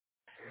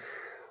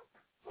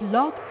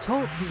Blog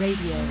Talk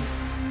Radio.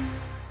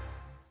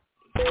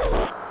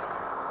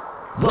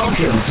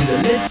 Welcome to the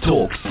Let's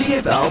Talk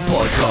CFL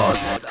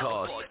podcast.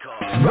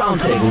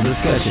 Roundtable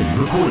discussion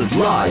recorded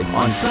live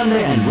on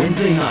Sunday and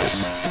Wednesday nights.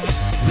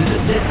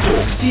 Visit Let's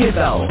Talk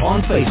CFL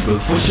on Facebook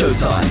for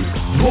showtime.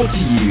 Brought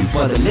to you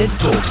by the Let's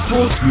Talk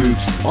Sports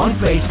Groups on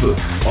Facebook.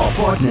 Our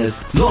partners,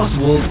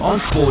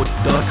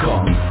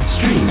 lostworldonsport.com.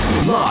 Streams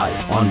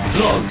live on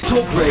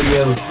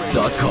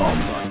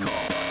blogtalkradio.com.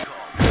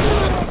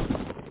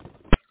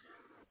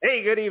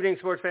 Hey, good evening,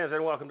 sports fans,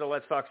 and welcome to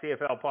Let's Talk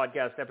CFL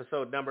podcast,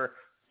 episode number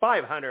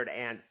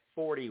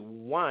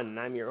 541.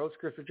 I'm your host,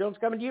 Christopher Jones,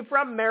 coming to you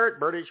from Merritt,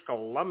 British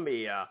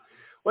Columbia.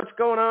 What's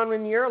going on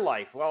in your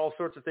life? Well, all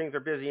sorts of things are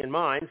busy in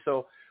mine,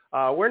 so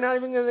we're not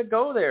even going to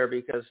go there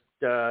because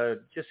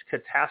just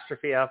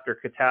catastrophe after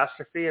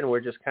catastrophe, and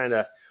we're just kind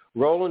of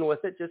rolling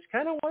with it, just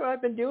kind of what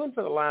I've been doing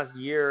for the last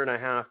year and a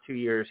half, 2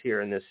 years here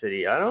in this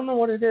city. I don't know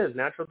what it is,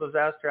 natural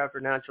disaster after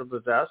natural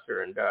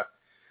disaster, and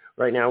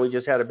right now we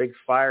just had a big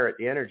fire at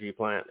the energy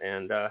plant,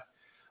 and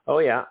oh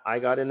yeah, I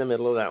got in the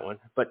middle of that one,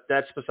 but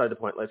that's beside the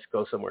point. Let's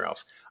go somewhere else.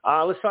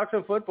 Let's talk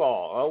some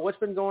football. What's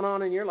been going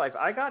on in your life?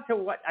 I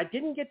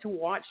didn't get to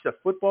watch the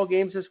football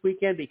games this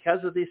weekend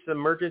because of this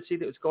emergency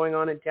that was going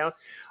on in town,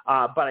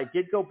 but I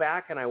did go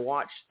back and I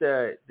watched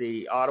the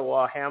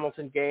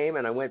Ottawa-Hamilton game,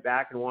 and I went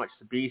back and watched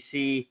the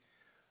BC,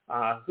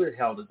 who the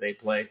hell did they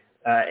play?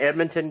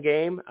 Edmonton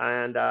game,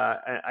 and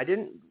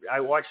I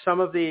watched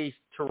some of the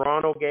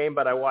Toronto game,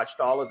 but I watched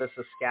all of the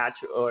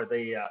Saskatchewan, or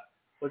it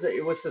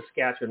was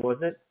Saskatchewan,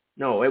 wasn't it?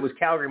 No, it was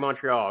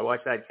Calgary-Montreal. I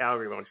watched that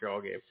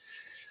Calgary-Montreal game.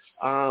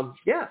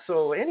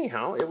 So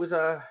anyhow, it was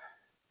a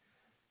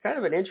kind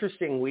of an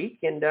interesting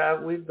week, and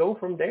we go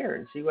from there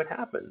and see what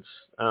happens.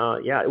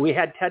 We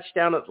had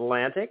touchdown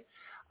Atlantic.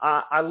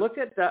 I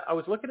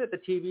was looking at the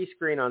TV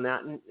screen on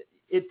that, and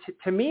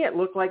to me, it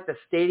looked like the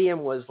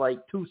stadium was like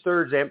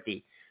 2/3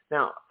 empty.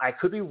 Now, I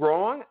could be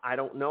wrong. I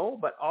don't know.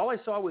 But all I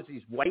saw was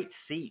these white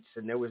seats,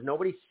 and there was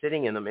nobody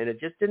sitting in them, and it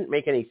just didn't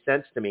make any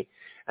sense to me.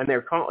 And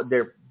they're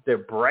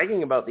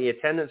bragging about the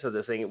attendance of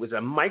this thing. It was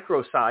a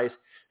micro-sized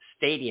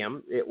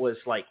stadium. It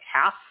was like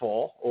half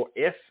full, or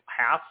if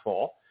half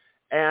full,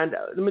 and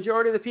the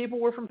majority of the people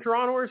were from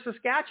Toronto or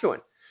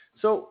Saskatchewan.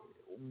 So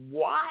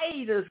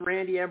why does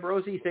Randy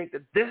Ambrosie think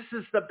that this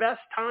is the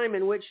best time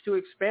in which to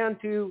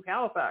expand to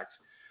Halifax?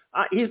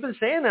 He's been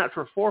saying that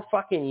for 4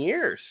 fucking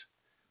years.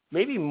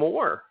 Maybe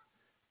more.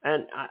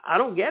 And I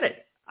don't get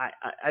it.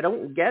 I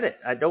don't get it.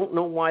 I don't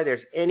know why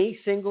there's any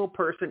single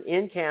person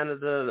in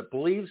Canada that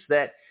believes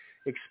that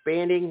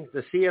expanding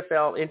the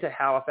CFL into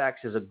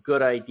Halifax is a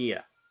good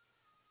idea.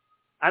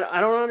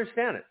 I don't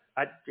understand it.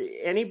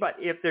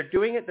 Anybody, if they're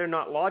doing it, they're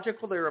not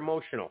logical, they're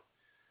emotional.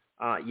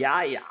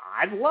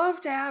 I'd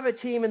love to have a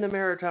team in the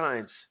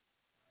Maritimes.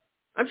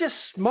 I'm just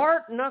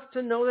smart enough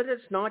to know that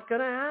it's not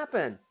going to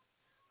happen.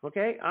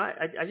 Okay?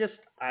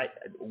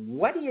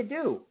 What do you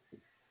do?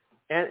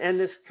 And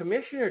this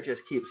commissioner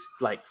just keeps,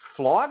 like,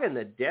 flogging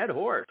the dead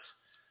horse.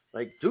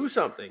 Like, do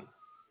something.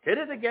 Hit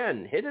it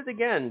again.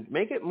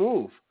 Make it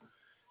move.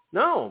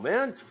 No,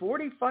 man, it's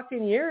 40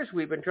 fucking years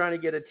we've been trying to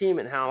get a team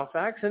in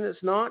Halifax, and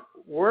it's not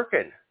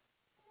working.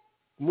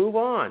 Move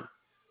on.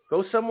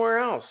 Go somewhere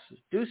else.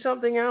 Do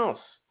something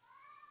else.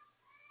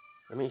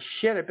 I mean,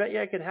 shit, I bet you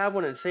I could have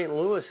one in St.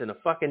 Louis in a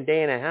fucking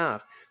day and a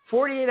half.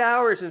 48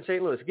 hours in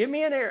St. Louis. Give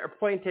me an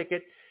airplane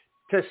ticket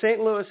to St.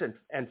 Louis,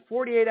 and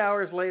 48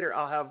 hours later,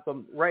 I'll have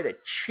them write a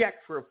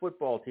check for a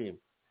football team.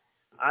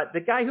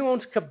 The guy who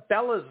owns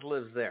Cabela's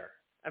lives there.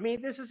 I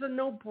mean, this is a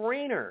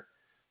no-brainer.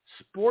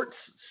 Sports.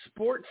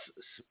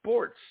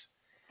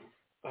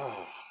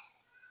 Oh,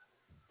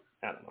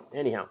 I don't know.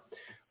 Anyhow,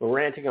 we're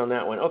ranting on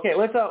that one. Okay,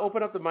 let's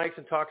open up the mics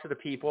and talk to the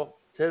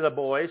people, to the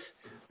boys.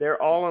 They're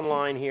all in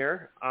line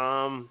here.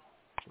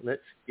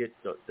 Let's get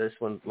this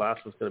one.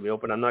 Last one's going to be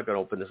open. I'm not going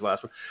to open this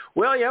last one.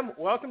 William,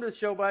 welcome to the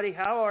show, buddy.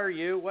 How are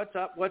you? What's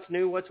up? What's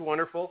new? What's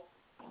wonderful?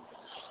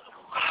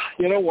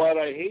 You know what?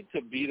 I hate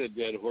to beat a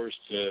dead horse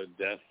to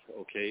death,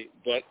 okay?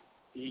 But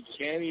he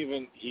can't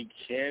even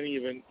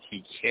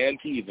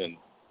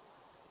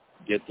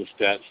get the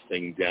stats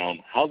thing down.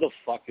 How the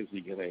fuck is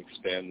he going to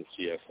expand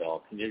the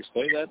CFL? Can you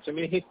explain that to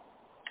me?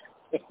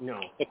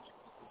 No.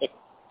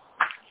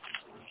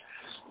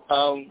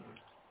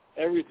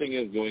 Everything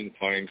is going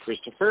fine,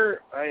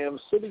 Christopher. I am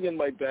sitting in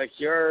my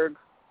backyard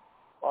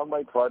on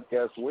my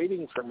podcast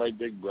waiting for my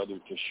big brother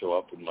to show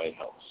up in my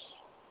house.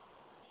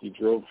 He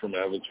drove from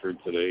Abbotsford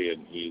today,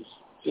 and he's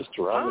just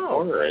around the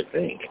corner, I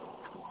think.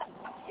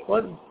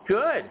 Well,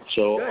 good.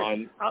 So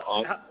good.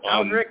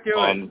 How's Rick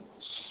doing?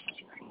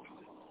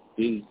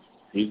 He's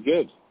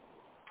good.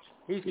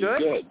 He's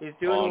good? He's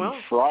doing well?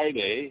 On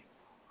Friday,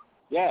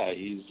 yeah,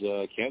 he's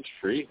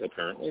cancer-free,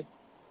 apparently.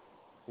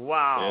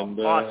 Wow! And,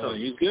 awesome.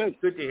 He's good.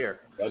 Good to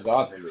hear. That's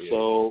awesome.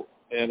 So,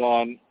 and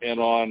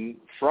on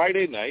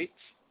Friday night,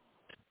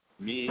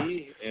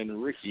 me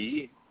and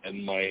Ricky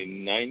and my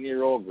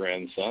 9-year-old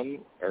grandson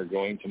are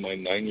going to my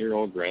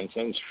 9-year-old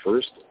grandson's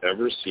first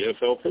ever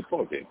CFL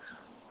football game.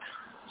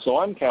 So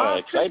I'm kind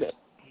of excited.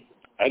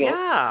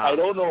 I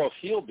don't know if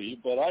he'll be,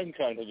 but I'm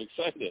kind of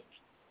excited.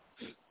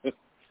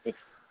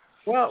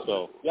 Well,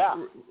 so yeah,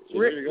 so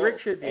Rick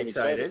should be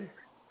excited.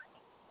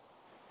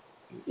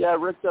 Yeah,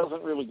 Rick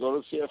doesn't really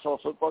go to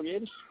CFL football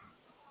games.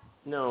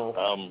 No.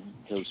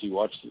 Because he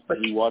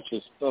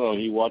watches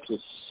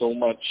so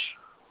much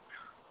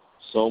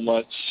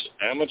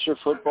amateur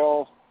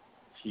football.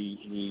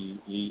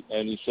 He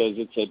says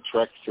it's a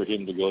trek for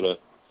him to go to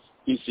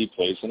BC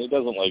Place, and he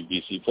doesn't like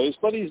BC Place,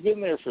 but he's been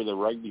there for the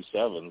Rugby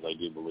Sevens, I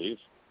do believe.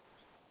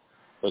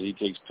 But he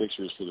takes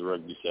pictures for the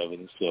Rugby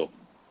Sevens, so.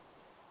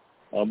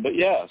 But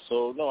yeah,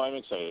 so no, I'm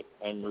excited.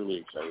 I'm really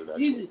excited.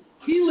 Actually,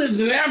 he lives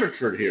in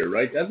Abbotsford here,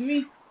 right? Doesn't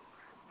he?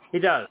 He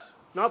does.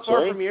 Not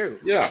far from you.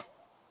 Yeah.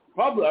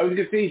 Probably. I was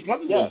gonna say he's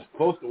probably lives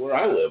close to where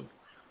I live.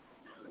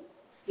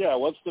 Yeah.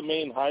 What's the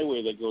main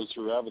highway that goes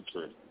through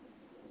Abbotsford?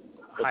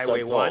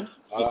 Highway 1.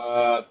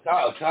 South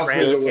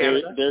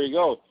there you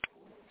go.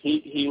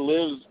 He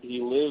lives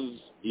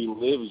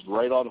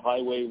right on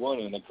Highway 1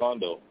 in a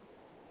condo.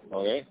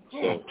 Okay.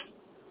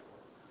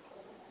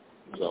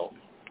 So.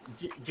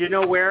 Do you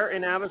know where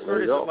in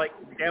Abbotsford? Is it like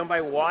down by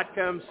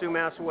Whatcom,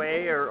 Sumas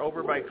Way, or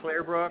over by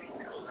Clarebrook,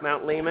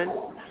 Mount Lehman?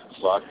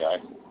 Fuck,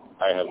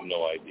 I have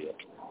no idea.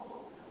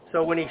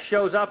 So when he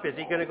shows up, is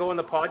he going to go on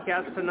the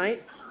podcast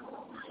tonight?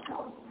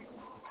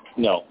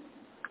 No.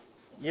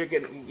 You're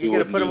going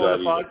to put him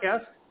on the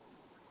podcast?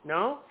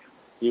 No?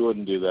 He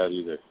wouldn't do that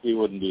either.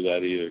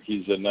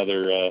 He's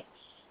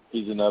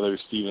another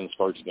Steven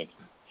Sparksman.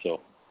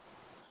 So.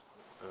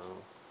 Oh.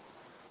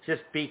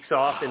 Just beaks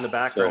off in the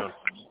background.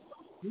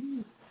 So,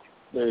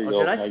 there you go.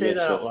 Did I say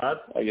that out loud?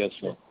 I guess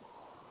so.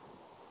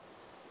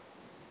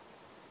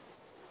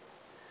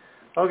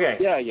 Okay.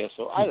 Yeah, I guess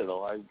so. I don't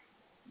know.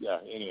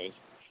 Anyways.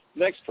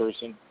 Next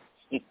person.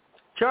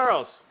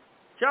 Charles,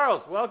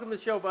 welcome to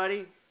the show,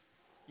 buddy.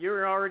 You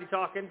were already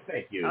talking.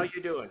 Thank you. How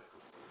you doing?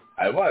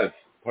 I was.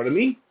 Pardon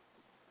me?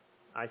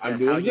 I said, I'm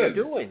doing how good.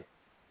 you doing?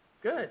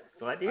 Good.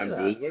 Glad to hear that.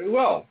 I'm doing very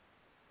well.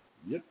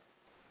 Yep.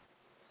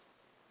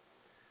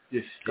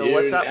 Just so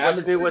what's up?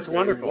 What's new? What's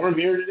wonderful? Warm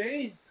here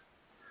today.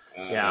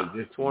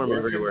 It's warm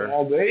everywhere.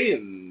 All day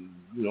and,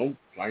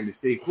 trying to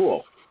stay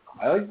cool.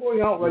 I like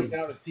going out right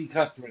now to see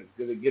customers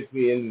because it gets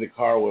me into the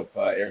car with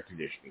air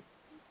conditioning.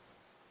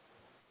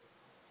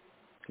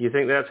 You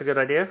think that's a good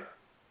idea?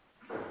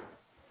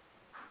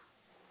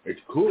 It's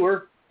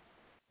cooler.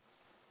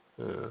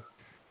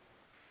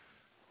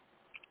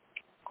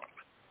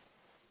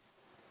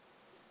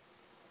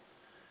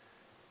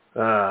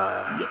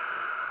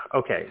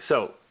 Okay,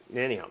 so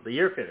anyhow, the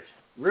year finished.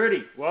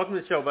 Rudy, welcome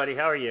to the show, buddy.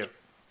 How are you?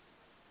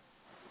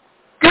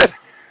 Good.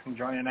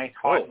 Enjoying a nice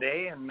hot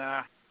day and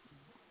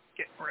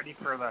getting ready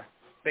for the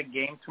big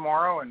game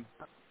tomorrow. And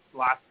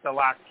the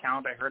last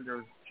count, I heard there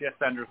was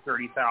just under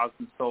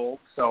 30,000 sold.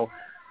 So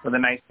with a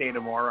nice day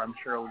tomorrow, I'm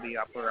sure it'll be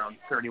up around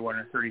 31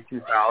 or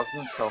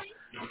 32,000. So it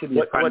should be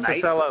a fun what's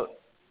night. the sellout?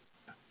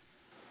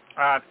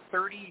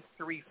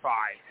 33.5.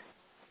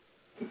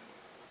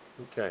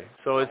 Okay,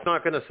 so it's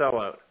not going to sell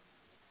out.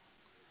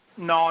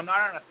 No,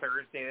 not on a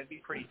Thursday. That'd be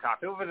pretty tough.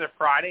 If it was a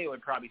Friday, it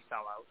would probably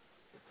sell out.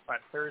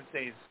 But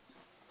Thursday's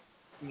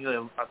usually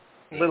a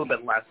little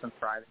bit less than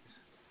Fridays.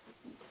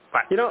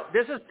 But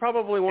this is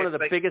probably one of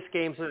the biggest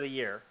games of the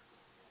year.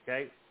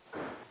 Okay,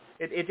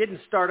 it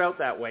didn't start out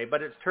that way,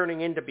 but it's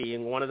turning into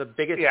being one of the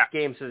biggest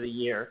games of the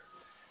year.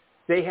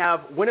 They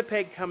have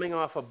Winnipeg coming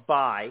off a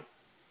bye.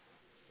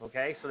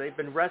 Okay, so they've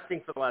been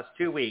resting for the last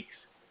 2 weeks,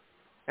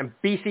 and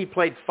BC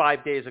played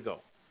 5 days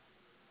ago.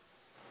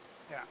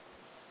 Yeah.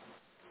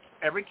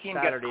 Every team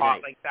Saturday gets caught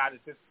night. like that.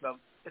 It's just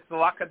it's the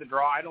luck of the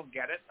draw. I don't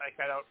get it.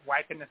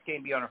 Why couldn't this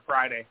game be on a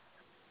Friday?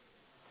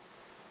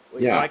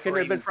 Yeah. Why couldn't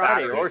it have been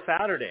Friday or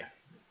Saturday?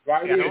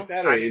 Friday or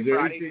Saturday. Is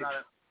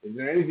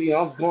there anything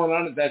else going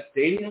on at that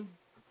stadium?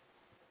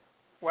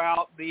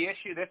 Well, the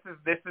issue. This is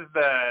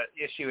the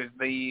issue. Is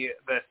the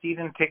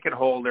season ticket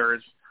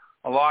holders.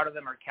 A lot of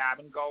them are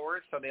cabin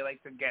goers, so they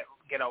like to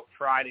get out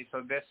Friday.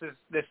 So this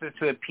is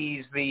to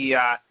appease the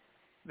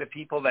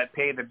people that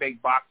pay the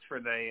big bucks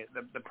for the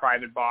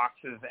private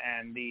boxes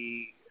and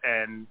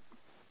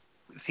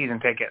season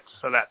tickets.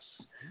 So that's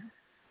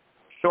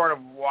sort of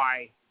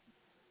why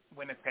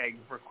Winnipeg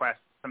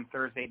requests some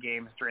Thursday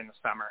games during the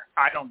summer.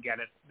 I don't get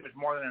it. There's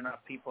more than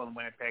enough people in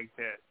Winnipeg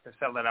to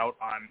sell it out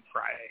on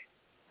Friday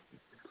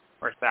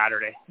or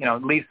Saturday.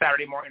 Leave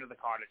Saturday morning to the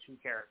cottage. Who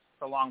cares?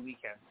 It's a long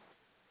weekend.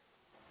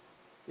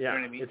 Yeah, you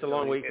know what I mean? It's a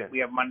long weekend. We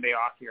have Monday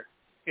off here.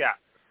 Yeah,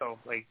 so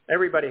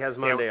everybody has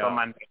Monday off.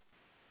 Monday.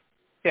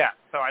 Yeah,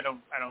 so I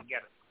don't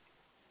get it.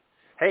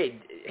 Hey,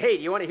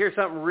 do you want to hear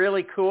something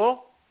really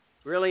cool,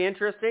 really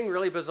interesting,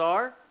 really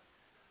bizarre?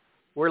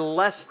 We're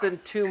less than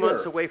 2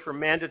 months away from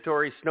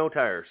mandatory snow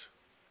tires.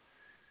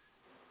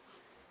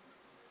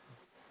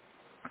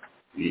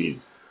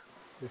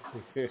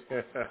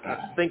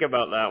 Think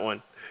about that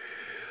one.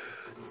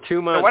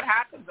 2 months. So what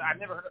happens? I've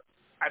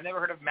never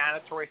heard of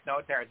mandatory snow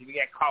tires. If you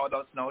get caught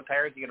without snow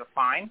tires, you get a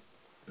fine?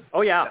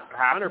 Oh, yeah,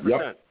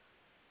 100%.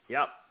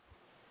 Yep.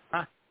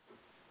 Huh.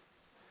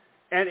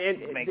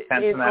 And makes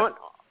sense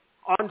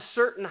on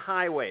certain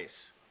highways,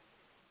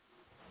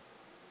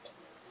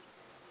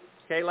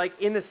 Okay, like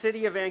in the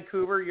city of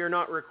Vancouver, you're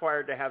not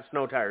required to have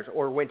snow tires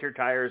or winter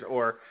tires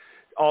or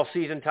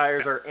all-season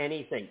tires or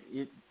anything.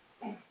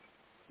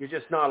 You're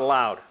just not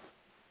allowed.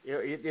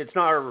 It's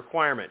not a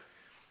requirement.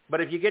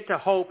 But if you get to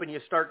Hope and you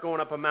start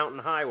going up a mountain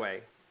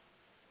highway,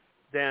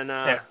 then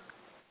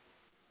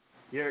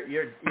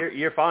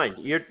you're fined.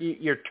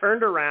 You're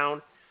turned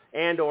around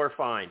and or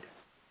fined.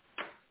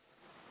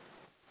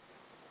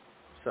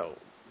 So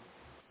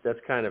that's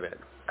kind of it.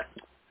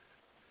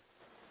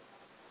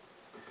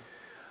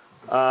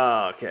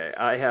 Okay,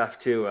 I have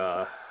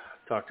to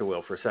talk to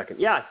Will for a second.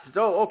 Yeah,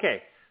 so,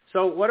 okay.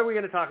 So what are we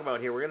going to talk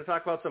about here? We're going to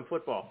talk about some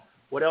football.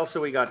 What else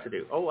do we got to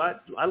do? Oh,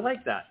 I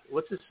like that.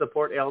 What's this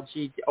support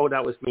LG? Oh,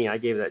 that was me. I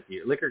gave that to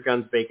you. Liquor,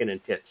 guns, bacon,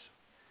 and tits.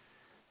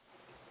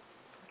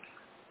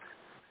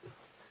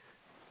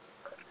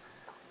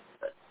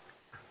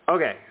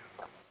 Okay.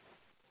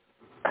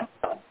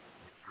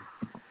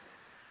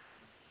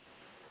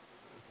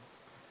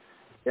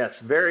 Yes,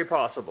 very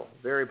possible.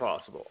 Very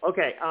possible.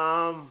 Okay.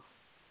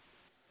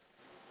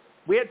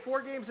 We had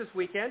 4 games this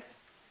weekend.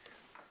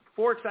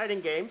 4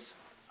 exciting games.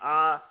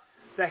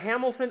 The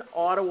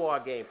Hamilton-Ottawa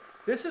game.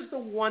 This is the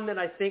one that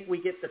I think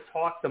we get to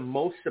talk the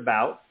most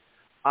about,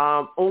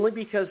 only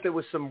because there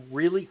was some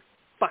really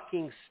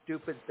fucking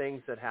stupid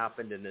things that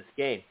happened in this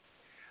game.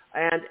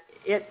 And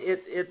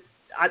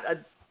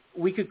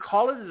we could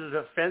call it a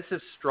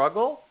defensive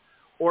struggle,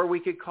 or we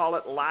could call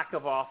it lack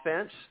of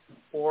offense,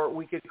 or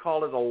we could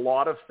call it a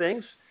lot of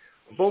things.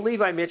 Bo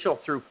Levi Mitchell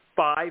threw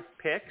 5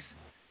 picks,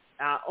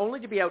 only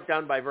to be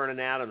outdone by Vernon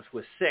Adams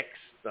with 6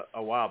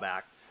 a while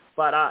back.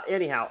 But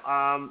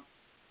anyhow,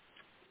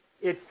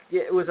 it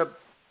was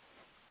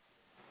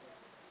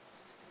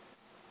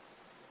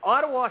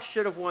Ottawa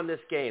should have won this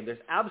game. There's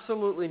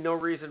absolutely no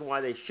reason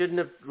why they shouldn't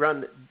have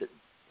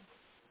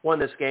won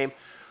this game.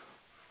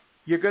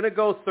 You're going to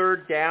go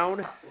third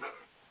down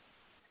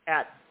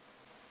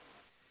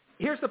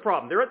here's the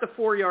problem. They're at the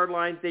 4-yard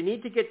line. They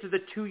need to get to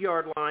the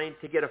 2-yard line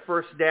to get a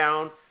first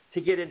down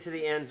to get into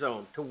the end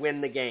zone to win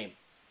the game.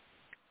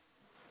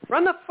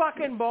 Run the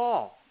fucking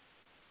ball.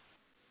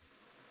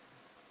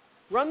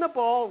 Run the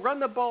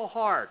ball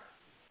hard.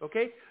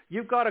 Okay?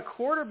 You've got a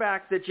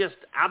quarterback that just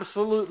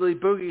absolutely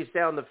boogies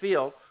down the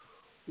field.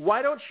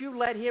 Why don't you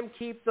let him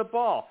keep the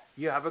ball?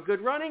 You have a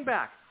good running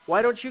back.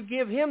 Why don't you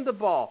give him the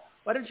ball?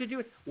 Why don't you do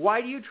it?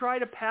 Why do you try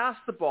to pass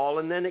the ball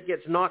and then it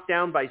gets knocked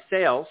down by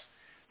Sales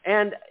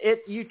and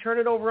you turn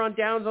it over on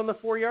downs on the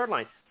 4-yard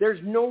line? There's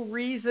no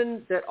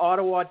reason that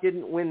Ottawa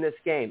didn't win this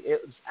game.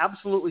 It was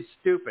absolutely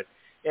stupid.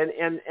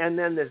 And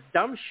then this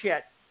dumb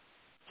shit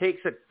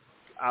takes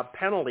a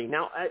penalty.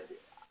 Now,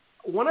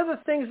 one of the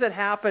things that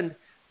happened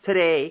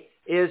today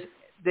is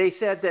they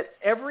said that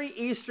every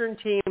Eastern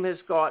team has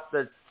got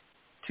the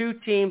 2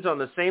 teams on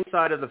the same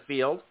side of the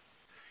field,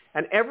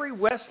 and every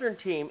Western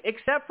team,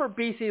 except for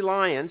BC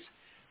Lions,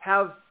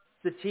 have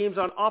the teams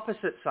on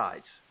opposite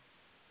sides.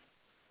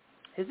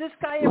 Has this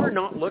guy ever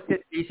not looked at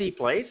BC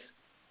plays?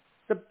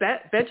 The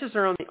benches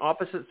are on the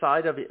opposite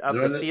side of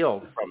the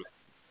field from it.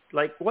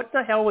 Like, what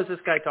the hell was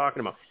this guy talking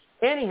about?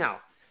 Anyhow,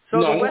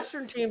 so the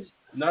Western teams...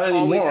 Not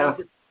anymore.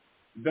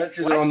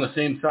 Benches are on the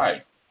same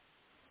side.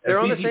 They're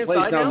on the same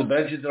side now? The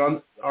benches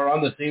are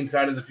on the same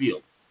side of the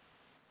field.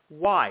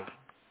 Why?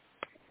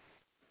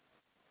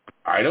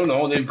 I don't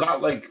know. They've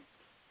got, like,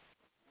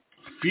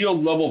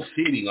 field-level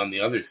seating on the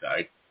other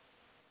side.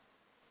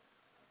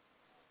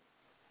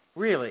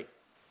 Really?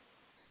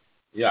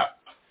 Yeah.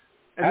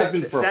 It has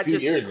been for a few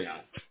years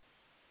now.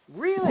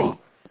 Really?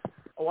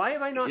 Why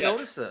have I not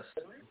noticed this?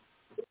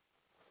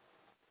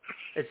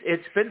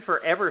 It's been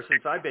forever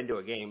since I've been to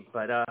a game,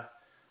 but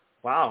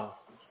wow.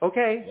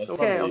 Okay.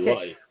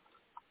 Why.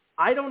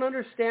 I don't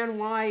understand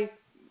why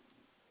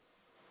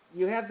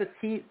you have the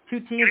 2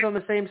 teams on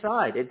the same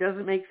side. It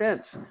doesn't make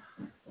sense.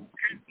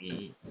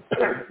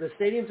 The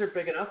stadiums are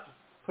big enough.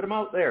 Put them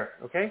out there,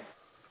 okay?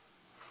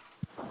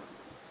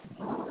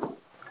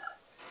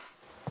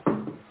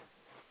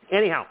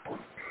 Anyhow,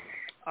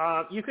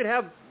 you could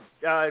have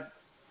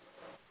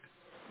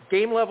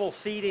game-level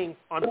seating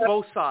on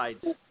both sides,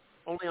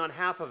 only on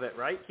half of it,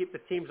 right? Keep the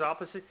teams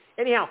opposite.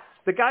 Anyhow,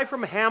 the guy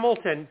from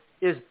Hamilton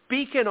is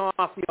beaking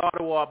off the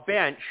Ottawa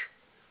bench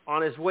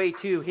on his way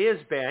to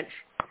his bench,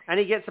 and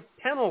he gets a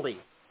penalty,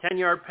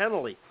 10-yard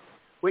penalty,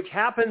 which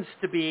happens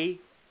to be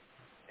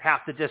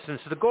half the distance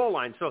to the goal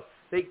line. So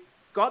they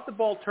got the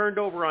ball turned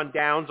over on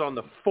downs on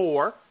the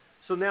 4,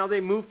 so now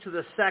they move to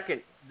the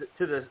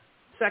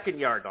second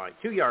yard line,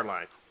 2-yard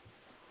line.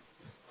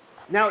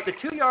 Now, at the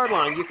 2-yard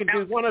line, you can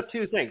do one of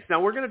 2 things. Now,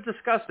 we're going to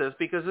discuss this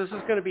because this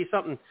is going to be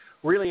something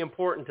really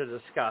important to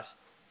discuss.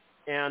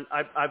 And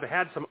I've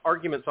had some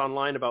arguments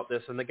online about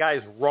this, and the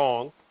guy's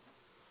wrong.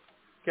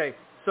 Okay,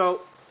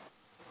 so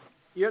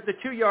you're at the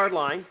 2-yard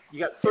line. You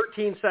got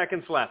 13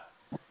 seconds left.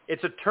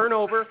 It's a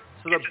turnover,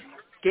 so the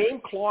game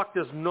clock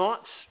does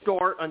not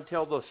start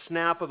until the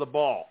snap of the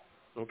ball.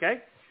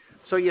 Okay?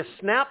 So you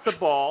snap the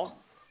ball.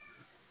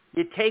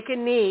 You take a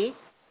knee.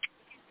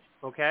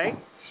 Okay?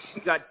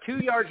 You got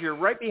 2 yards. You're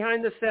right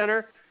behind the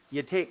center.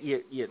 You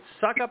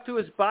suck up to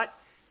his butt,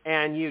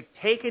 and you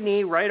take a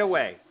knee right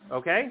away,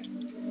 okay?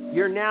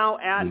 You're now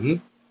at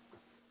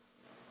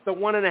the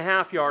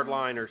 1.5 yard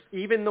line or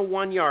even the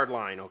 1 yard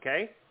line,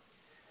 okay?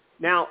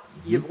 Now,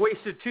 you've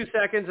wasted 2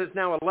 seconds. There's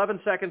now 11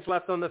 seconds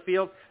left on the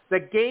field. The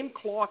game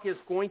clock is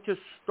going to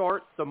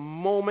start the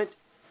moment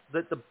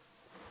that the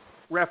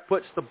ref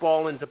puts the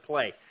ball into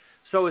play.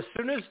 So as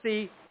soon as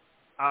the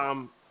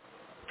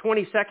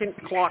 20-second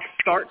clock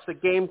starts, the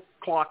game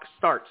clock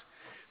starts.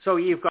 So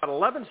you've got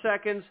 11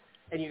 seconds,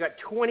 and you've got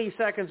 20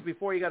 seconds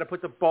before you got to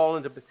put the ball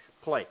into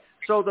play.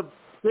 So the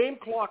game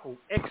clock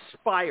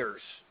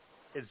expires.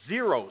 It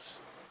zeros.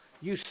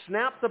 You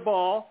snap the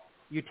ball,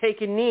 you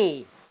take a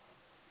knee,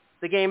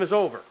 the game is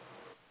over.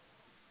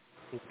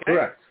 Okay?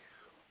 Correct.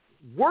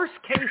 Worst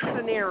case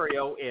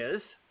scenario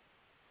is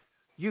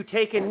you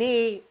take a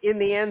knee in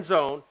the end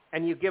zone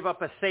and you give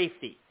up a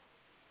safety.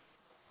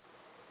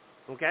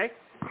 Okay?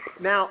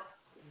 Now,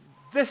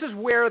 this is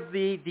where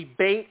the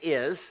debate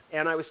is,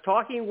 and I was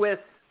talking with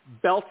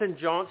Belton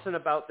Johnson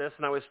about this,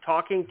 and I was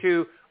talking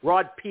to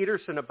Rod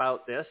Peterson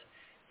about this,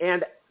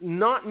 and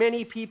not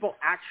many people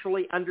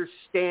actually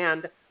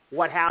understand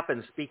what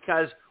happens,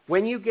 because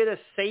when you get a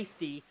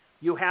safety,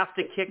 you have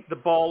to kick the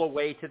ball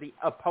away to the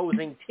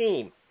opposing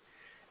team.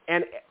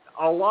 And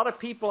a lot of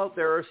people out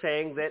there are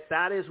saying that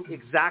that is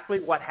exactly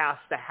what has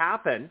to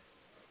happen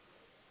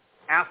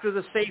after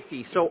the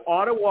safety. So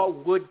Ottawa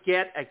would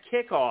get a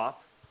kickoff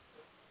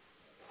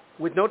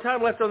with no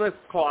time left on the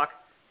clock,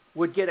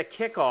 would get a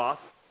kickoff,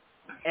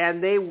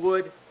 and they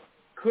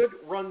could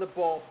run the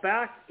ball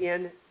back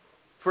in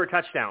for a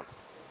touchdown.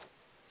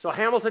 So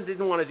Hamilton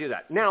didn't want to do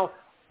that. Now,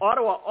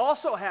 Ottawa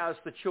also has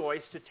the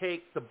choice to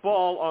take the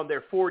ball on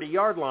their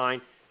 40-yard line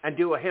and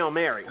do a Hail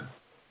Mary.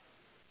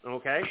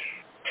 Okay?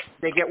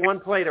 They get one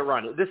play to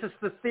run. This is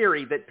the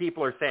theory that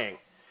people are saying.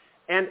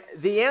 And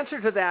the answer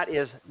to that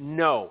is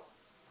no.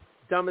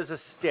 Dumb as a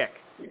stick.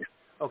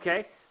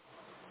 Okay?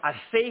 A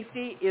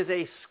safety is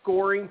a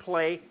scoring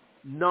play,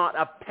 not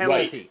a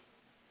penalty.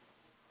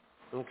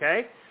 Right.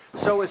 Okay?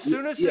 So as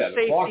soon as the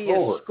safety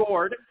is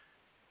scored,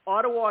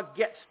 Ottawa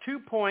gets 2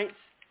 points.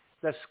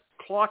 The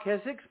clock has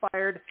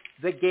expired.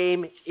 The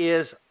game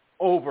is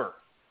over.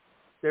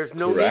 There's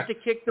no need to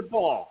kick the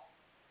ball.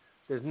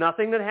 There's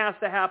nothing that has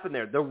to happen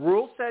there. The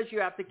rule says you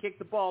have to kick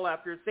the ball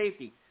after a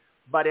safety.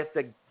 But if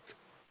the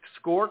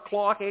score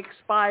clock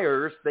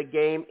expires, the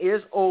game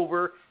is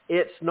over.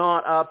 It's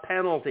not a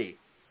penalty.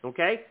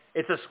 Okay?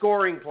 It's a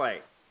scoring play.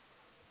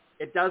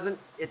 It doesn't,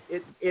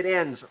 it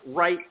ends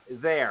right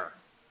there.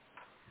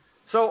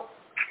 So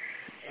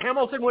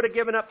Hamilton would have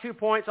given up 2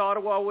 points.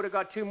 Ottawa would have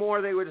got 2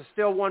 more. They would have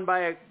still won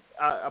by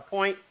a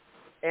point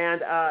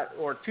and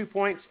or 2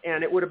 points,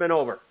 and it would have been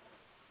over.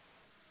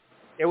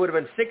 It would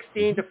have been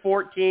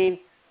 16-14.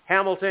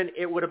 Hamilton,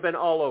 it would have been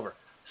all over.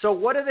 So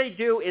what do they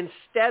do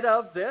instead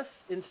of this?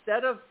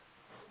 Instead of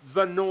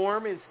the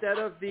norm, instead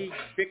of the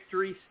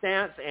victory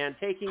stance and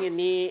taking a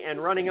knee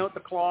and running out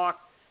the clock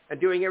and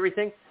doing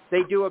everything,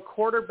 they do a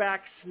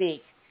quarterback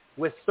sneak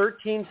with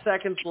 13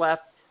 seconds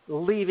left,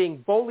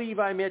 leaving Bo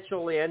Levi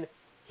Mitchell in.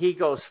 He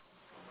goes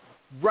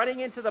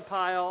running into the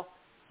pile.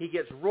 He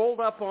gets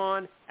rolled up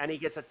on, and he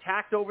gets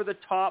attacked over the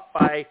top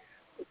by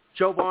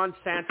Jovan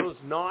Santos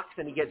Knox,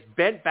 and he gets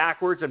bent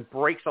backwards and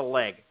breaks a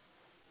leg.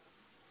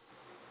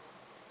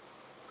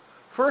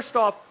 First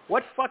off,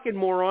 what fucking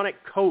moronic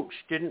coach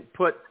didn't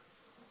put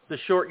the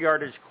short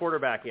yardage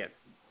quarterback in?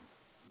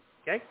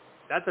 Okay?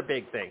 That's a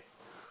big thing.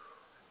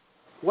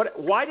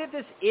 Why did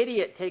this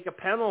idiot take a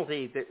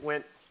penalty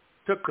that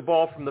took the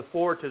ball from the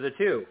 4 to the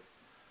 2?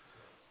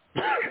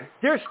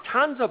 There's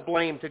tons of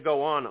blame to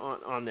go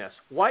on this.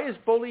 Why is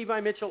Bo Levi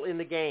Mitchell in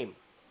the game?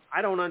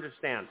 I don't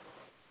understand.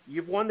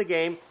 You've won the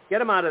game.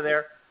 Get him out of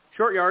there.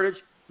 Short yardage.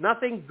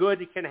 Nothing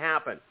good can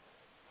happen.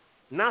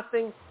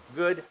 Nothing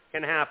good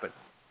can happen.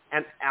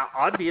 And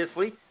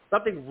obviously,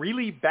 something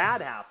really bad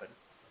happened.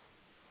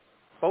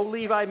 Bo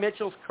Levi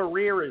Mitchell's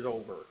career is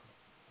over.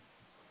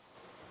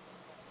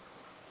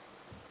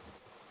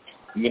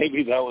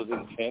 Maybe that was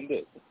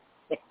intended.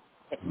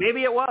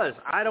 Maybe it was.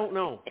 I don't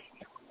know.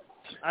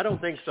 I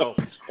don't think so.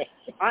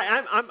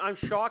 I'm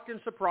shocked and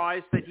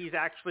surprised that he's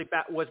actually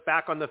was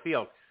back on the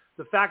field.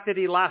 The fact that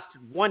he lasted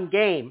one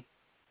game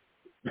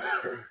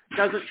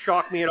doesn't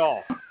shock me at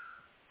all.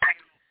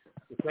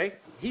 Okay,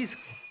 he's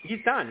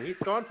done. He's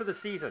gone for the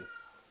season.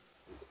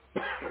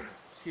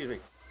 Excuse me.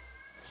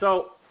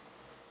 So,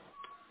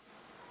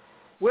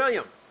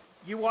 William,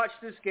 you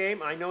watched this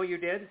game. I know you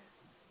did.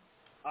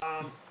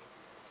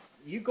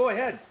 You go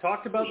ahead.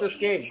 Talk about this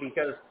game,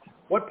 because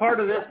what part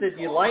of this did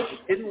you like,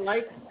 didn't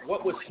like?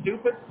 What was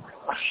stupid?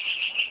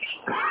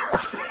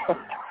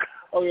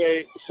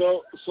 Okay,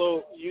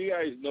 so you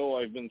guys know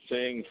I've been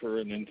saying for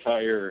an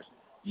entire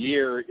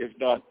year, if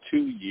not 2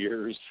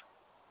 years,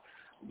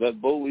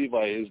 that Bo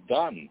Levi is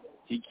done.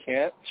 He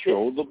can't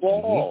throw the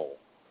ball.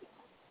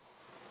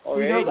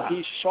 Okay, you know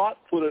he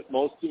shot-put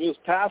most of his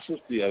passes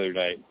the other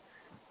night,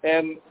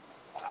 and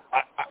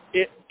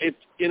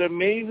it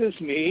amazes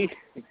me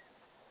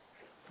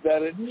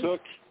that it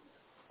took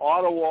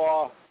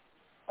Ottawa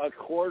a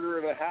quarter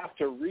and a half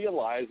to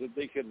realize that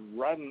they could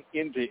run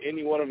into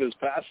any one of his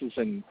passes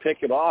and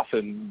pick it off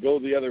and go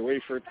the other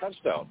way for a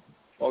touchdown.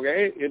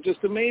 Okay? It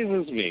just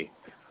amazes me.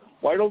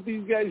 Why don't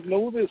these guys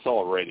know this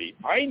already?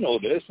 I know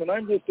this, and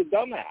I'm just a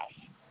dumbass.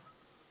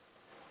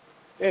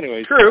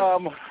 Anyway,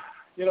 True.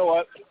 You know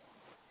what?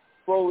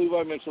 Pro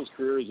Levi Mitchell's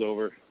career is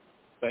over.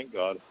 Thank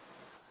God.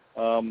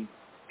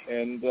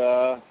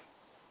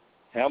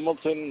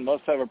 Hamilton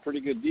must have a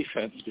pretty good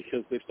defense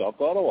because they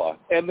stopped Ottawa.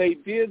 And they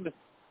did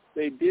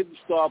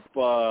stop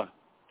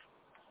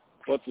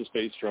what's his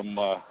face from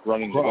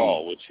running the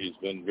ball, which he's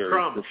been very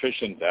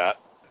proficient at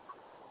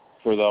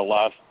for the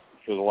last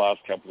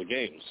couple of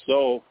games.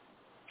 So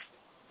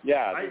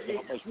yeah, there's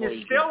not much more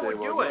you can say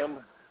about him.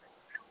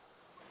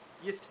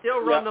 You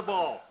still run the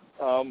ball.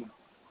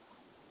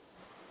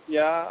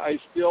 Yeah, I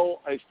still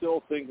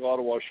think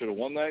Ottawa should have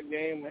won that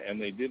game,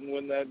 and they didn't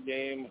win that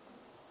game.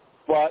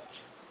 But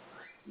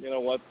you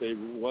know what? They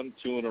won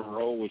 2 in a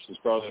row, which is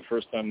probably the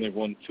first time they've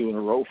won 2 in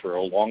a row for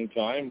a long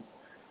time.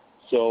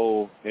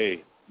 So,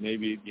 hey,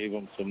 maybe it gave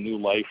them some new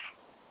life,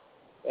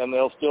 and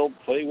they'll still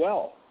play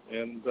well.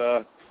 And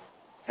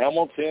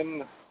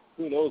Hamilton,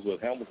 who knows what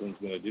Hamilton's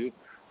going to do?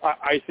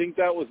 I think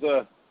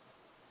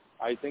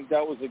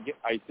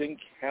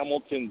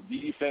Hamilton's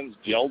defense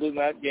gelled in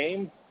that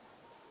game,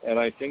 and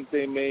I think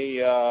they may,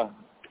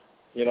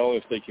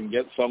 if they can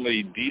get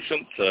somebody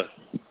decent to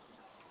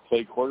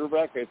play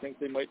quarterback, I think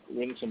they might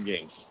win some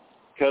games.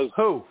 Because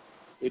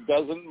it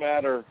doesn't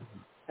matter,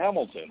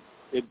 Hamilton.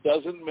 It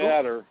doesn't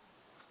matter.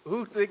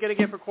 Who's they going to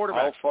get for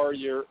quarterback? How far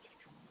you're,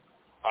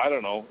 I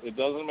don't know. It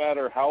doesn't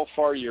matter how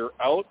far you're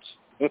out.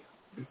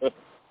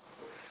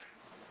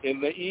 In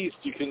the East,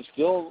 you can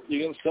still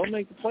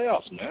make the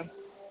playoffs, man.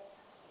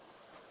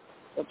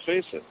 Let's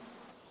face it.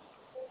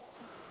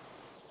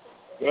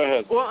 Go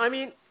ahead. Well, I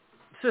mean,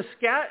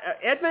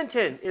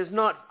 Edmonton is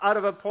not out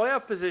of a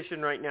playoff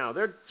position right now.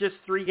 They're just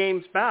 3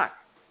 games back.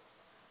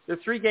 They're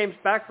 3 games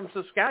back from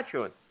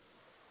Saskatchewan.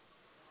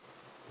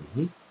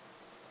 Mm-hmm.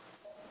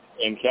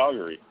 And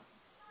Calgary.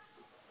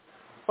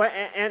 Well,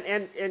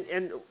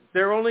 and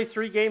they're only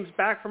 3 games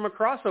back from a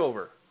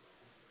crossover.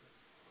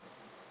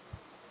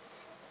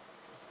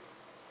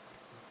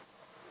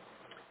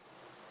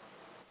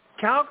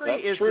 Calgary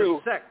is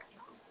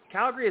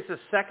the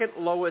second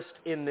lowest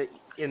in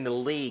the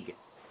league.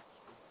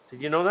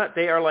 Did you know that?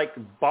 They are like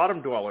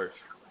bottom dwellers.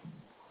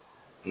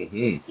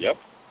 Mm-hmm. Yep.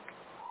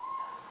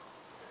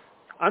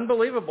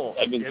 Unbelievable.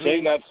 I've been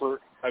saying that for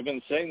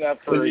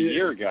a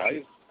year,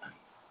 guys.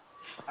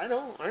 I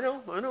know.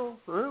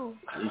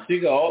 You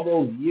think of all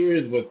those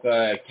years with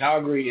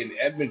Calgary and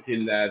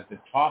Edmonton at the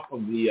top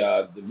of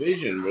the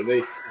division, where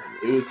it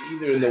was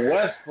either in the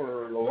West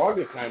for the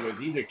longest time, it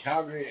was either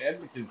Calgary or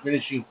Edmonton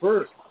finishing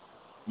first.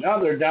 Now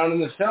they're down in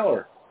the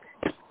cellar.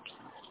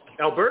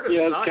 Alberta's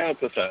it's not. kind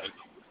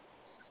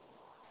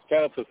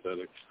of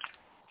pathetic.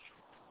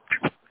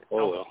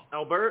 Oh well.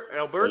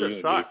 Alberta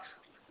sucks.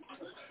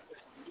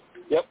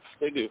 Yep,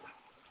 they do.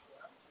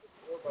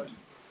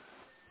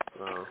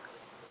 Oh.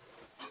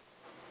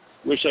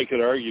 Wish I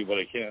could argue, but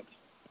I can't.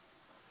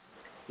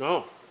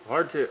 No,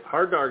 hard to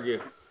argue.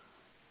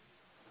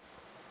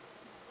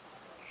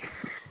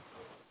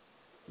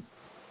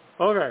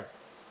 Okay.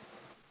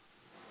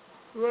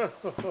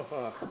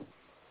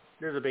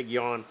 There's a big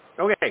yawn.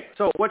 Okay,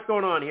 so what's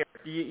going on here?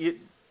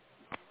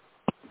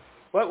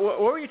 What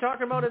were you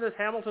talking about in this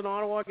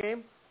Hamilton-Ottawa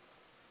game?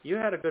 You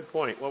had a good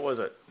point. What was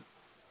it?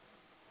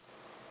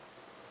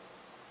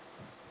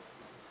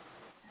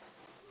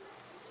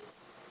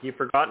 You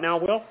forgot now,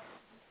 Will?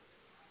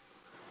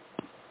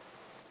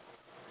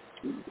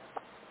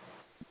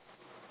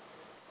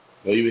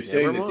 Well, you were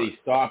saying that they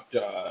stopped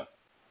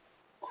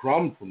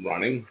Crum from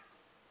running.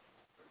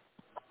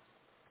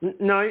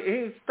 No,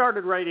 he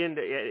started right in at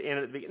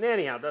the beginning.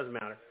 Anyhow, doesn't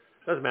matter.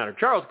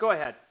 Charles, go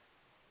ahead.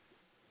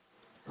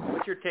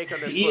 What's your take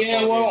on this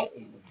football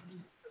game?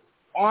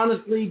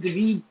 Honestly, to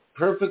be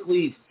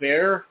perfectly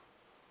fair,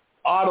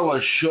 Ottawa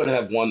should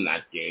have won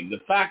that game.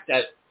 The fact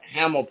that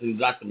Hamilton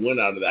got the win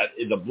out of that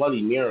is a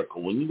bloody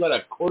miracle. When you got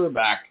a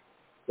quarterback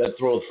that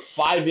throws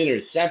 5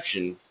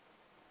 interceptions,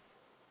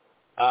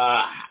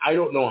 I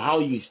don't know how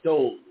you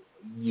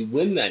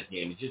win that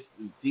game. It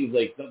seems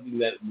like something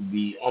that would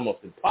be almost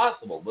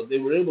impossible, but they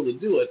were able to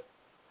do it.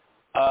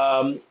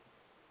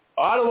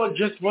 Ottawa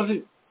just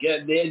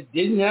they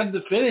didn't have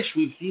the finish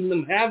we've seen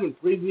them have in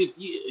previous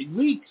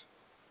weeks.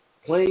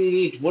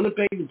 Playing against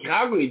Winnipeg and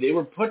Calgary, they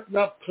were putting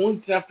up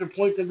points after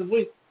points after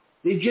points.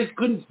 They just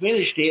couldn't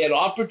finish. They had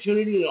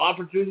opportunity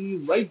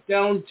right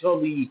down till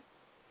the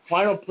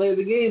final play of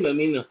the game. I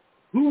mean,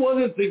 who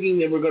wasn't thinking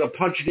they were going to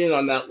punch it in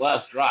on that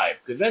last drive?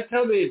 Because that's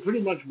how they had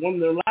pretty much won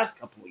their last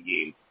couple of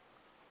games.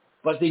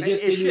 But they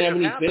just didn't have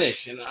any finish.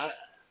 And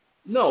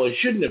no, it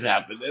shouldn't have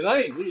happened. And I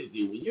agree with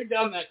you. When you're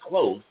down that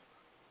close,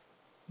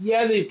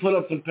 yeah, they put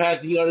up some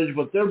passing yardage,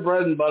 but their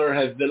bread and butter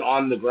has been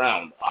on the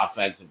ground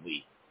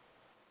offensively.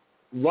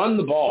 Run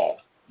the ball.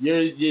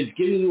 It's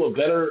giving you a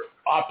better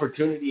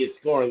opportunity at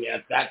scoring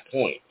at that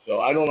point.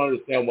 So I don't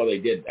understand why they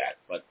did that.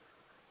 But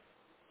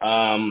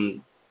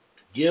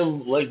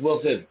like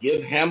Will said,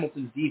 give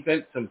Hamilton's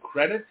defense some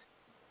credit.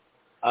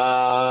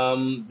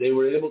 They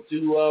were able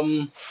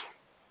to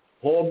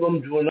hold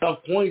them to enough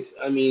points.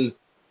 I mean,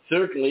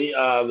 certainly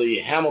the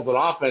Hamilton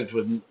offense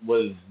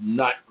was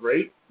not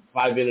great,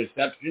 5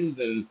 interceptions,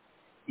 and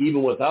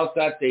even without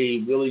that,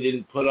 they really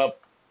didn't put up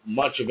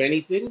much of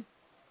anything.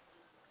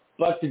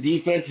 But the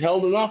defense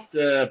held enough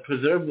to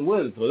preserve the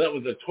win. So that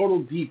was a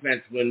total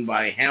defense win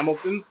by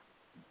Hamilton.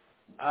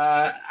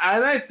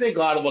 And I think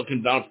Ottawa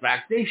can bounce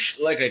back.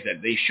 Like I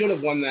said, they should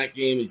have won that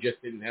game. It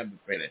just didn't have the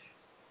finish.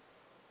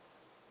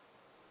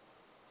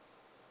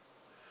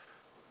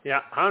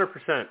 Yeah,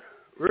 100%.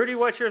 Rudy,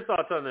 what's your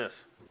thoughts on this?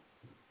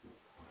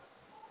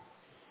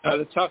 It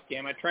was a tough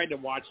game. I tried to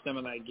watch some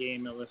of that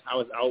game. I was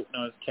out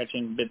and I was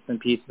catching bits and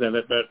pieces of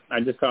it, but I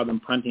just saw them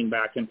punting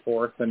back and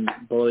forth and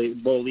Bo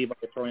Levi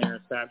throwing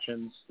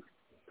interceptions.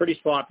 Pretty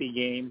sloppy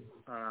game.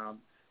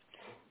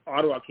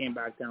 Ottawa came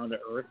back down to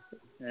earth,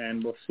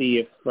 and we'll see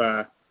if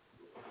it'll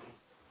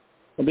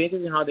be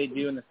interesting how they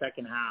do in the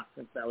second half.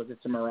 If that was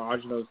just a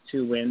mirage, those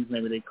 2 wins,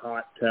 maybe they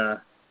caught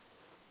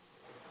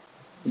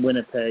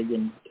Winnipeg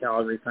and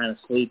Calgary kind of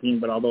sleeping,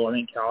 but although I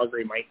think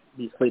Calgary might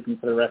be sleeping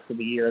for the rest of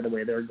the year the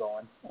way they're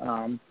going.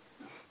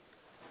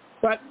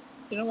 But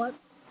you know what?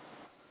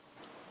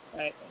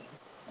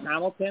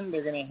 Hamilton,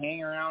 they're going to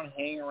hang around,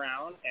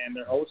 and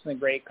they're hosting the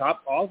Grey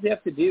Cup. All they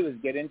have to do is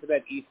get into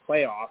that East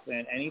playoff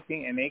and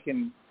they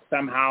can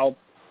somehow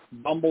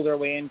bumble their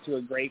way into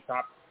a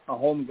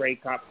home Grey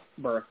Cup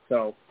berth.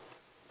 So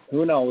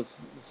who knows?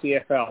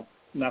 CFL,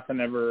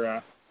 nothing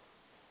ever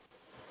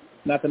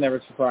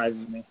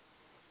surprises me.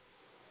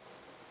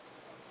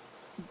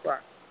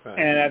 Right.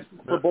 And as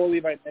for Bo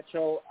Levi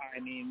Mitchell, I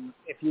mean,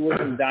 if he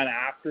wasn't done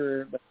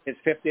after his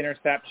 5th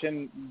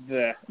interception,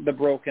 the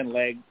broken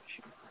leg,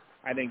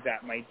 I think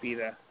that might be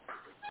the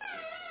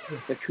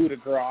coup de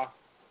grace.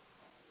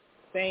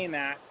 Saying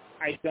that,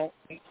 I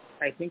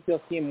think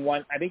you'll see him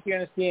I think you're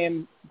going to see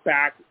him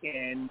back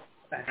in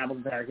the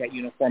Hamilton Tiger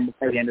uniform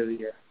before the end of the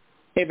year.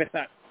 If it's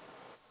not,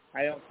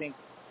 I don't think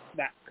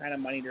that kind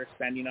of money they're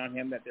spending on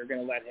him that they're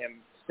going to let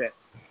him sit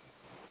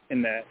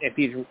if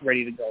he's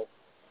ready to go.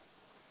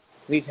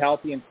 If he's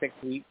healthy in 6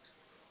 weeks,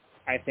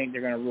 I think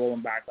they're going to roll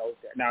him back out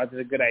there. Now, is it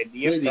a good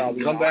idea? Maybe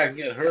Probably come not. back and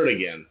get hurt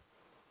again.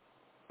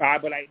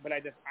 But I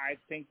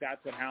think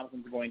that's what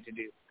Hamilton's going to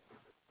do.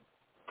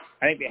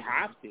 I think they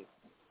have to.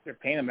 They're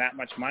paying him that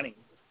much money.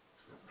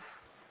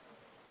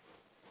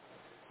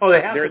 Oh, they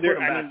have to put him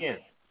back in.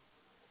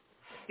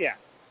 Yeah.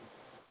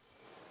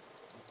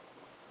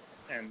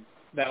 And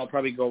that'll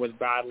probably go as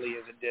badly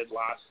as it did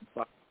last.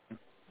 But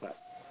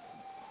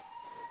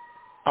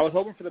I was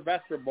hoping for the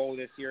best for Bo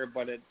this year,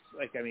 but it's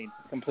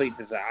complete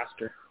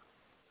disaster.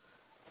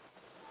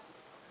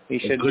 He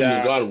should couldn't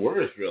have gone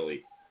worse,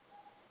 really.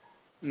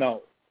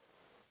 No.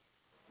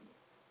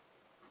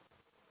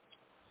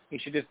 He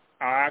should just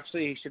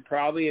he should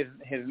probably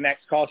his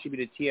next call should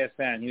be to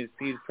TSN.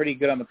 He's pretty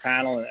good on the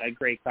panel at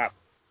Grey Cup.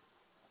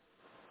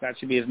 That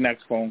should be his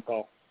next phone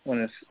call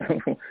when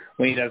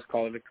he does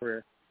call it a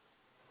career.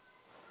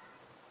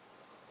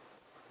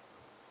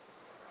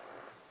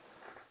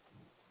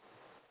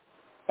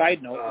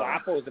 Side note,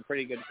 Lapo is a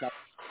pretty good cup.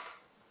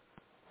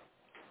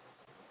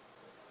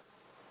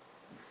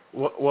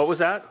 What was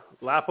that?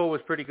 Lapo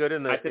was pretty good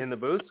in the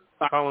booth,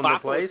 calling the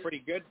plays. Was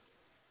pretty good.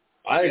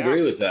 I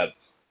agree with that.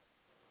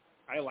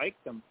 I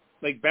liked them,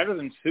 better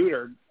than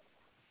Suter.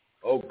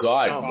 Oh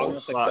God,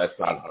 that's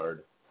not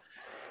hard.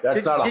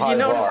 That's not a high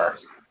bar.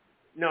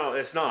 No,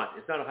 it's not.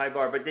 It's not a high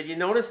bar. But did you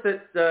notice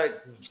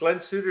that Glenn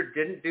Suter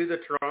didn't do the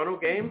Toronto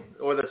game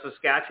or the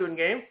Saskatchewan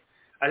game?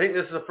 I think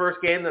this is the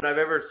first game that I've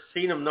ever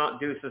seen him not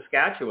do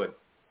Saskatchewan.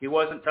 He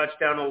wasn't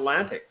touchdown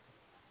Atlantic.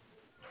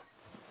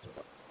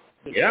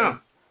 Yeah.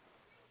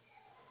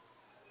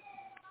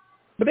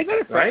 But they got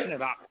to freshen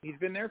it up. He's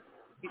been there.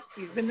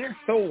 He's been there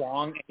so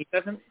long, and he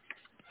doesn't.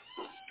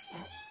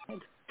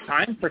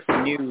 Time for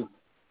some new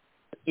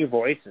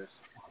voices.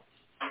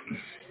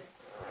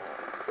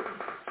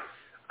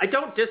 I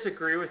don't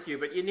disagree with you,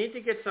 but you need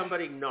to get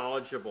somebody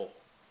knowledgeable.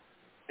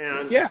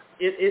 And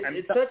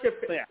it's such a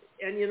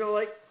and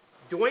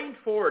Dwayne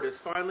Ford is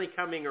finally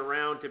coming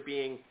around to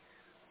being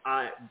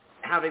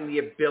having the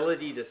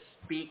ability to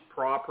speak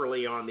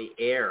properly on the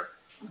air,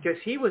 because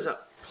he was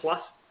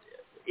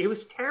he was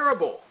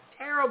terrible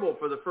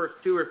for the first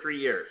 2 or 3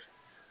 years.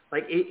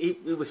 He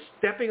was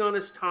stepping on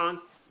his tongue.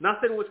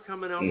 Nothing was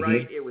coming out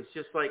right. It was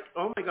just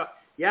oh my God.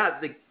 Yeah,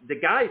 the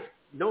guy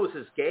knows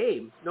his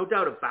game, no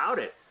doubt about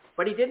it.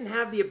 But he didn't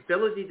have the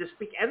ability to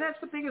speak. And that's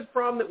the biggest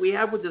problem that we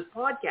have with this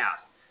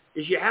podcast,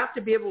 is you have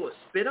to be able to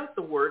spit out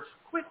the words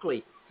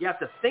quickly. You have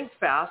to think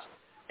fast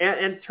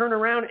and turn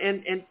around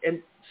and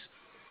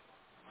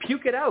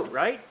puke it out,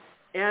 right?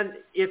 And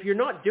if you're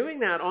not doing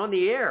that on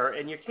the air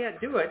and you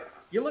can't do it,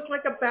 you look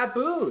like a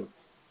baboon.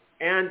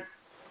 And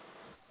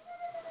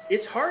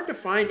it's hard to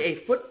find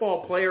a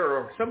football player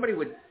or somebody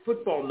with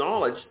football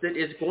knowledge that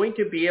is going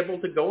to be able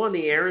to go on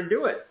the air and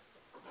do it.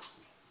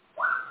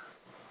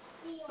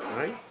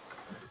 Right?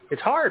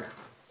 It's hard.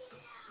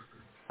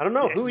 I don't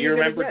know. Who you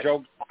remember Joe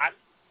Glott?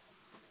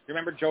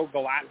 remember Joe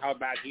Galat, how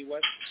bad he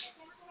was?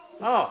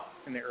 Oh,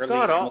 in the early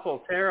God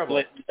awful,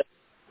 terrible.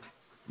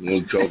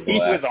 No joke.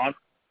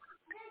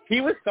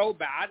 He was so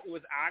bad.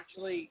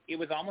 It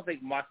was almost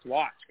like must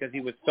watch because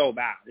he was so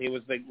bad. It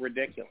was like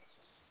ridiculous.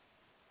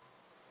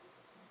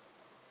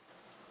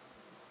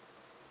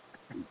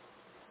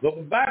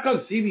 So back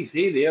on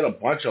CBC, they had a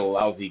bunch of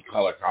lousy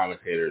color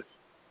commentators.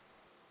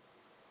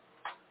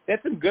 They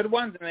had some good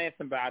ones and they had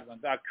some bad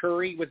ones.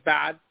 Curry was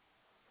bad.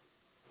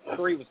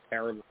 Curry was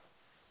terrible.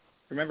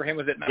 Remember him?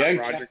 Was it Matt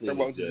Rogers? Or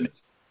what was his name?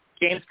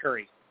 James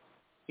Curry.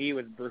 He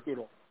was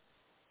brutal.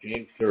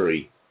 James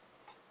Curry.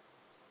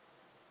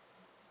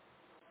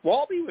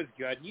 Walby was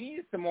good. He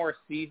needed some more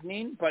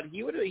seasoning, but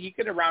he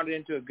could have rounded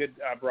into a good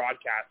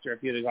broadcaster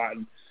if he'd have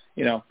gotten,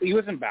 he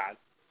wasn't bad.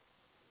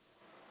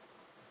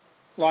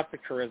 Lots of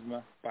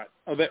charisma, but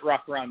a bit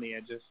rough around the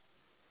edges.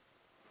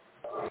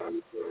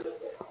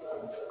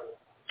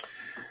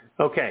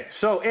 Okay,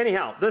 so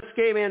anyhow, this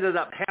game ended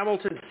up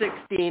Hamilton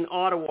 16,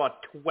 Ottawa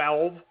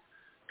 12,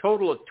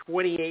 total of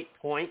 28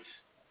 points.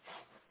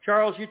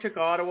 Charles, you took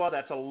Ottawa.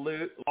 That's a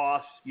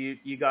loss.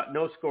 You got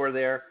no score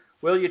there.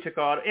 Will, you took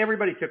Ottawa.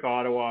 Everybody took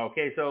Ottawa.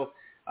 Okay, so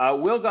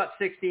Will got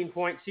 16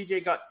 points.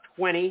 CJ got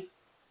 20.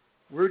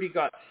 Rudy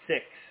got 6.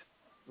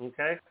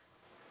 Okay.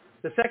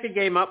 The second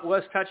game up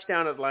was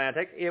Touchdown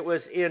Atlantic. It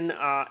was in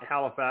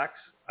Halifax,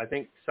 I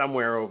think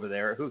somewhere over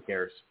there. Who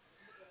cares?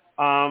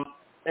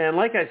 And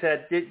like I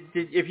said,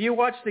 if you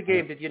watched the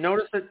game, did you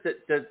notice that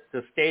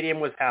the stadium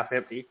was half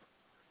empty?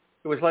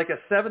 It was like a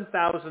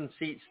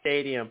 7,000-seat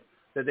stadium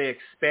that they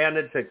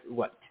expanded to,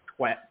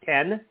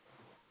 10?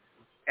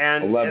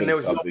 And 11 and there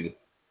was something.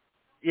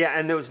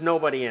 and there was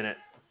nobody in it.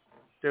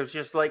 There was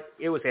just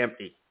it was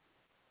empty.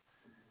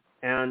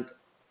 And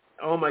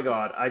oh my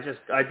God,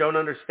 I don't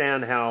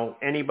understand how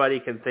anybody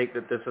can think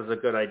that this is a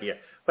good idea.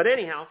 But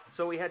anyhow,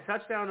 so we had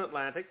Touchdown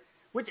Atlantic,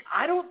 which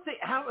I don't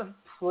have a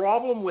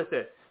problem with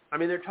it. I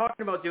mean, they're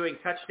talking about doing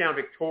Touchdown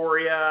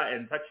Victoria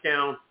and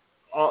Touchdown,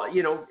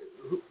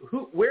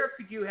 where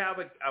could you have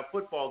a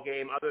football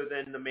game other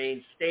than the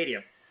main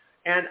stadium?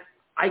 And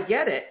I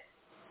get it.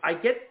 I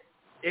get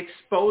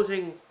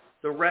exposing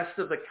the rest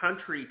of the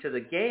country to the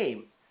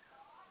game,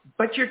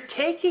 but you're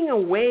taking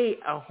away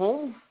a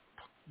home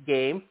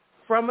game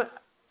from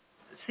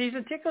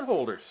season ticket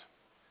holders.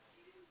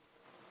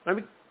 I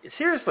mean,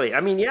 seriously.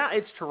 I mean, yeah,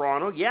 it's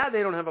Toronto. Yeah,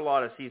 they don't have a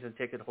lot of season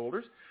ticket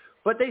holders,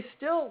 but they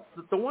still,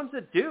 the ones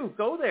that do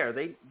go there,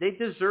 they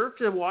deserve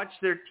to watch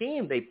their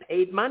team. They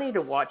paid money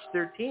to watch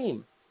their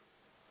team.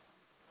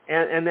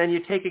 And then you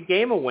take a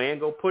game away and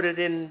go put it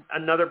in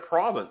another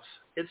province.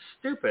 It's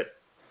stupid.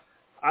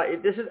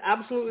 This is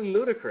absolutely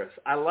ludicrous.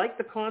 I like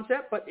the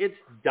concept, but it's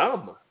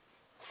dumb.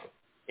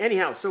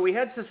 Anyhow, so we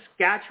had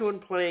Saskatchewan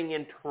playing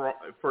in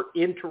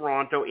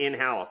Toronto, in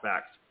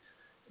Halifax.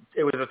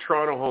 It was a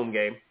Toronto home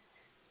game.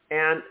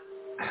 And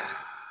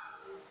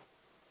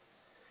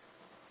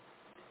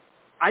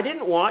I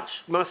didn't watch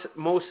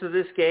most of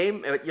this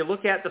game. You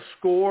look at the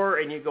score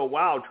and you go,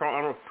 wow,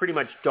 Toronto pretty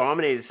much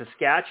dominated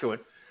Saskatchewan.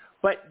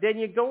 But then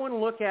you go and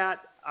look at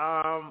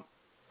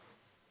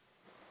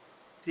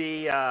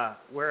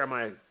where am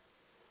I?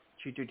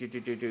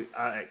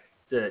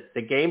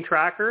 The game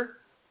tracker.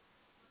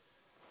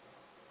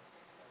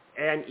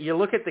 And you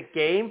look at the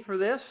game for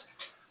this.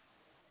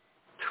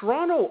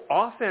 Toronto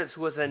offense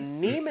was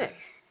anemic.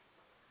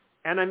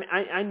 And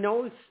I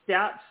know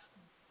stats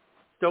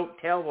don't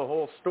tell the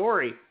whole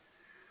story,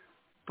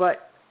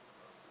 but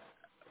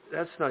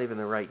that's not even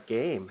the right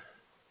game.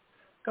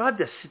 God,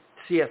 the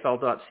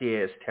CFL.ca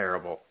is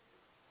terrible.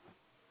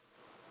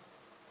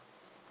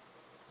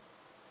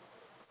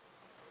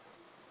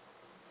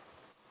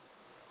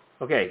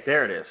 Okay,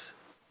 there it is.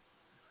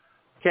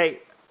 Okay,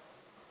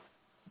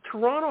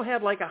 Toronto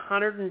had like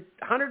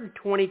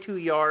 122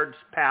 yards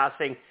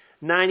passing,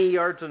 90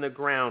 yards on the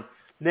ground.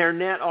 Their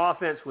net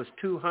offense was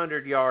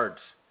 200 yards.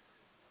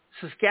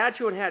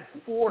 Saskatchewan had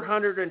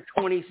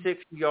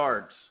 426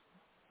 yards.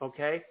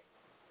 Okay?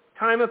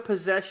 Time of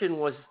possession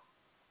was,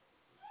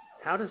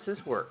 how does this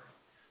work?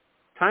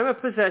 Time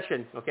of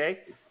possession, okay?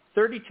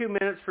 32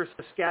 minutes for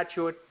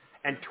Saskatchewan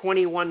and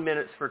 21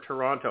 minutes for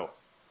Toronto.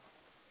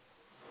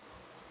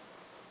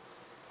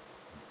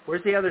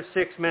 Where's the other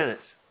 6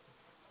 minutes?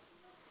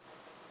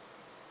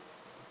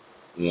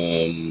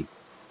 Yeah,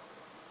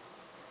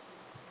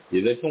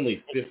 that's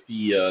only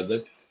 50.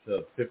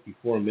 That's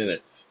 54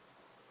 minutes.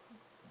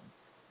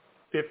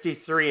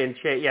 53 and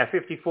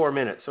 54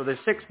 minutes. So there's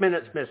 6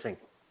 minutes missing.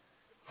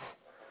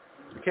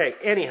 Okay.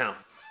 Anyhow,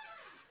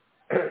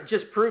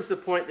 just proves the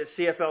point that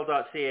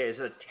CFL.ca is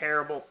a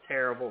terrible,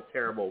 terrible,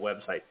 terrible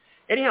website.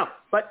 Anyhow,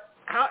 but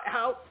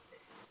how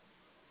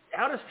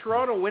does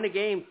Toronto win a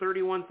game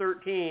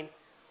 31-13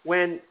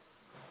 when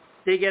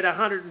they get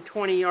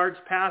 120 yards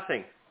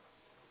passing?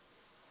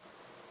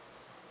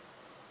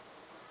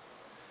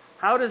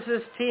 How does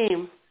this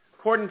team,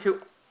 according to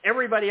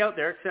everybody out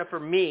there except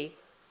for me,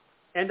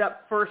 end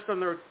up first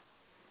on their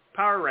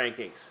power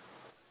rankings?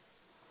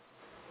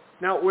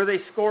 Now, were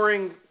they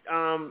scoring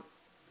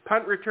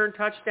punt return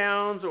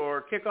touchdowns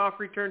or kickoff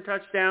return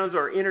touchdowns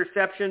or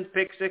interceptions,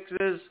 pick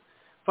sixes,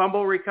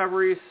 fumble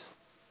recoveries?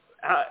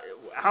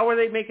 How are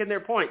they making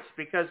their points?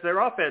 Because their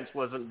offense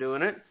wasn't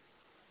doing it.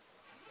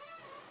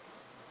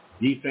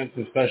 Defense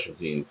and special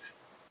teams.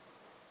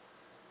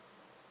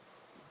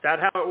 That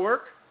how it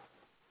worked?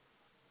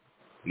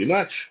 Pretty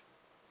much.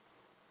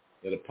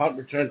 They had a punt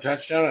return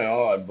touchdown.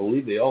 I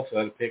believe they also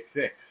had a pick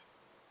six.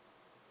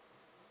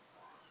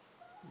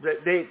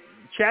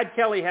 Chad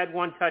Kelly had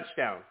one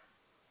touchdown,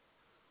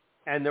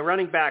 and the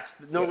running backs,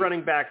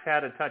 running backs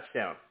had a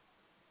touchdown.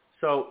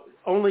 So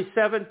only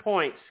 7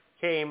 points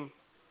came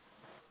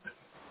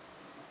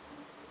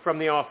from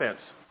the offense.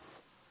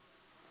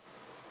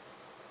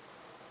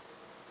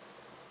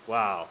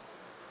 Wow.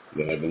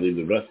 Then I believe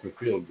the rest were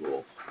field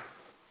goals.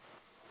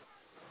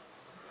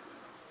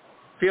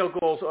 Field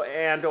goals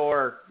and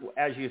or,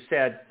 as you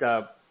said,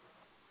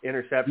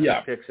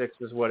 interceptions, pick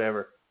sixes,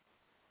 whatever.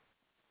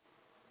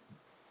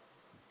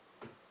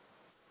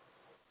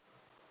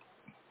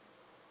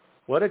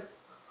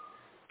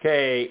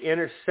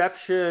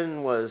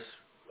 Interception was,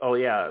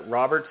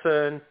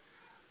 Robertson,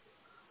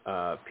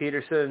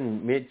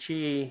 Peterson,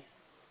 Mitchie.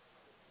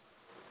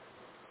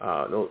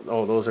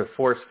 Those are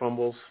forced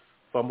fumbles,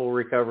 fumble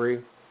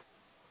recovery.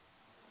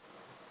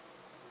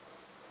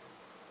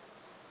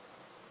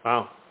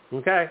 Wow.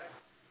 Okay.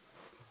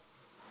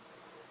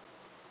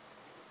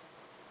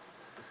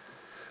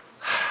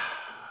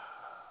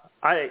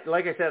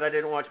 Like I said, I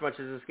didn't watch much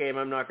of this game.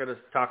 I'm not going to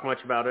talk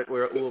much about it.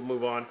 We'll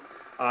move on.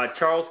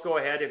 Charles, go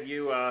ahead. If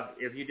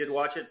you did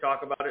watch it,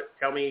 talk about it.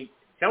 Tell me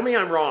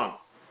I'm wrong.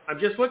 I'm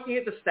just looking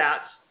at the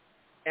stats,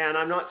 and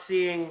I'm not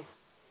seeing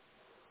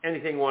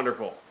anything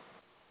wonderful.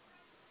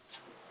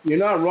 You're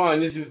not wrong.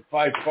 This is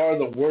by far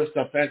the worst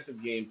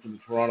offensive game for the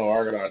Toronto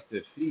Argonauts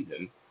this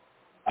season.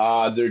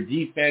 Their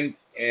defense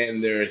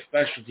and their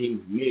special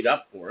teams made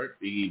up for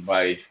it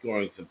by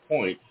scoring some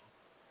points.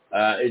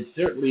 It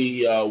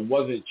certainly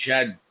wasn't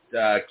Chad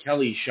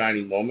Kelly's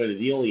shining moment, and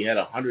he only had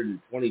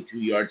 122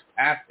 yards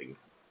passing.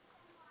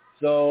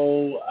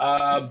 So,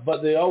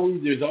 but there's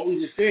always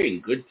a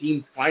saying, good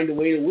teams find a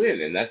way to win,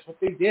 and that's what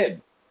they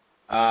did.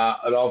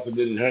 It also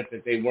didn't hurt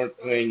that they weren't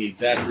playing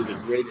exactly the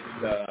greatest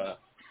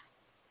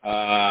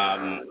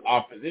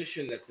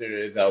opposition that there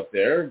is out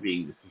there,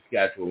 being the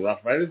Saskatchewan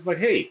Roughriders, but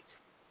hey,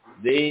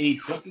 they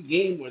took a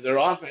game where their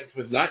offense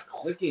was not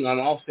clicking on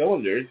all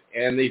cylinders,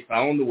 and they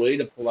found a way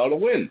to pull out a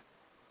win.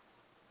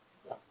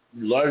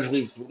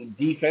 Largely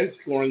defense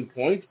scoring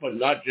points, but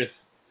not just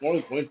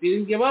scoring points. They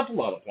didn't give up a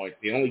lot of points.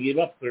 They only gave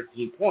up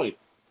 13 points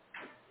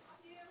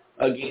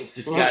against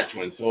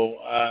Saskatchewan. So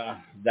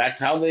that's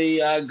how they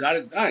got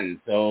it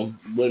done. So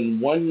when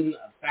one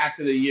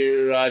facet of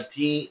your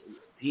team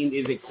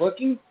isn't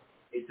clicking,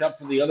 it's up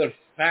to the other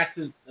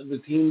facets of the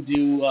team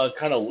to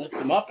kind of lift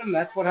them up, and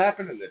that's what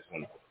happened in this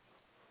one.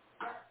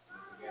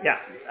 Yeah,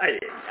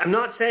 I'm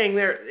not saying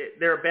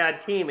they're a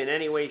bad team in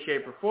any way,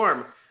 shape, or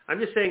form. I'm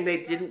just saying they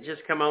didn't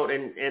just come out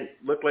and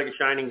look like a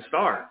shining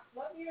star.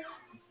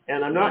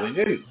 And I'm not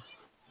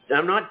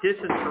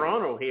dissing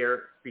Toronto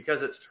here because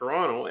it's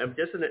Toronto. I'm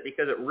dissing it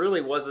because it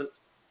really wasn't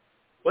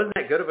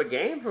that good of a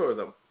game for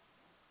them.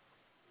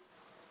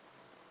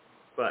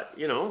 But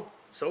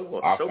so be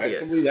it.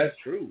 Offensively, that's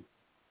true.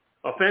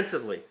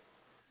 Offensively,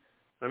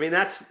 I mean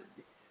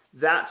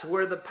that's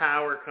where the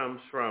power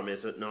comes from, is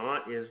it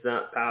not? Is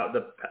that power?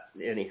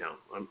 Anyhow,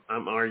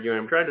 I'm arguing.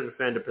 I'm trying to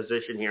defend a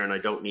position here, and I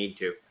don't need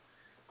to.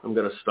 I'm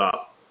going to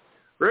stop.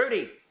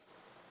 Rudy,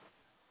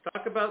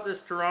 talk about this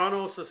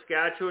Toronto,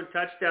 Saskatchewan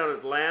touchdown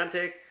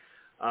Atlantic,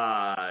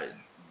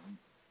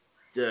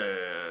 the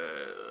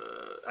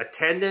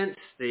attendance,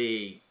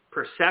 the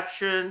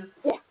perception.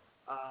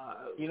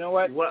 You know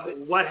what?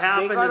 What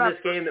happened in this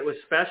game that was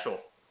special?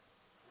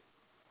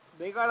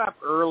 They got up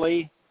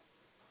early,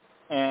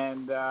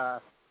 and I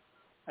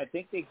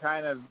think they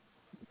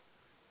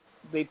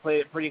played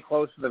it pretty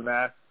close to the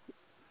vest.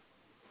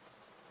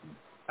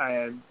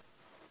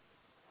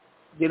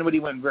 Dinwiddie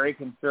went very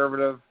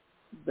conservative.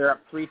 They're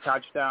up 3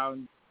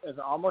 touchdowns. It's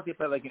almost they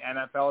played like an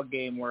NFL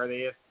game where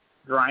they just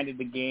grinded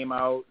the game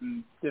out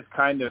and just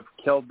kind of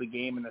killed the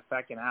game in the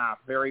second half.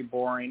 Very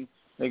boring.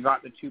 They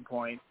got the 2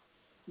 points.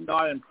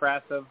 Not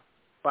impressive,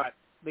 but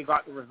they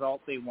got the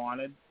result they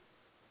wanted.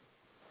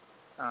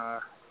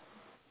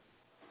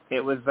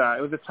 It was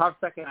a tough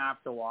second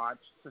half to watch.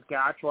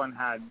 Saskatchewan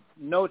had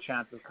no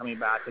chance of coming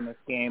back in this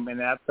game, and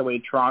that's the way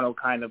Toronto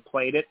kind of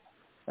played it,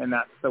 and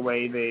that's the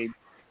way they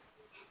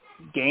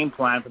game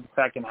plan for the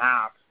second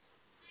half.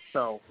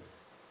 So,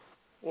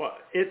 well,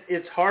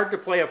 it's hard to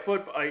play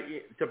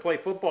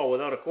football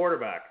without a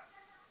quarterback.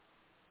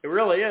 It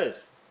really is.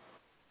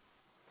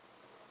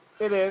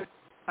 It is.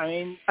 I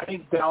mean, I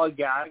think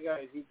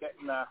Dalagaga, is he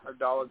getting or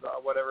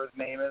Dalagaga, whatever his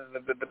name is,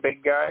 the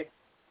big guy,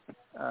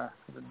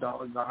 the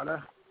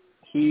Dalagaga.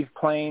 He's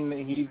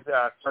playing. He's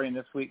starting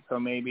this week, so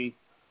maybe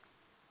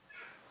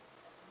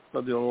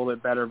they'll do a little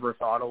bit better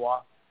versus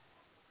Ottawa.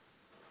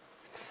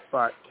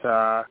 But,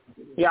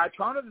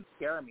 Toronto doesn't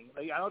scare me.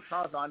 Like, I know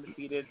Toronto's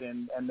undefeated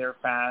and their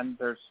fans,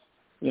 there's,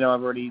 I've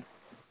already,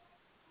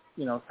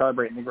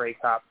 celebrating the Grey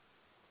Cup.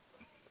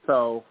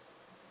 So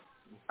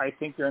I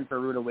think they're in for a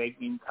rude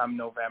awakening come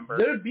November.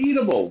 They're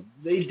beatable.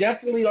 They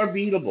definitely are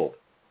beatable.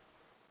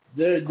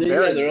 They're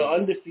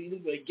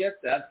undefeated. I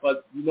get that,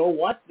 but you know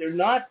what? They're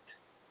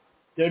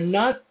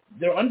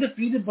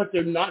undefeated, but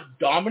they're not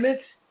dominant.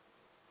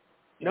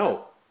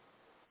 No.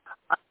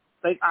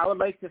 I would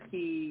like to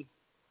see,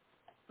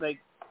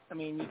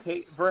 you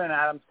take Vernon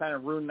Adams kind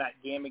of ruined that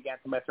game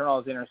against them by throwing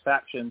all his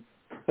interceptions.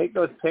 Take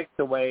those picks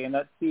away, and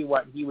let's see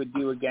what he would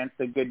do against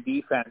a good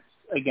defense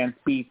against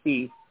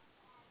BC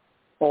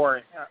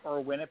or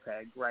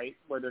Winnipeg, right,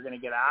 where they're going to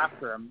get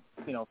after him,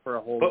 for a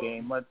whole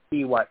game. Let's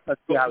see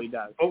how he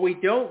does. But we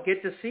don't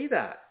get to see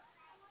that.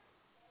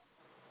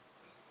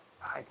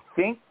 I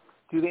think,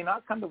 do they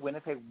not come to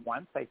Winnipeg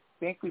once? I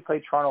think we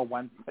played Toronto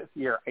once this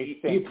year.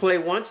 You play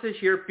once this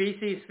year,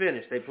 BC's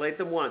finished. They played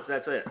them once.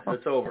 That's it.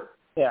 It's over.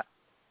 Yeah.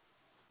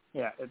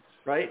 Yeah, it's...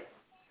 Right?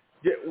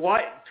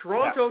 Why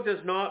Toronto does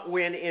not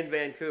win in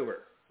Vancouver,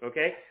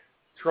 okay?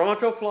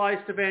 Toronto flies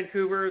to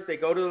Vancouver. They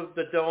go to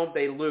the Dome.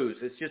 They lose.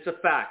 It's just a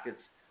fact.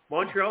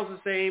 Montreal's the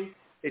same.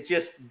 It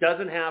just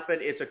doesn't happen.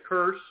 It's a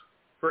curse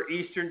for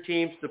Eastern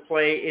teams to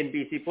play in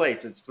BC Place.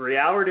 It's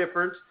 3-hour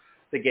difference.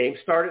 The games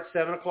start at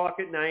 7 o'clock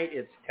at night.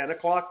 It's 10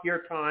 o'clock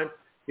your time.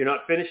 You're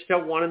not finished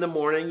till 1 in the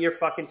morning. You're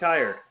fucking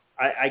tired.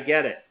 I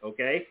get it,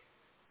 okay?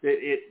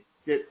 It's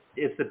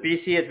the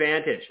BC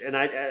advantage, and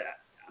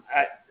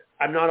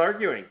I'm not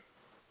arguing.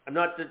 I'm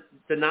not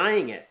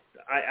denying it.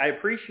 I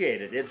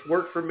appreciate it. It's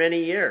worked for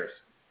many years,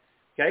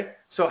 okay?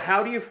 So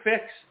how do you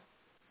fix?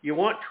 You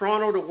want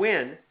Toronto to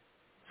win,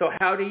 so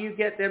how do you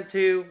get them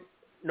to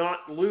not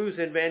lose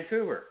in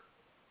Vancouver?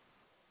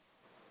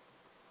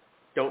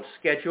 Don't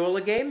schedule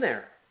a game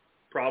there.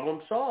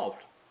 Problem solved.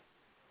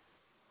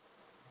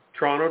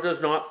 Toronto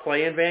does not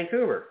play in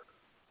Vancouver.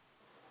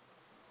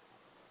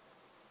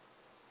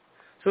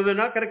 So they're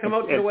not going to come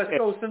out to the West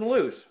Coast and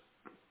lose.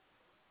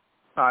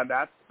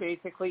 That's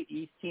basically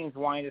East teams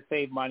wanting to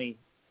save money,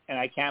 and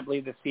I can't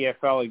believe the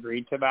CFL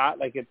agreed to that.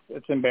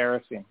 It's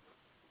embarrassing.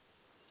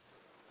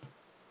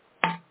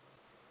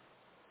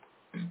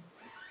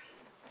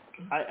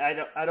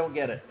 I don't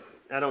get it.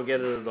 I don't get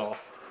it at all.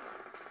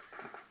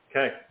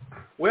 Okay.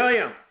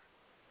 William.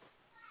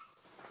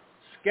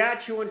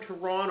 Saskatchewan,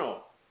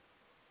 Toronto.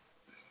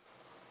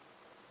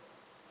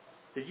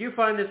 Did you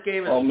find this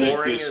game as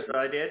boring as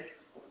I did?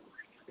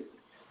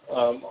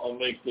 I'll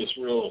make this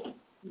real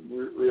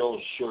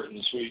short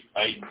and sweet.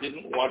 I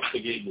didn't watch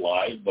the game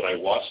live, but I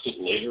watched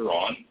it later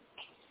on.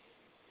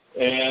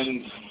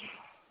 And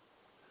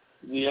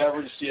the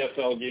average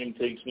CFL game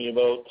takes me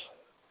about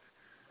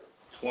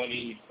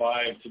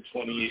 25 to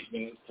 28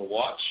 minutes to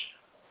watch.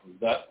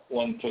 That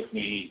one took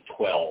me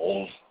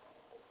 12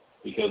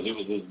 because it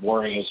was as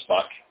boring as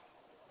fuck.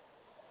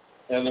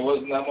 And there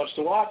wasn't that much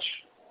to watch.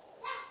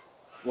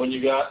 When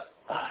you got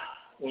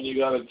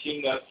a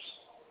team that's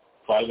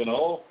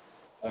 5-0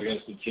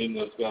 against a team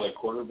that's got a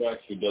quarterback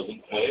who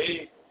doesn't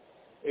play,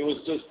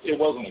 it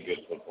wasn't a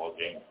good football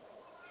game.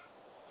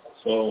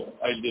 So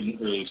I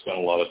didn't really spend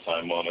a lot of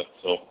time on it.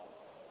 So,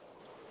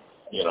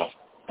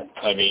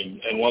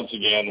 and once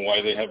again,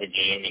 why they have a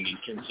game in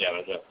Eastern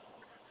Canada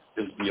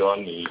is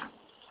beyond me.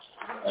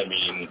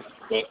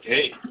 But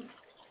hey,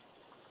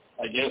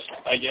 I guess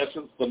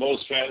it's the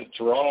most fans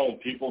Toronto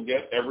people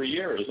get every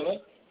year, isn't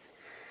it?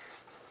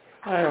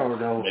 I don't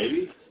know.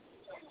 Maybe.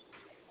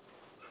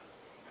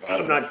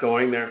 I'm not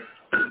going there.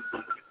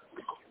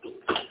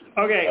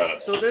 Okay,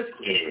 so this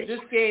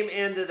game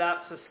ended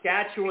up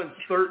Saskatchewan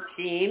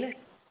 13,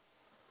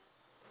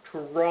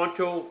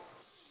 Toronto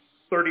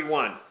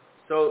 31.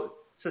 So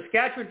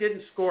Saskatchewan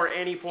didn't score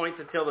any points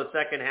until the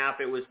second half.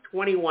 It was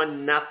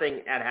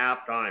 21-0 at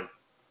halftime.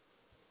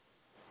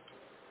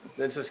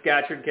 Then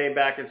Saskatchewan came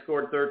back and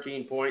scored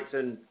 13 points,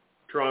 and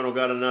Toronto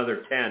got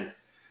another 10.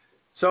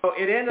 So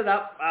it ended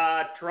up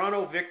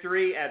Toronto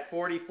victory at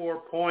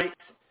 44 points.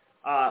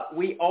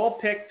 We all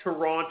picked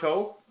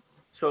Toronto.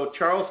 So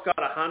Charles got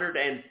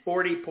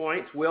 140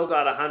 points. Will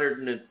got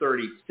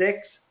 136.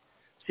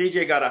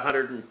 CJ got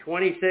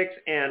 126.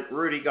 And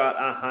Rudy got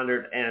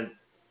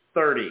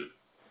 130.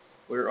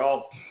 We were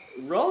all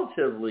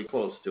relatively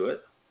close to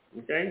it.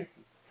 Okay?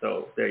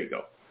 So there you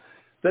go.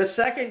 The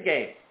second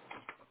game.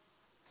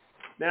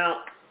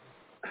 Now,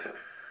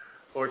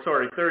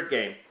 third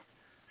game.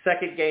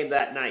 Second game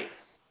that night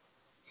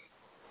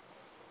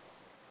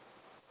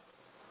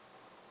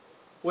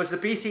was the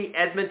BC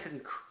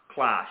Edmonton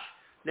clash.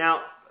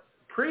 Now,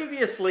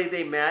 previously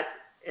they met.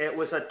 It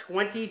was a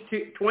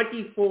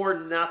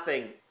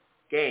 24-0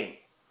 game.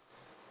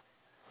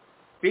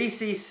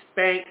 BC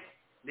spanked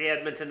the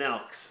Edmonton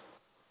Elks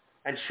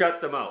and shut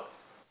them out.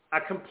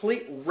 A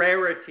complete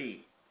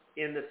rarity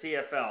in the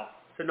CFL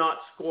to not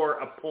score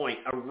a point,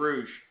 a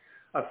rouge,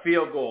 a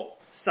field goal,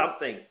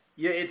 something.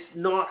 It's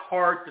not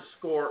hard to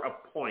score a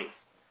point.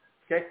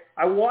 Okay?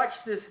 I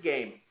watched this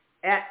game.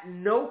 At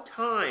no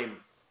time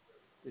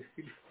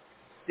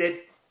did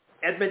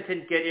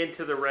Edmonton get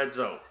into the red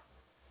zone.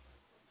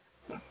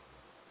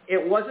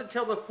 It wasn't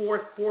until the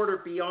fourth quarter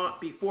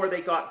before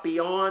they got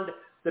beyond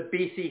the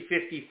BC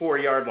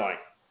 54-yard line.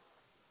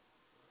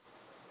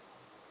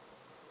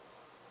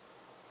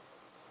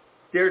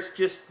 There's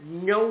just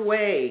no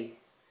way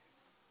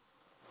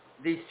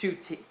these two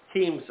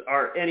teams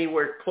are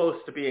anywhere close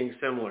to being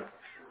similar.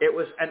 It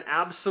was an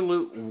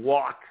absolute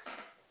walk,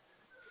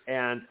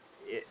 and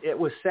it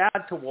was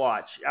sad to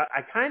watch.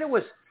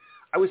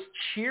 I was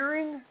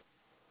cheering.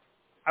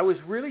 I was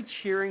really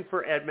cheering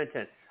for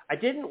Edmonton. I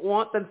didn't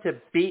want them to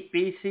beat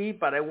BC,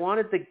 but I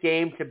wanted the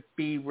game to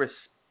be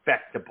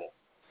respectable.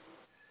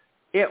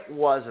 It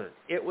wasn't.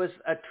 It was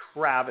a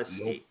travesty.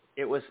 Nope.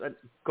 It was a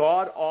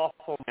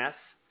god-awful mess,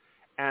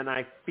 and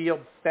I feel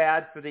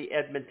bad for the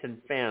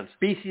Edmonton fans.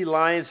 BC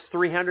Lions,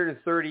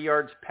 330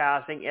 yards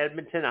passing.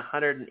 Edmonton,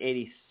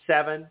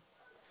 187.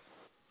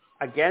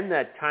 Again,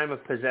 that time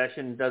of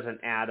possession doesn't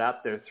add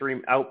up. They're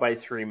out by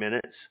 3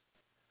 minutes.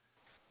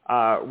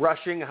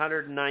 Rushing,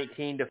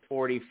 119 to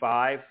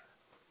 45.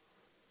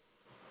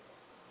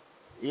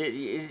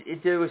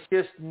 There was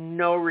just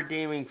no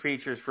redeeming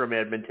features from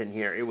Edmonton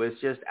here. It was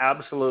just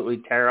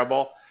absolutely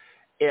terrible.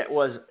 It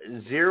was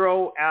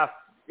 6-0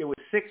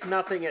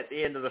 at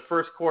the end of the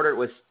first quarter. It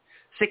was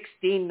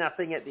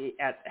 16-0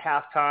 at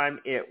halftime.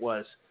 It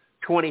was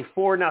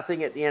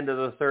 24-0 at the end of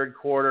the third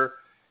quarter,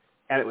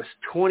 and it was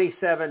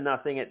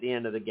 27-0 at the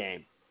end of the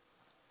game.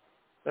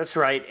 That's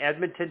right.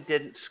 Edmonton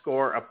didn't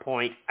score a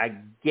point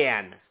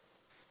again.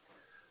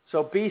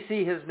 So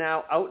BC has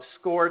now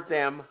outscored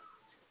them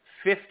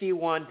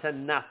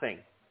 51-0.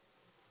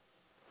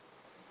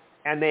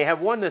 And they have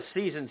won the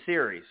season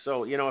series.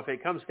 So, if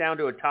it comes down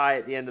to a tie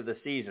at the end of the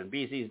season,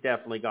 BC's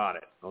definitely got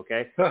it.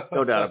 Okay?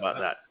 No doubt about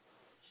that.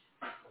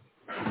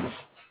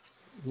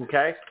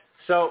 Okay?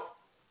 So,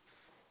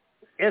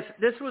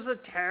 this was a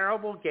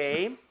terrible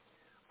game.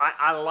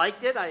 I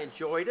liked it. I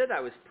enjoyed it. I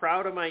was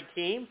proud of my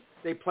team.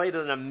 They played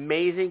an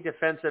amazing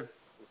defensive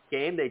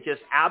game. They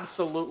just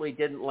absolutely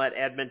didn't let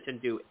Edmonton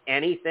do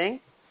anything.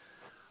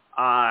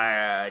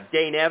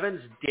 Dane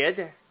Evans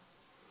did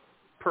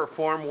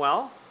perform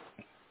well.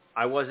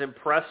 I was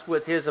impressed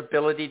with his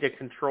ability to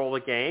control the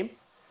game.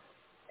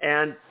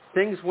 And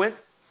things went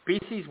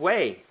BC's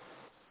way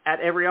at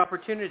every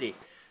opportunity.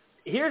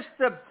 Here's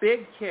the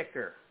big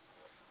kicker.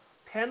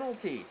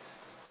 Penalties.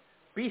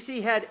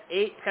 BC had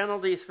 8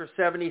 penalties for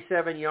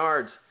 77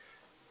 yards.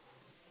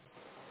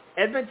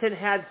 Edmonton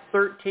had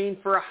 13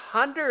 for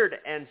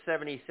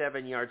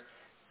 177 yards.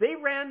 They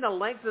ran the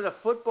length of the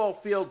football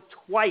field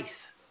twice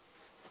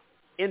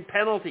in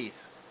penalties.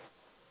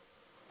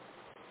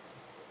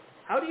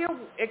 How do you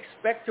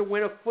expect to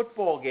win a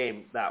football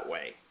game that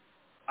way?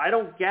 I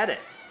don't get it.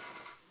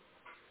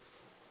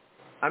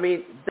 I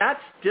mean,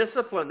 that's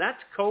discipline.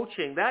 That's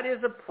coaching. That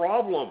is a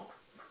problem.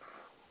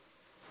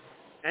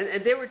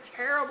 And they were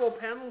terrible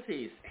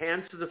penalties.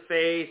 Hands to the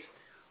face,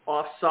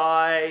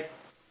 offside.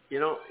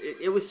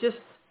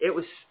 It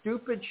was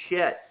stupid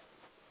shit.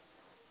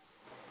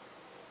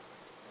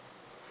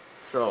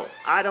 So,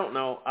 I don't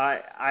know.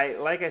 I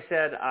like I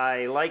said,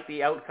 I like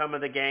the outcome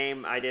of the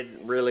game. I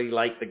didn't really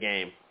like the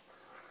game.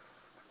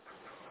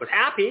 Was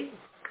happy.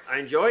 I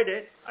enjoyed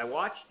it. I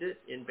watched it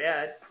in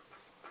bed.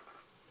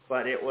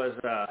 But it was,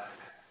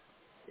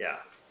 yeah.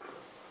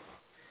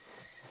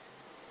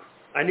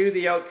 I knew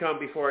the outcome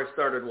before I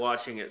started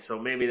watching it, so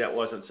maybe that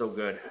wasn't so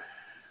good.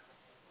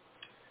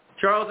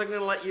 Charles, I'm going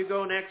to let you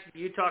go next.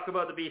 You talk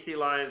about the BC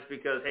Lions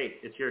because, hey,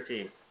 it's your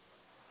team.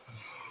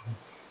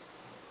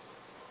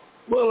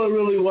 Well, it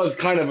really was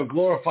kind of a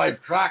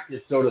glorified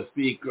practice, so to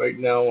speak, right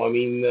now. I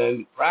mean,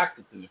 in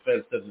practice, the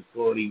defense doesn't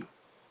score any,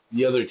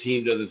 the other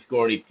team doesn't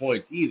score any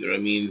points either. I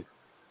mean,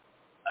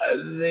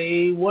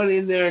 they went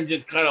in there and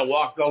just kind of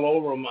walked all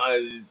over them.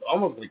 It's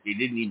almost like they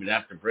didn't even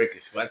have to break a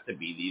sweat to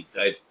beat these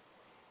guys.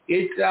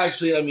 It's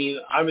actually, I mean,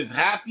 I'm as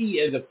happy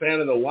as a fan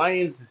of the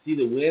Lions to see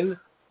the win.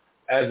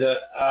 As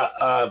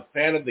a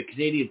fan of the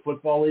Canadian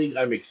Football League,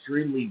 I'm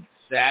extremely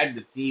sad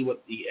to see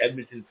what the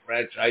Edmonton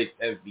franchise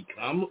has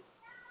become.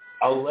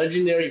 A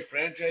legendary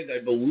franchise,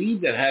 I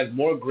believe, that has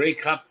more Grey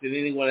Cups than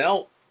anyone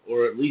else,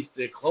 or at least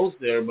they're close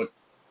there. But,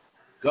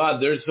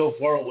 God, they're so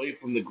far away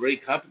from the Grey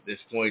Cup at this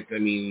point. I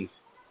mean,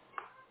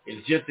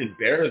 it's just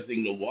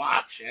embarrassing to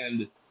watch.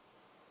 And,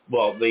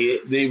 well,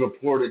 they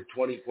reported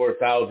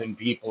 24,000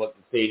 people at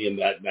the stadium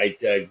that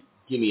night.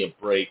 Give me a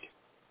break.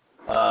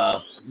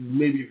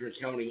 Maybe if you're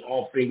counting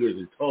all fingers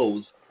and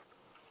toes.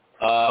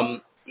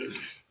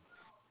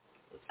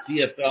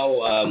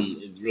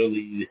 CFL is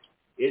really,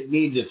 it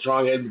needs a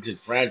strong Edmonton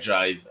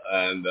franchise,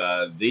 and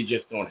they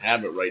just don't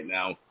have it right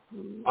now.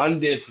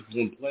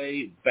 Undisciplined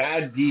play,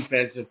 bad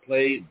defensive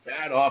play,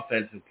 bad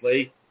offensive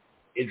play.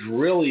 It's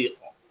really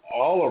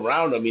all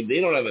around. I mean, they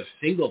don't have a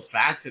single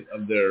facet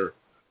of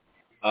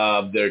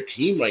their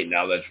team right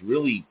now that's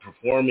really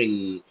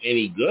performing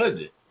any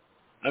good.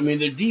 I mean,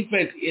 their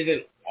defense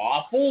isn't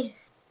awful,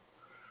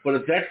 but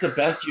if that's the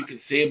best you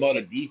can say about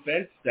a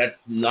defense, that's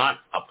not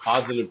a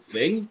positive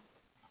thing.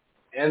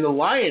 And the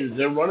Lions,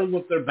 they're running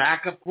with their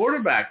backup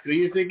quarterback. So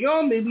you think,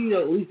 oh, maybe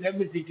at least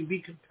Edmonton can be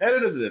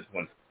competitive in this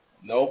one.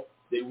 Nope,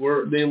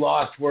 they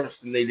lost worse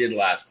than they did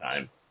last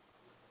time.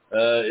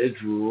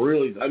 It's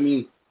really, I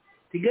mean,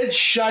 to get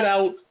shut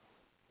out,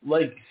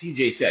 like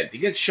CJ said, to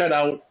get shut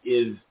out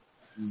is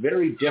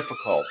very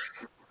difficult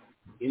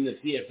in the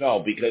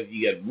CFL because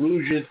you get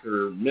rouges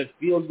or missed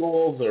field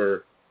goals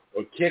or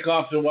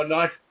kickoffs or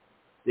whatnot.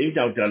 They've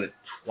now done it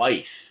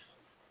twice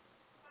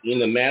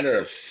in a matter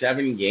of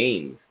 7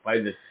 games by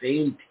the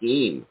same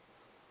team.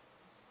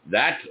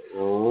 That's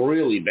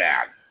really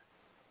bad.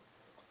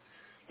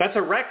 That's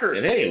a record.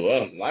 And hey,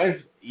 well,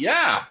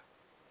 yeah.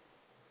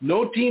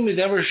 No team has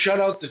ever shut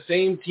out the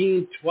same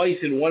team twice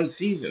in one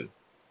season.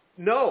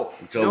 No.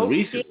 Until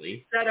recently.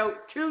 Team shut out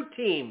 2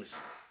 teams.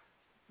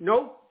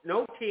 No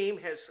team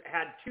has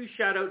had 2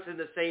 shutouts in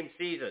the same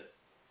season.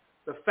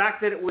 The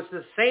fact that it was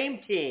the same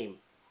team,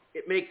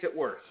 it makes it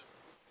worse.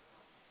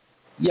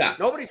 Yeah.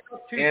 Nobody's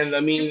got 2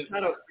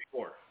 shutouts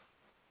before.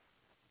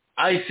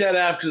 I said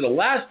after the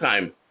last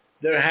time,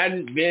 there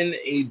hadn't been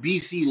a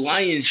BC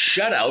Lions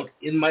shutout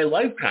in my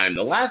lifetime.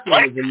 The last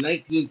one was in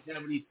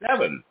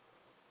 1977.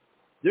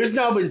 There's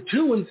now been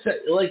 2 in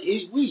like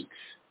 8 weeks.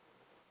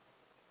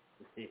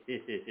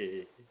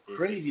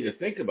 Crazy to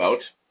think about.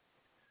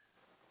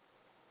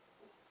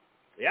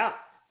 Yeah.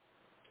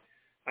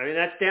 I mean,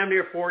 that's damn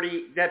near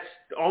 40, that's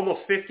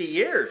almost 50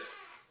 years.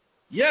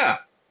 Yeah.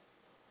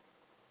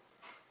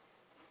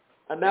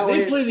 And now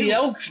they play the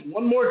Elks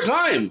one more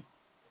time.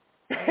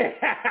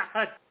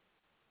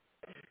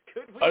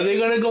 Are they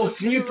going to go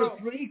 3 for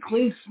 3,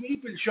 clean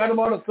sweep, and shut them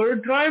out a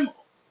third time?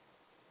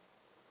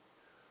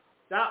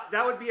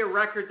 That would be a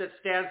record that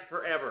stands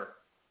forever.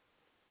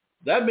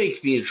 That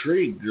makes me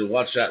intrigued to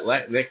watch that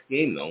next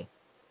game, though.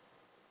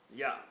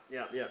 Yeah.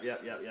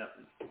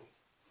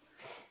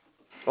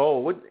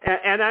 Oh,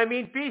 and I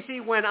mean,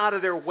 BC went out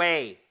of their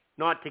way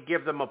not to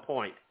give them a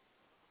point.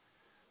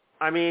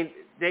 I mean,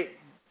 they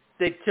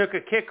took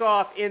a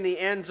kickoff in the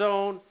end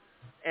zone,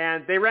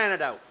 and they ran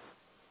it out.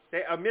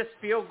 A missed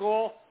field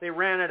goal, they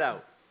ran it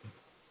out.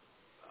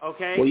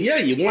 Okay. Well, yeah,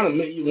 you want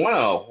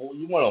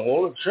to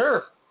hold it,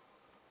 sure.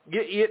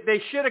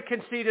 They should have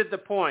conceded the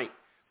point,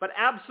 but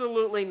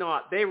absolutely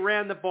not. They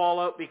ran the ball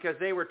out because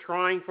they were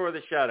trying for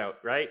the shutout,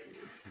 right?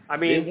 I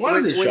mean, they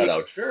wanted the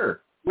shutout,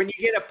 sure. When you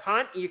get a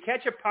punt, you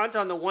catch a punt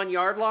on the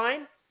 1-yard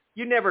line.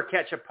 You never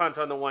catch a punt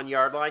on the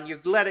 1-yard line. You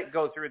let it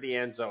go through the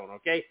end zone,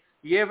 okay?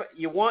 You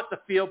want the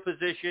field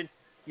position.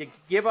 You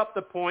give up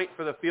the point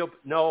for the field.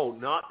 No,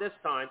 not this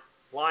time.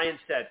 Lions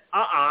said,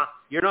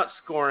 you're not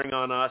scoring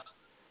on us.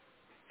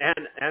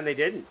 And they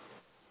didn't.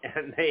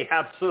 And they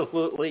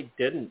absolutely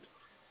didn't.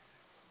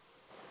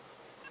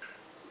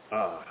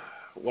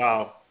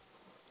 Wow.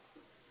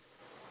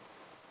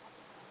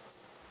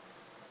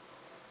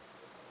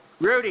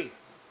 Rudy.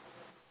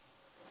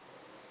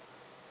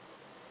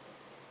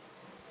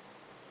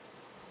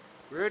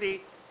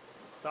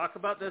 Talk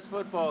about this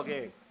football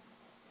game.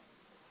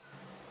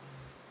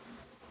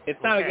 It's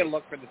not a good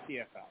look for the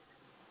CFL.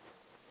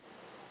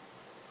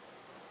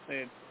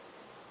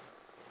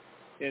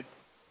 It's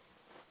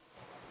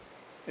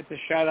a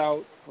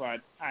shutout, but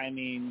I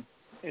mean,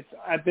 it's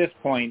at this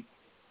point,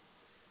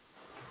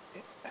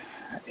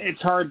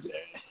 it's hard.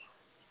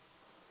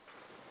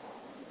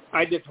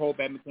 I just hope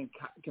Edmonton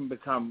can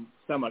become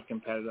somewhat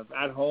competitive.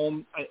 At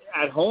home,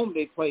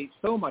 they play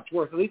so much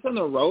worse. At least on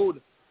the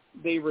road,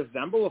 they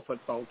resemble a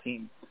football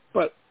team.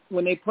 But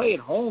when they play at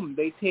home,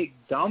 they take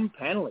dumb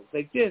penalties.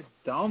 Like just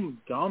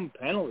dumb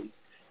penalties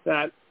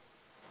that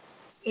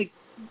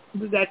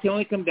can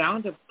only come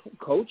down to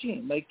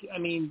coaching. Like, I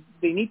mean,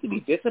 they need to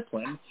be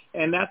disciplined,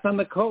 and that's on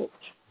the coach.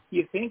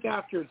 You think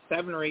after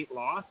 7 or 8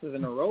 losses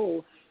in a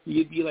row,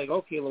 you'd be like,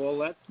 okay, well,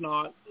 let's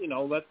not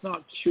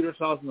shoot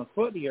ourselves in the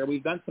foot here.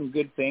 We've done some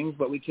good things,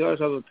 but we kill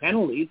ourselves with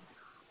penalties,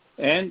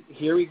 and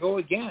here we go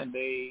again.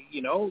 They,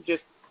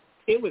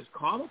 it was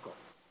comical.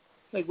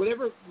 Like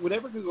whatever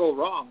could go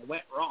wrong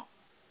went wrong,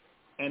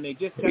 and they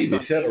just they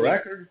set a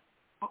record.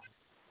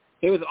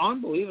 It was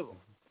unbelievable,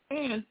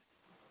 and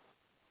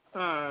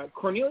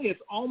Cornelius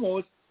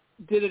almost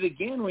did it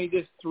again when he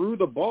just threw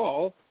the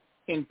ball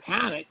in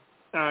panic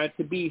to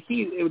BC.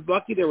 It was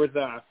lucky there was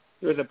a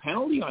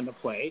penalty on the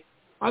play.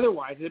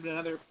 Otherwise, it would have been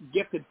another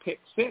gifted pick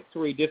 6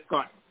 where he just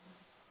got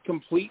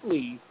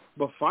completely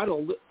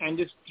befuddled and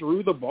just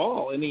threw the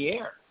ball in the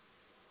air.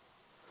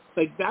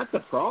 Like, that's a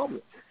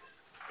problem.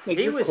 Like,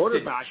 he was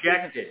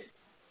dejected.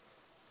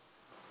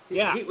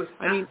 Yeah. He was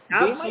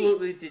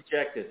absolutely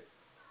dejected.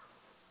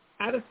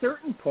 At a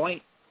certain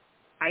point,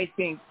 I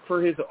think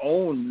for his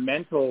own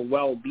mental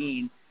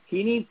well-being,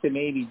 he needs to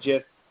maybe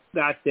just,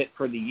 that's it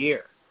for the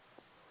year.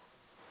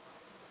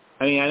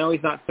 I mean, I know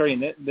he's not starting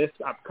this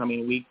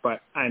upcoming week,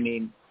 but, I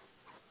mean,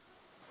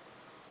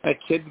 that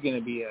kid's going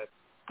to be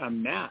a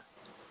mess.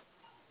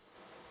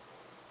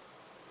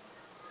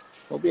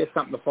 Hope he has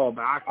something to fall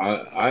back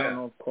on. I don't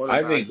know if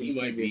I think he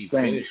might be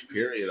finished,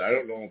 period. I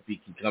don't know if he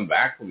can come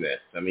back from this.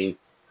 I mean,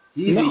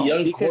 he's a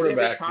young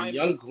quarterback, and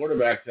young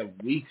quarterbacks have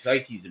weak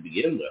psyches to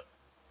begin with.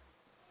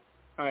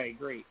 I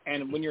agree.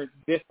 And when you're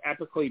this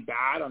epically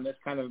bad on this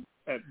kind of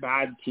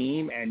bad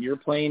team and you're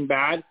playing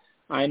bad,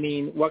 I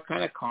mean, what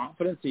kind of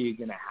confidence are you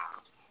going to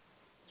have?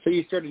 So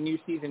you start a new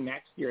season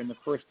next year, and the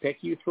first pick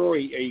you throw, are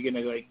you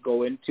going to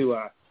go into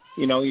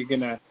you're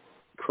going to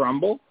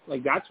crumble.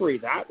 Like, that's where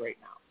he's at right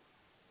now.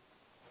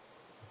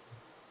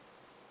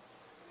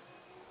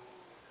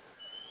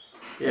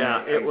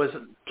 Yeah, it was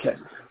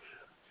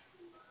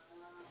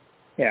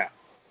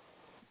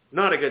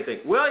not a good thing.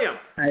 William.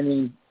 I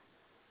mean,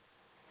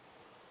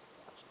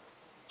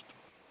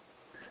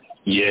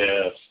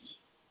 yes.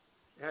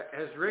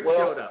 Has Rick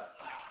showed up?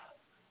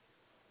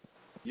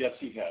 Yes,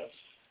 he has.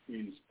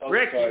 He's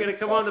Rick, you going to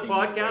come on the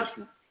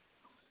podcast?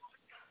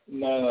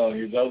 No,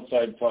 he's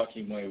outside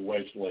talking my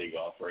wife's leg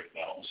off right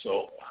now.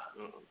 So,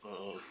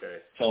 okay.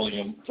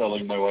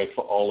 Telling my wife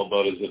all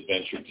about his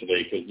adventure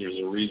today, because there's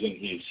a reason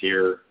he's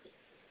here,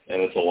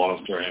 and it's a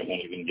long story. I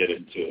won't even get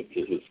into it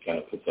because it's kind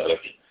of pathetic,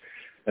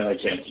 and I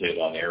can't say it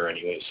on air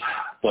anyways.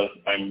 But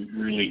I'm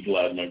really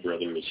glad my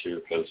brother is here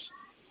because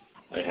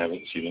I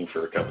haven't seen him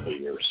for a couple of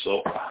years.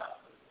 So.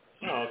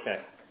 Oh, okay.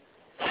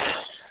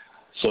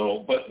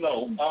 So, but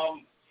no,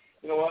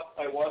 you know what?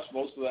 I watched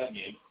most of that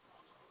game.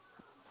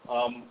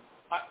 And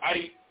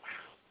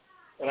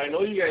I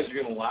know you guys are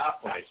going to laugh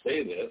when I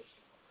say this,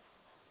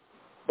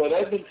 but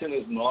Edmonton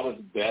is not as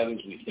bad as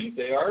we think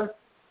they are.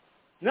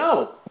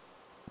 No.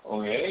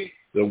 Okay.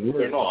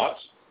 They're not.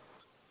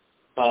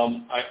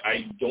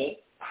 I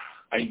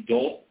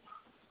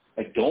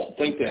don't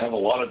think they have a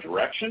lot of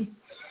direction.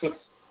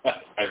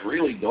 I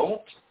really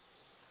don't.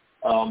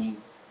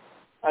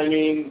 I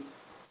mean,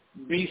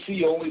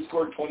 BC only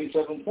scored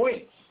 27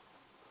 points.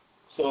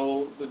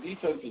 So the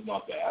defense is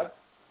not bad.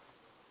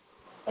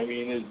 I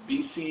mean, is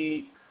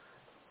BC,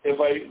 if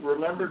I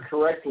remember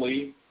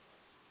correctly,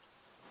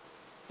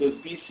 does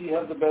BC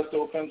have the best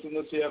offense in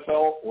the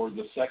CFL or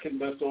the second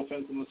best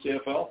offense in the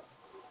CFL?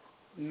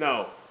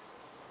 No.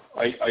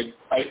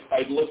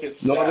 I'd look at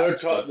stats. No,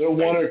 they're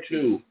one or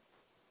two.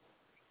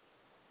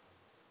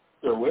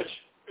 They're which?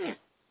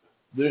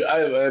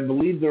 I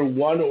believe they're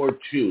one or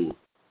two.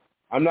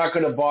 I'm not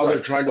going to bother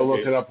trying to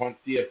look it up on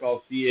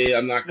CFL.ca.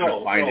 I'm not going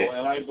to find it.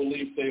 And I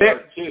believe they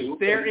are too.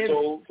 They're in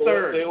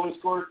third. They only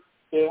scored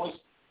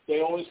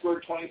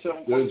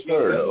 27 points.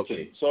 Third,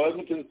 okay. So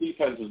Edmonton's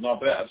defense is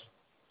not bad.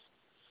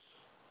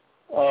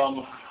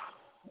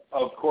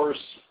 Of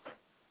course,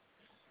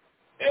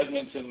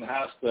 Edmonton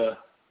has to.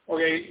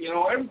 Okay,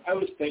 I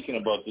was thinking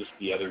about this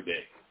the other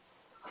day,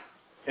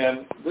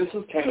 and this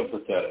is kind of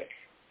pathetic.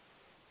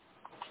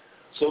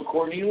 So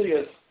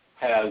Cornelius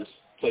has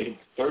played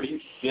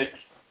 36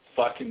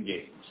 fucking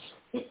games.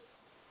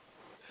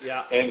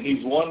 Yeah. And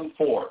he's won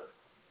 4.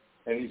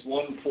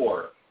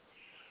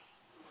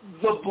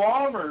 The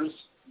Bombers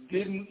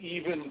didn't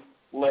even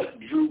let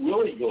Drew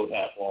Willie go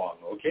that long,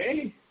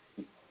 okay?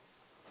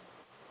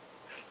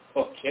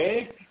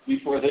 Okay?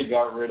 Before they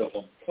got rid of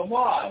him. Come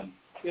on.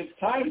 It's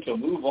time to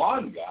move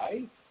on,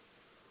 guys.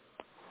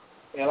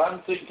 And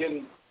I'm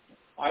thinking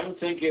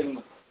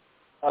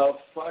a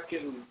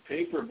fucking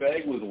paper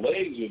bag with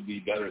legs would be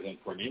better than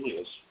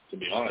Cornelius, to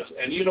be honest.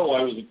 And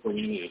I was a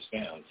Cornelius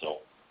fan,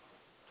 so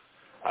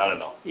I don't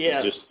know.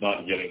 Yeah. Just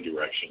not getting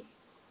direction.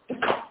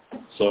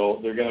 So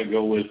they're going to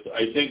go with,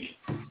 I think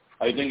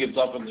it's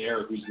up in the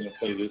air who's going to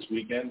play this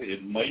weekend.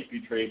 It might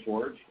be Trey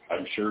Ford.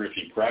 I'm sure if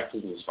he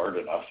practices hard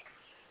enough,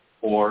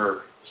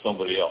 or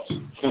somebody else,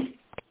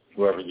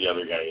 whoever the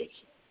other guy is.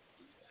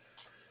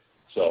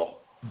 So.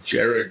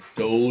 Jared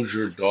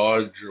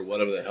Dodge or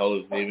whatever the hell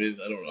his name is.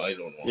 I don't know.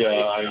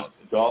 Yeah,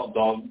 Don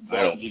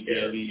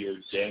Gigatti or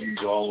Dan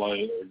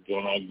Gala or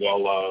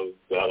Donagala,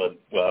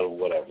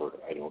 whatever.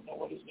 I don't know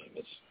what his name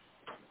is.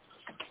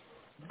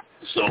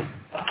 So.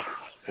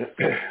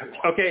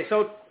 Okay,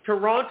 so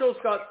Toronto's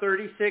got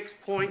 36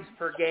 points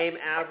per game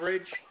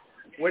average.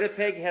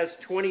 Winnipeg has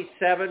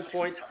 27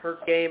 points per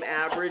game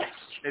average,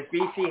 and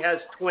BC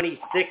has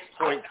 26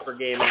 points per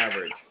game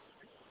average.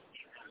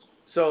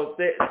 So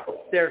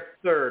they're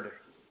third.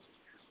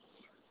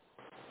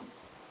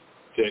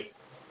 Okay.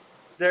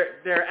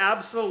 They're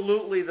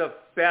absolutely the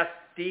best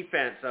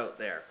defense out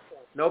there.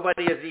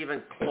 Nobody is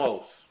even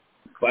close.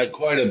 By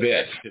quite a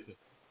bit.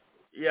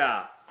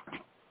 Yeah.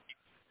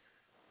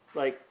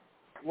 Like,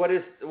 what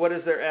is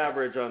their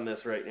average on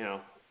this right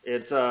now?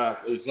 It's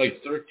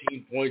like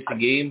 13 points a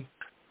game.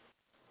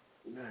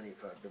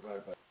 95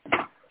 divided by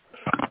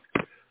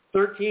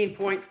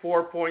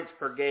 13.4 points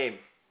per game.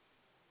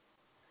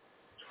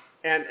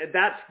 And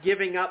that's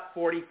giving up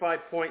 45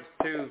 points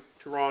to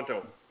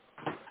Toronto.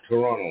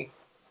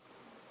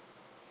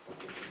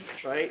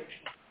 Right?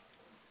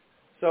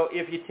 So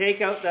if you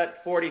take out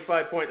that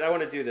 45 points, I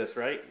want to do this,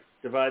 right?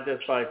 Divide this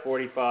by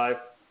 45,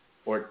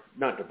 or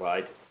not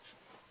divide.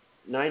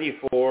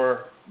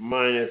 94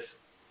 minus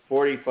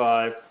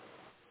 45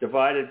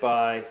 divided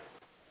by,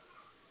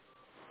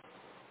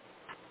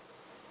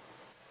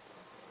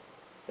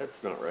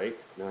 that's not right,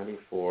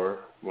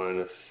 94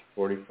 minus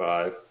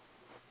 45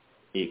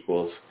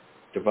 equals,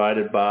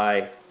 divided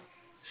by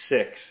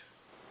 6.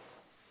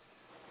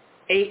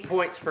 8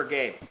 points per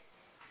game.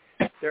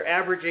 They're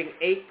averaging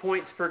 8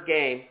 points per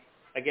game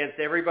against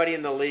everybody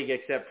in the league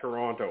except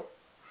Toronto.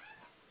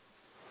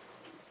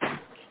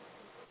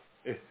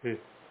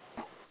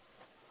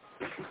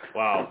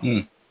 Wow.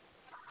 If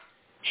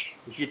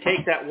you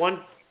take that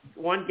one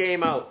one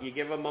game out. You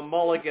give them a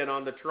mulligan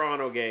on the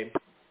Toronto game.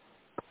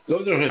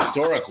 Those are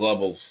historic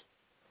levels.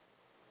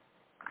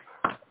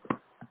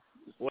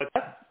 What's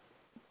that?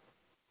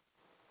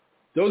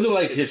 Those are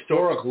like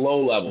historic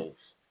low levels.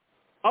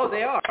 Oh,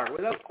 they are,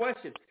 without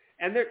question.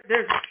 And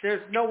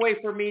there's no way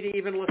for me to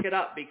even look it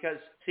up because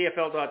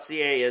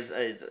CFL.ca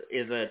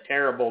is a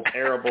terrible,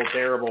 terrible,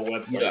 terrible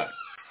website. Yeah.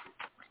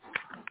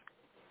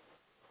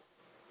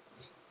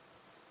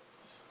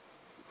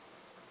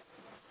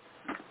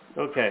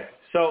 Okay.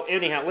 So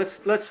anyhow,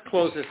 let's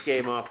close this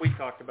game off. We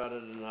talked about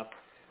it enough.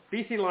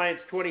 BC Lions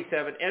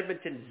 27,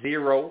 Edmonton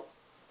 0.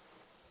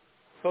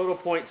 Total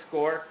point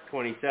score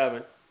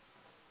 27.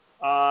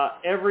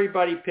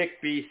 Everybody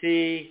picked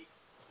BC.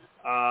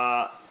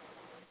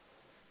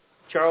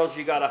 Charles,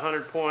 you got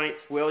 100 points.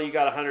 Will, you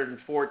got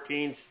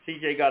 114.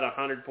 CJ got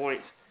 100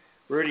 points.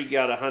 Rudy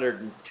got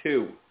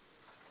 102.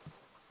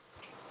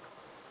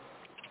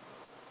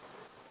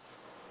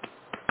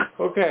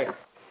 Okay.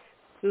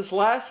 This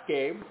last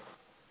game,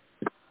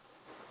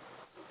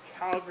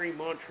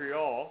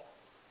 Calgary-Montreal.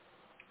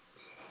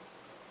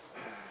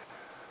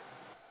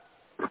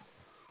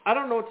 I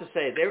don't know what to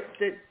say.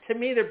 To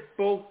me, they're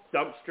both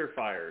dumpster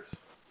fires.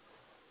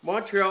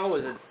 Montreal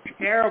was a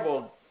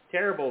terrible,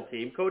 terrible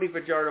team. Cody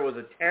Fajardo was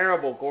a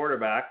terrible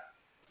quarterback.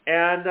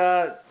 And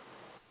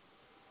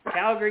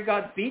Calgary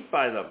got beat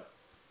by them.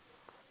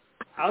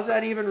 How's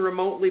that even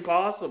remotely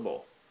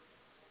possible?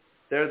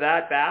 They're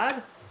that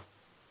bad?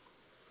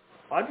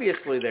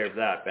 Obviously, they're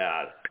that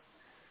bad.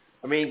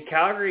 I mean,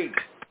 Calgary,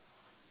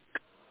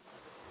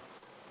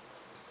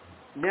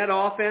 net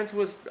offense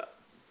was...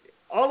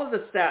 All of the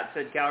stats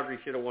said Calgary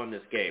should have won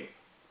this game.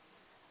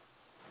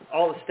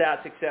 All the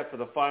stats except for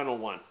the final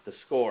one, the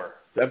score.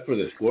 Except for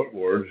the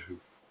scoreboard.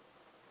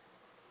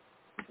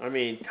 I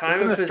mean,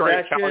 time of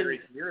possession,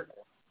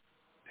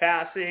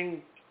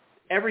 passing,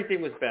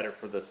 everything was better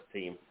for this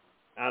team.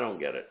 I don't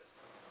get it.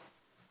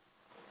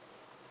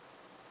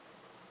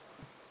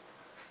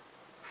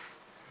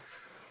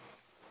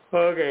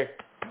 Okay.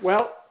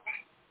 Well,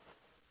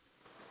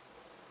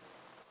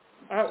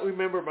 I don't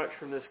remember much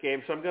from this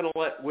game, so I'm going to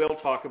let Will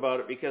talk about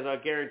it because I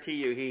guarantee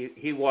you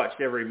he watched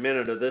every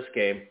minute of this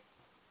game.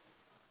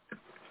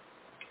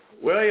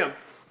 William.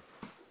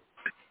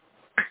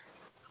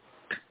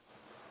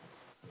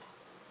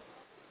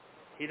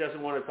 He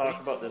doesn't want to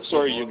talk about this.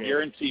 Sorry, you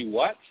guarantee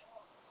what?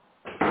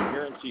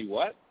 Guarantee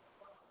what?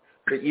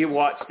 That you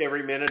watched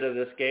every minute of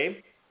this game?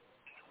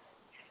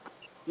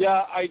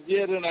 Yeah, I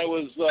did, and I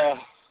was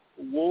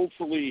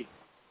woefully...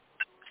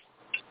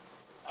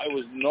 I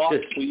was not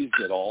pleased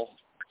at all.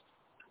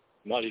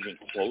 Not even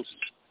close.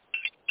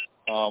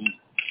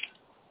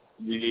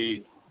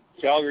 The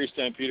Calgary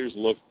Stampeders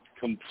looked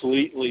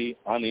completely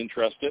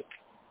uninterested.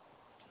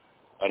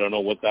 I don't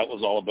know what that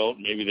was all about.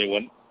 Maybe they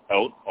went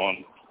out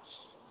on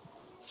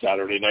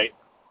Saturday night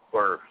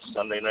or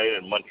Sunday night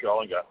in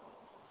Montreal and got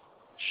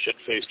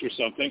shit-faced or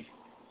something.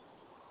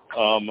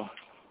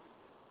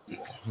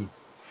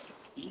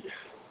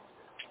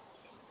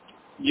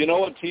 You know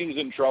what team's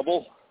in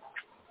trouble?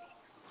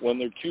 When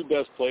their two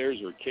best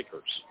players are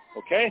kickers,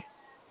 okay?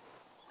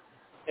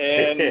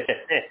 And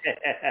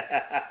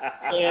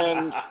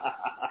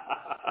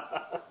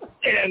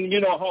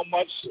you know how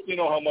much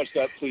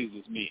that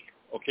pleases me,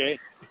 okay?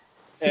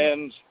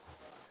 And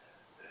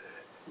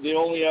the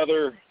only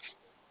other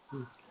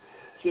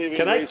saving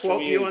Can I grace quote for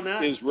me you on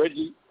that? is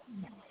Reggie.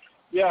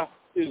 Yeah,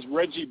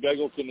 Reggie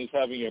Begelton is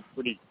having a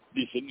pretty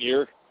decent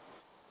year.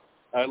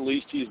 At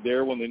least he's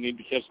there when they need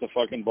to catch the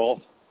fucking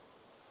ball.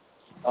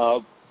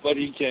 But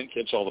he can't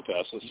catch all the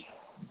passes.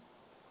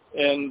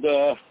 And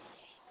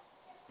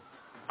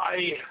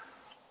I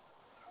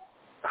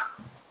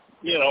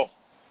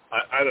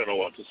don't know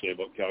what to say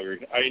about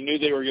Calgary. I knew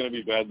they were going to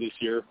be bad this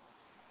year.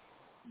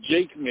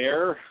 Jake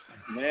Mayer,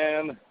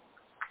 man,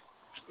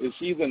 is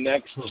he the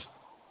next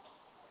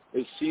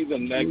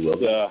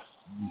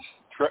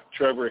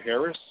Trevor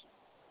Harris?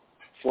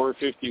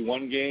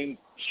 451 game,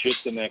 shit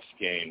the next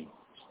game.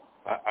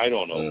 I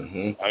don't know.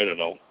 Mm-hmm. I don't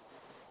know.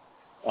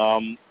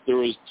 There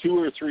was 2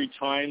 or 3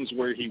 times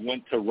where he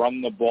went to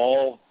run the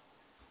ball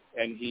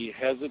and he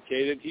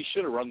hesitated. He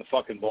should have run the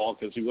fucking ball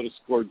because he would have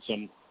scored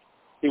some.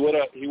 He would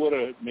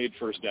have made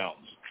first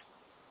downs.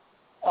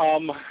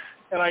 And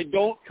I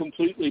don't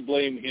completely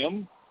blame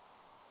him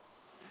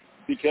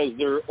because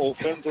their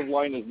offensive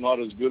line is not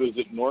as good as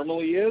it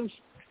normally is,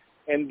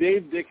 and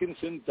Dave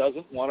Dickinson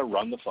doesn't want to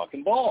run the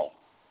fucking ball.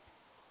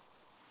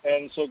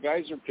 And so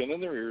guys are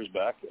pinning their ears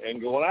back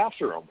and going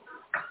after him.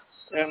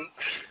 And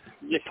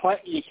you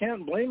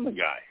can't blame the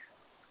guy.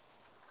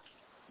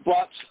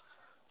 But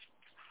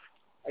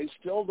I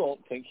still don't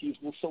think he's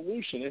the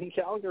solution in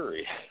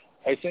Calgary.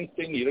 I think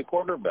they need a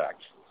quarterback.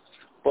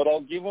 But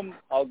I'll give him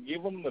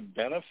the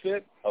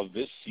benefit of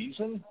this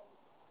season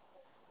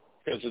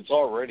because it's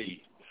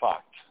already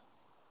fucked.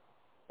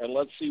 And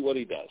let's see what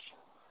he does.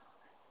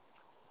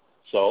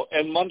 So,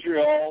 and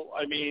Montreal,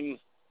 I mean,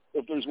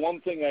 if there's one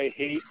thing I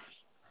hate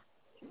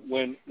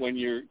when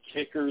your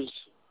kickers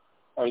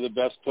are the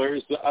best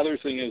players, the other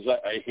thing is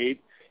that I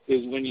hate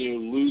is when you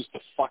lose to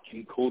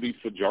fucking Cody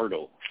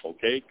Fajardo,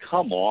 okay?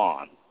 Come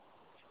on.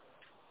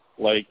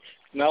 Like,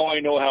 now I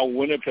know how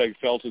Winnipeg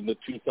felt in the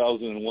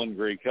 2001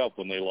 Grey Cup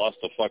when they lost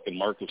to fucking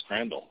Marcus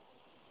Crandall.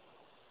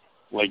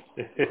 Like,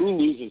 who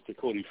loses to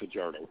Cody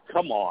Fajardo?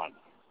 Come on.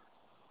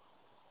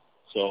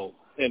 So,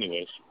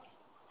 anyways,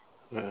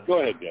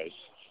 go ahead, guys.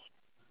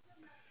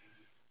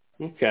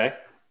 Okay.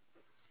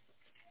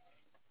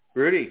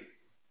 Rudy.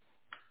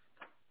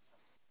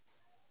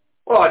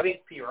 Well, I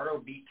think Fajardo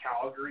beat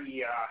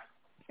Calgary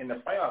in the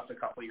playoffs a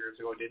couple of years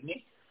ago, didn't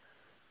he?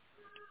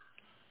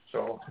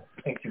 So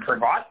I think you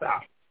forgot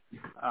that.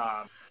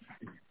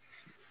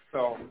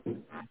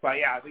 But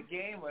yeah, the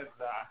game was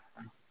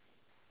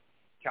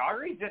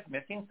Calgary just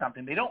missing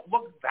something. They don't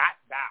look that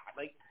bad.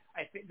 Like,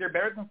 I think they're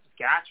better than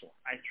Saskatchewan.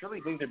 I truly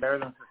believe they're better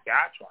than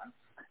Saskatchewan.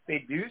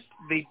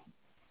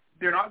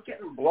 They're not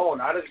getting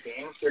blown out of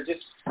games.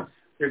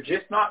 They're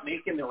just not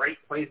making the right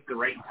plays at the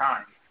right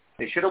time.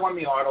 They should have won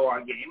the Ottawa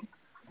game.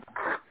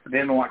 They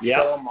didn't want to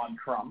kill them on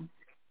Trump.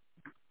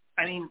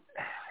 I mean,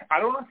 I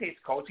don't want to say it's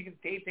coaching.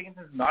 Dave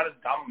Dickinson's not a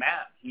dumb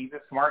man. He's a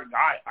smart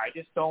guy. I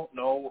just don't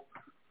know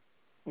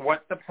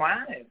what the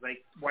plan is.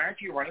 Like, why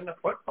aren't you running the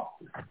football?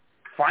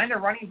 Find a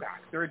running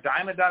back. They're a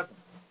dime a dozen.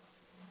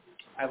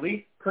 At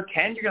least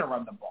pretend you're going to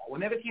run the ball.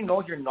 Whenever you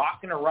know you're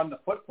not going to run the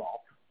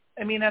football,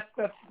 I mean, that's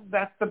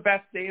the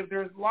best day of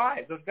their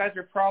lives. Those guys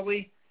are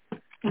probably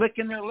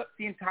licking their lips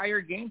the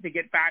entire game to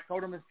get back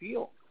out on the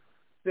field.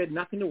 They had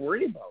nothing to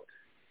worry about.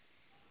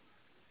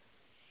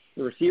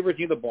 The receivers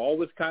knew the ball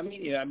was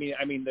coming. You know, I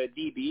mean, the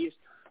DBs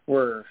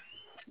were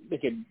they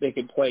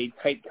could play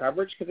tight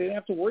coverage because they didn't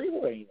have to worry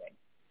about anything.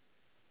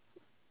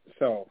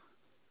 So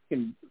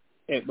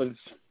it was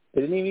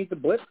they didn't even need to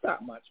blitz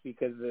that much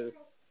because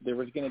there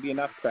was going to be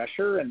enough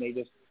pressure, and they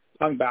just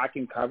hung back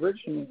in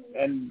coverage,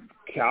 and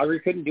Calgary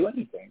couldn't do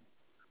anything.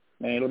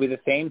 And it'll be the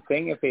same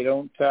thing if they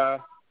don't.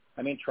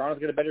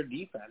 Toronto's got a better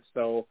defense,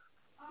 so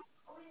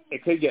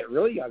it could get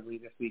really ugly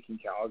this week in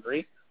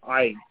Calgary.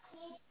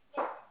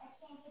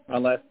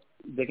 Unless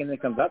Dickinson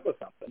comes up with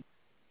something.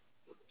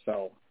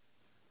 So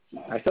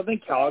I still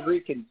think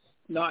Calgary can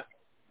not.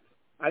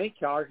 I think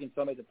Calgary can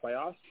still make the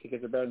playoffs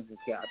because they're better than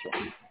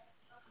Saskatchewan.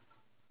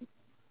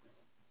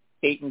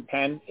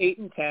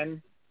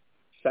 8-10,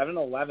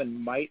 7-11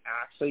 might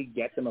actually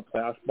get them a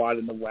playoff spot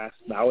in the West.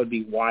 That would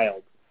be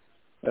wild.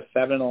 A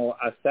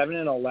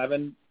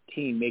 7-11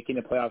 team making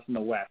the playoffs in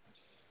the West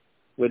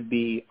would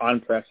be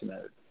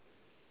unprecedented.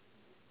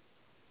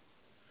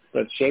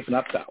 But it's shaping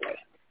up that way.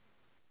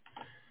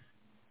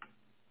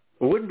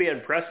 It wouldn't be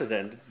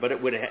unprecedented, but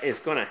it's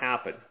going to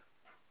happen.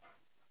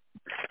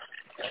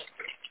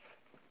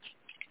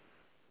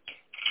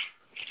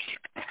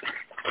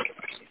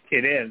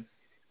 It is.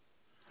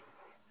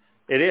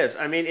 It is.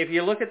 I mean, if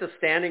you look at the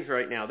standings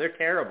right now, they're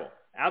terrible.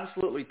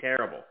 Absolutely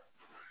terrible.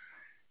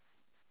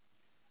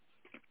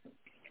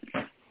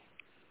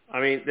 I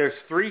mean, there's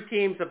 3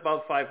 teams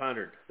above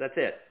 500. That's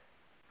it.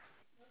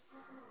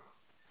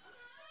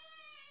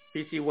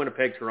 BC,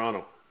 Winnipeg,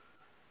 Toronto.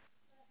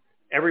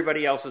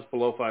 Everybody else is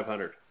below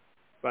 500.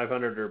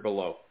 500 or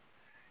below.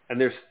 And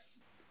there's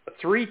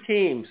 3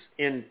 teams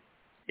in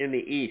the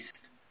East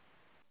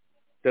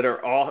that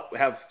all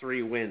have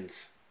 3 wins.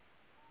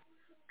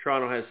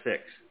 Toronto has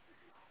 6.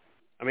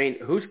 I mean,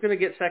 who's going to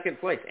get second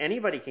place?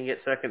 Anybody can get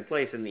second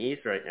place in the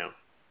East right now.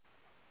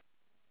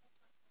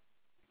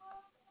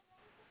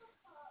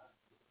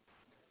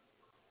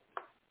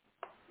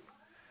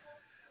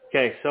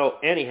 Okay, so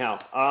anyhow,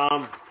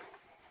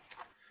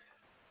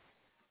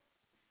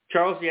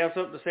 Charles, do you have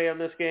something to say on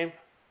this game?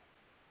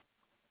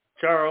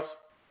 Charles?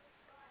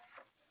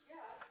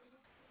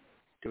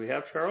 Do we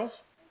have Charles?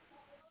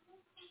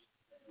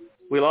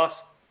 We lost.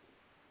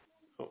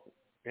 Oh,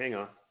 hang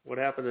on. What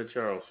happened to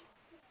Charles?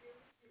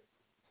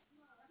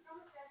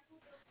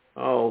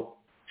 Oh,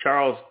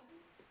 Charles,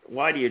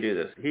 why do you do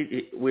this?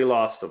 We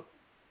lost him.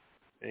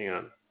 Hang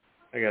on.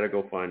 I got to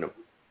go find him.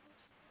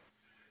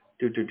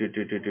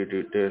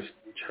 There's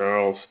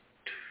Charles.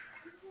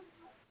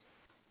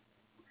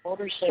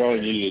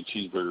 Probably needed a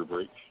cheeseburger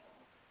break.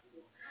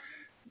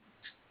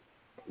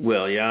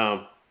 Well,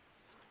 yeah.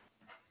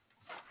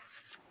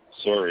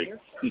 Sorry.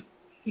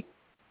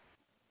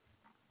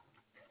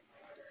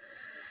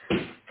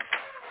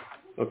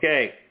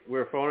 Okay,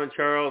 we're phoning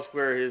Charles.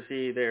 Where is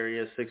he? There he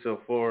is,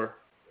 604.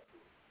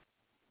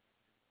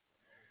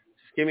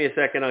 Just give me a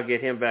second. I'll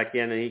get him back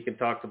in, and he can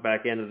talk the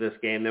back end of this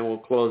game. Then we'll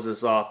close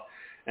this off.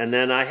 And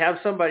then I have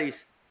somebody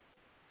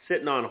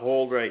sitting on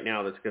hold right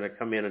now that's going to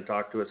come in and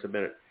talk to us a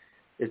minute.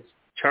 It's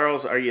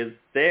Charles, are you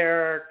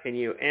there? Can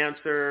you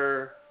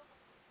answer?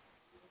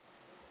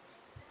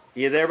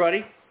 You there,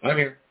 buddy? I'm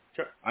here.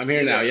 I'm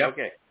here now, yeah.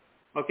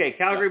 Okay,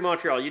 Calgary,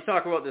 Montreal. You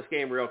talk about this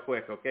game real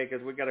quick, okay?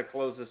 Because we got to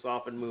close this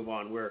off and move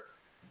on. We're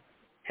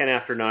 10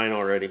 after 9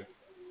 already.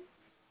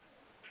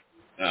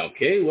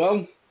 Okay,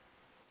 well,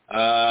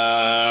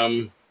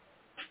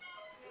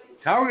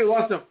 Calgary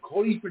lost to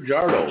Cody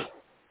Fajardo.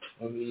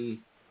 I mean,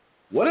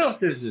 what else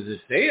is there to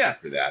say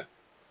after that?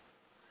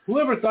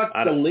 Whoever thought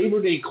the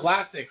Labor Day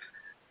Classic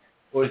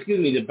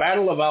the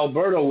Battle of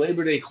Alberta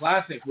Labor Day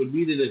Classic would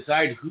be to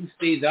decide who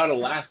stays out of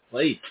last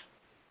place.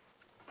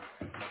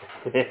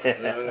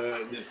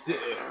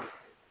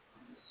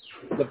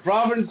 The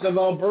province of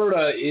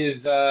Alberta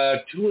is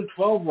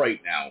 2-12 right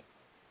now.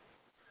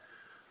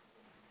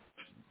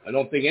 I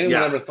don't think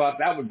anyone ever thought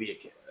that would be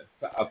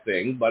a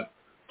thing, but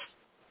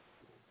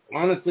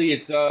honestly,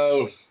 it's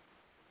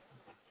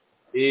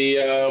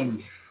a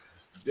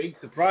big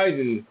surprise.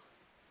 And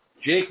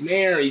Jake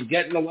Mayer, he's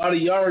getting a lot of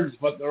yards,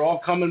 but they're all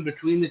coming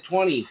between the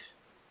 20s.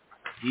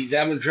 He's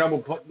having trouble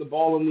putting the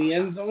ball in the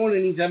end zone,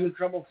 and he's having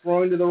trouble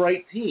throwing to the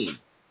right team.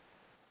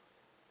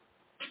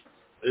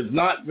 It's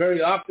not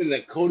very often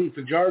that Cody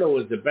Fajardo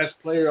is the best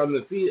player on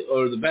the field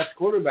or the best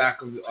quarterback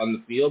on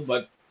the field,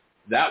 but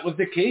that was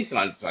the case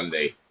on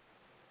Sunday.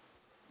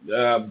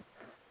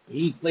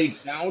 He played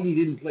sound. He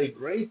didn't play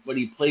great, but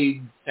he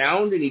played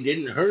sound, and he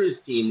didn't hurt his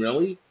team,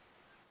 really.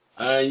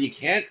 You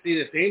can't say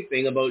the same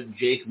thing about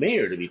Jake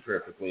Mayer, to be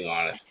perfectly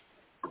honest.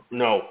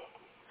 No.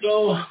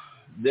 So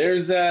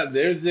there's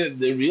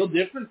the real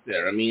difference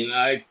there. I mean,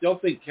 I still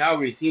think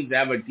Calgary seems to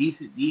have a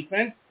decent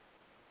defense.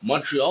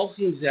 Montreal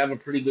seems to have a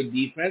pretty good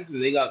defense,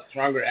 and they got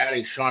stronger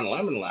adding Sean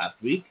Lemon last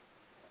week.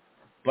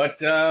 But,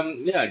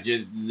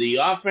 just the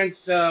offense,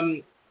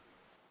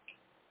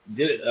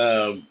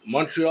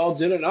 Montreal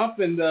did enough,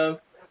 and the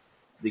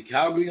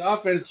Calgary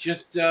offense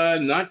just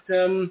not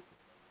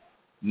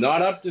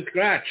up to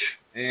scratch.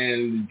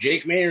 And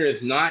Jake Mayer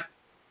is not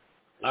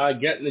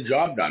getting the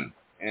job done.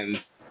 And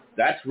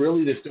that's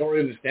really the story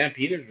of the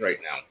Stampeders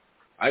right now.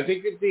 I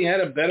think if they had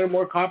a better,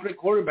 more confident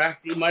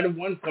quarterback, they might have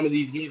won some of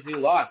these games they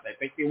lost. I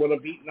think they would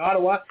have beaten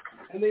Ottawa,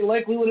 and they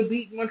likely would have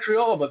beaten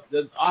Montreal, but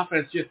the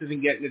offense just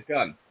isn't getting it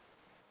done.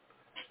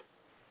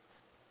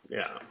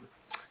 Yeah.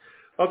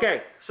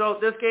 Okay, so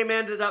this game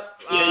ended up...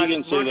 you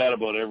can say that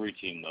about every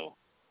team, though.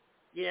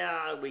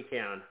 Yeah, we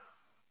can.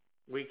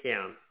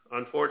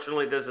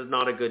 Unfortunately, this is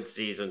not a good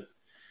season.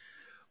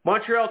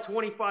 Montreal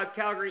 25,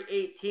 Calgary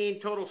 18,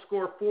 total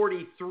score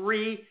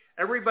 43.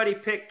 Everybody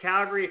picked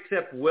Calgary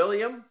except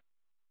William.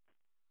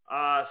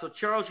 So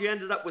Charles, you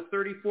ended up with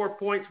 34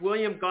 points.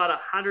 William got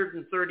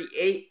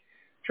 138.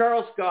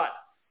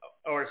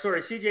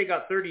 CJ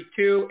got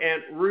 32,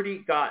 and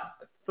Rudy got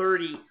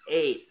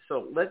 38.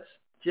 So let's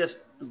just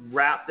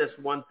wrap this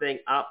one thing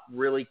up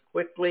really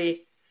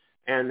quickly,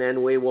 and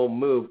then we will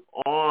move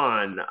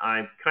on.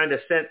 I kind of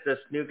sent this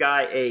new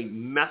guy a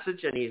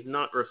message, and he's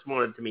not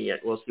responded to me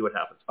yet. We'll see what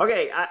happens.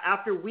 Okay,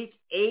 after week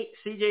 8,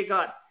 CJ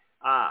got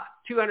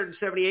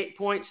 278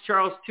 points,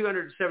 Charles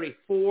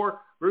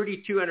 274,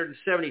 Rudy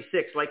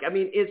 276.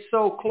 It's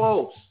so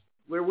close.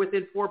 We're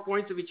within 4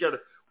 points of each other.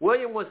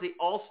 William was the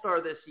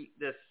all-star this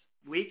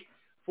week,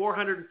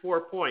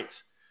 404 points.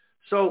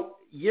 So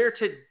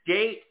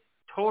year-to-date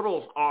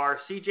totals are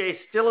CJ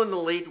still in the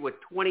lead with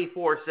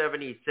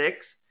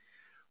 2476,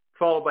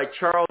 followed by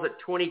Charles at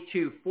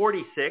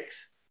 2246.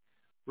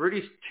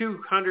 Rudy's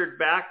 200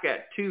 back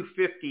at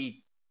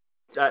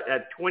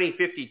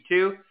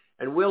 2052,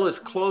 and Will is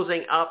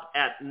closing up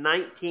at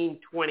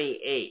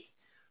 1928.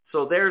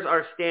 So there's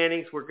our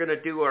standings. We're going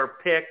to do our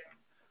pick.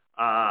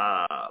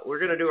 We're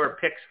going to do our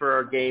picks for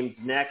our games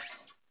next,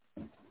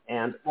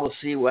 and we'll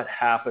see what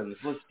happens.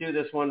 Let's do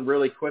this one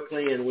really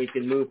quickly, and we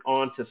can move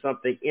on to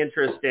something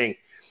interesting.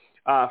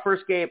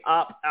 First game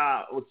up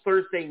was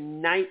Thursday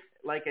night.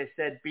 Like I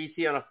said,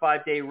 BC on a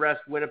 5-day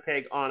rest,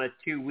 Winnipeg on a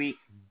 2-week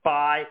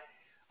bye.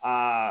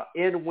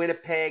 In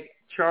Winnipeg,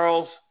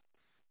 Charles,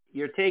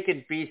 you're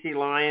taking BC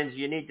Lions.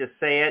 You need to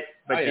say it,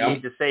 but you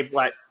need to say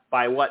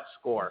by what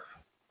score?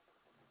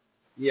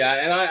 Yeah,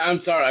 and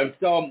I'm sorry. I'm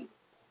still...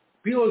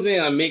 People saying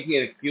I'm making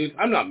an excuse.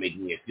 I'm not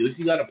making an excuse.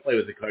 You got to play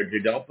with the cards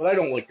you're dealt, but I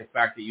don't like the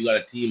fact that you got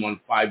a team on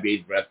 5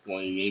 days rest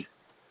going against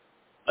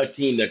a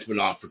team that's been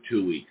off for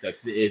 2 weeks.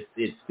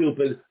 It's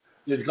stupid.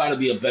 There's got to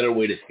be a better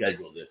way to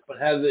schedule this. But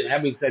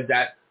having said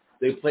that,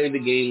 they played the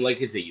game. Like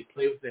I said, you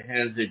play with the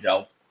hands they're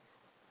dealt.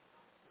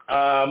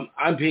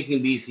 I'm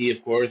picking BC,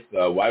 of course.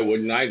 Why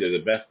wouldn't I? They're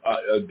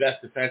the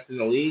best defense in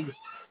the league,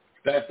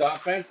 best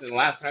offense, and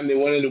last time they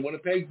went into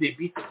Winnipeg, they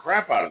beat the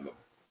crap out of them.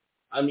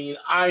 I mean,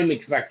 I'm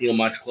expecting a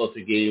much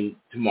closer game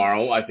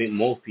tomorrow. I think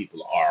most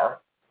people are.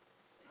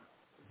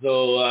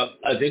 So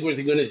I think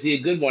we're going to see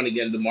a good one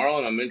again tomorrow,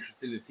 and I'm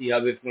interested to see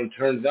how this one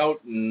turns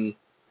out, and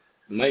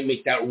might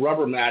make that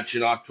rubber match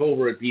in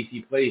October at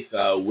BC Place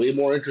way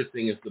more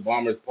interesting if the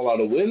Bombers pull out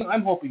a win.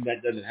 I'm hoping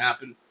that doesn't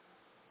happen.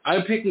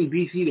 I'm picking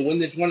BC to win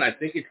this one. I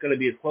think it's going to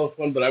be a close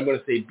one, but I'm going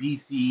to say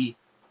BC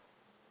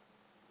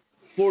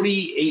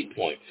 48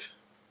 points.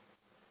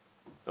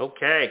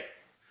 Okay.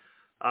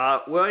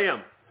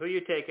 William, who are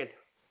you taking?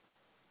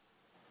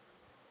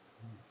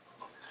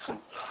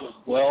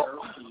 Well,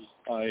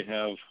 I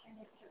have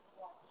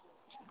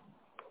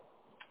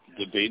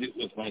debated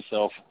with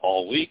myself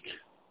all week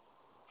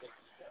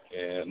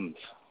and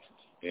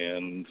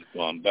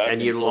gone back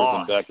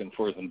and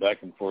forth and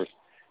back and forth and back and forth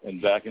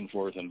and back and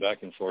forth and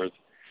back and forth.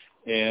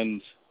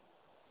 And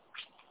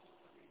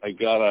I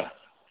gotta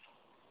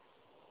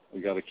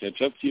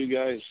catch up to you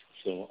guys,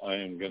 so I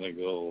am gonna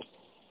go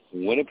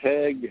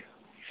Winnipeg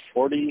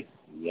 40,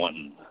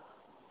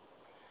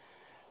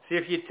 See,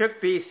 if you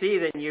took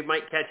BC, then you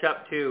might catch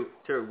up to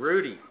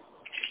Rudy,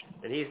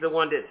 and he's the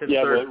one that's in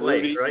third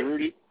place,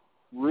 right?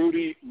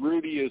 Rudy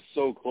is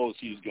so close,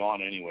 he's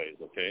gone anyways,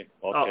 okay?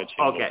 I'll catch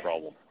him, no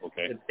problem,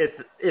 okay?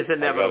 It's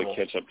inevitable. I got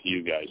to catch up to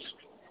you guys.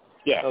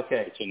 Yeah,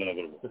 okay. It's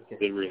inevitable. Okay.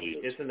 It really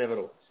is. It's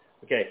inevitable.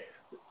 Okay.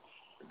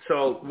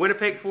 So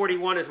Winnipeg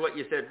 41 is what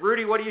you said.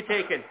 Rudy, what are you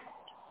taking?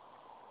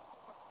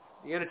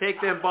 You going to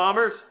take them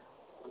Bombers?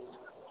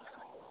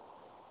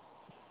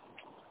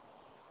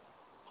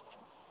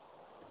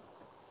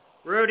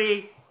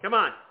 Rudy, come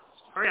on.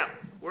 Hurry up.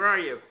 Where are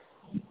you?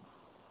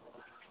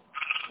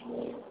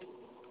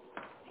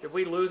 Did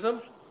we lose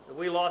them? Have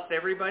we lost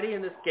everybody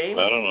in this game?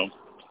 I don't know.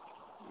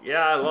 Yeah,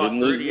 I lost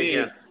Rudy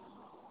again.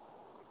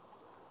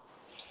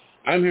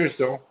 I'm here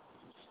still.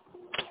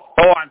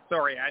 Oh, I'm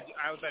sorry. I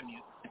was on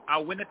mute.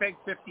 Winnipeg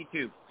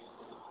 52.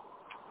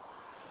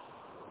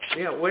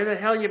 Yeah, where the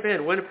hell you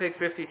been? Winnipeg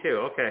 52.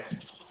 Okay.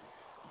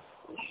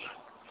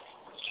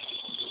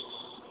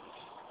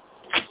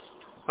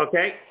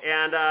 Okay,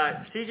 and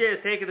CJ has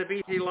taken the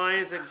BC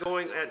Lions and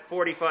going at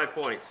 45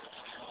 points.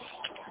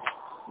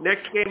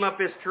 Next game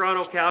up is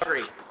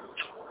Toronto-Calgary.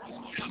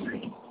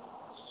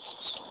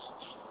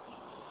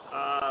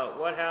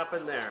 What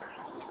happened there?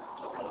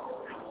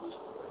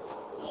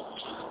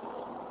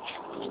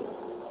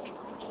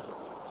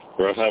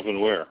 What happened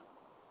where?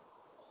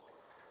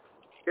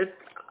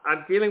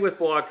 I'm dealing with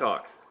Blog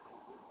Talk.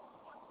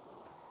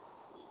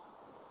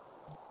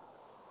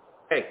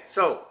 Okay,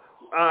 so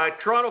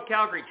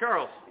Toronto-Calgary.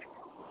 Charles.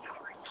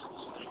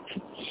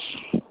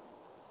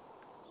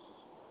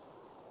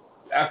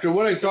 After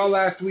what I saw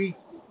last week,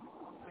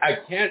 I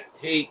can't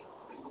take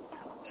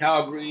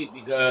Calgary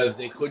because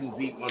they couldn't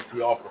beat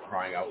Montreal for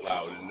crying out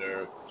loud. And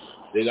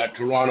they got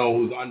Toronto,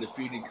 who's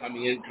undefeated,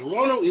 coming in.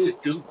 Toronto is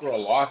due for a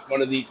loss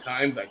one of these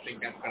times. I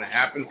think that's going to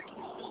happen.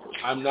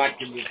 I'm not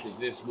convinced of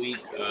this week.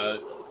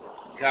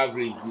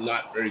 Calgary's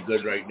not very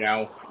good right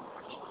now.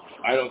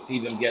 I don't see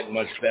them getting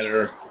much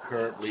better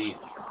currently.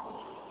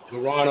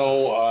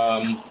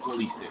 Toronto,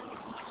 46.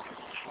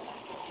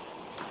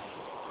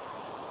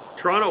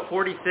 Toronto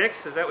 46,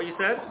 is that what you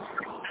said?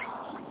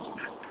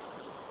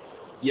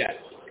 Yes.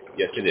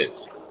 Yes, it is.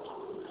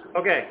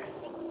 Okay.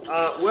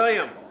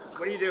 William,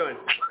 what are you doing?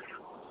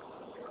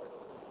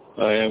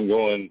 I am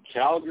going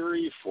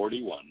Calgary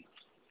 41.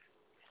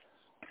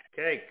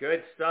 Okay,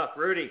 good stuff.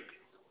 Rudy.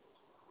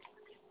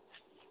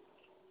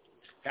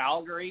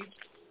 Calgary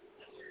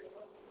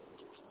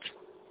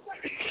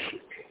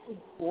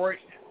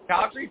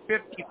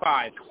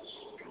 55.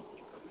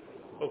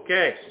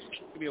 Okay.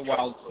 Give me a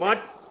wild.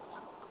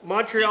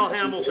 Montreal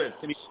Hamilton.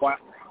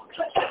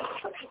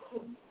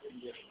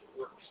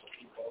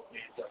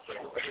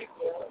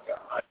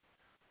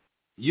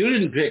 You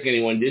didn't pick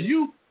anyone, did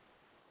you?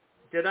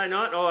 Did I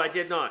not? Oh, I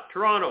did not.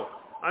 Toronto.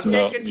 I'm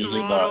taking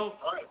Toronto.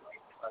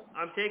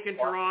 I'm taking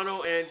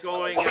Toronto and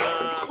going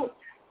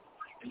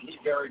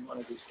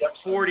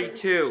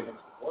 42.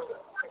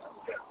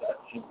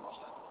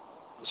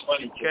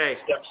 Okay.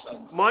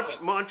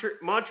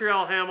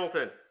 Montreal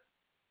Hamilton.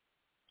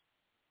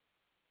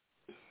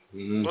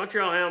 Mm-hmm.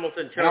 Montreal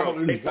Hamilton.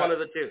 Charles, take one of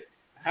the two.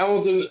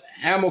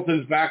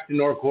 Hamilton's back to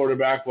no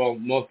quarterback. Well,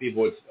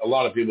 a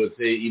lot of people would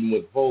say even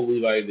with Bo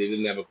Levi, they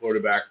didn't have a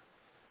quarterback.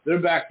 They're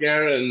back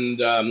there, and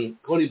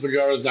Cody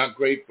Pajaro's not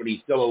great, but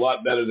he's still a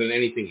lot better than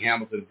anything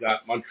Hamilton's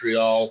got.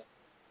 Montreal,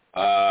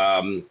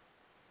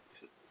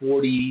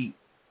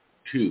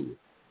 42.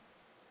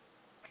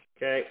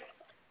 Okay.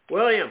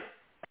 William,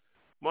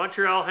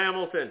 Montreal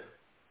Hamilton.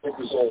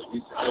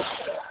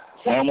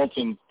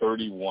 Hamilton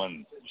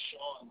 31.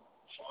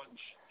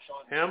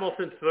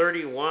 Hamilton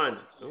 31.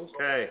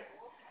 Okay.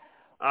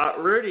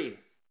 Rudy.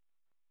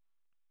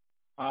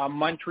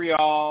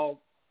 Montreal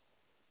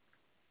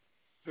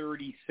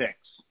 36.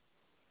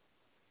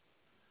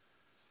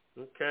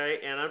 Okay,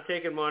 and I'm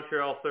taking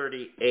Montreal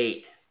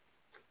 38.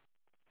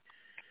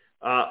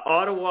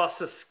 Ottawa,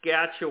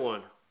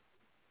 Saskatchewan.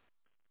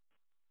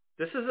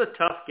 This is a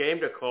tough game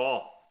to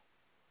call.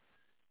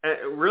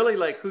 Really,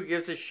 who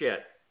gives a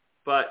shit?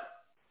 But,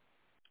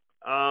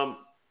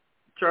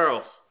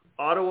 Charles,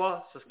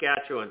 Ottawa,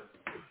 Saskatchewan.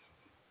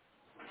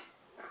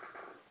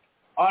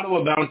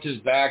 Ottawa bounces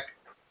back.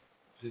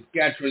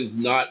 Saskatchewan's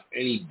not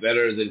any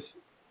better than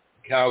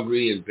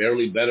Calgary and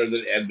barely better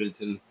than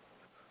Edmonton.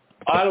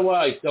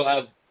 Ottawa, I still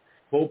have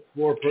hope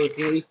for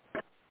personally.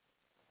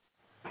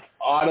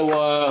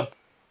 Ottawa,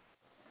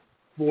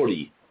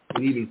 40,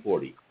 and even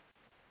 40.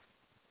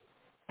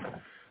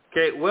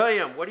 Okay,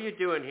 William, what are you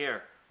doing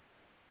here?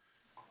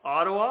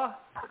 Ottawa?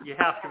 You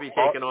have to be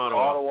taking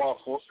Ottawa.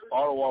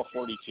 Ottawa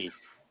 42.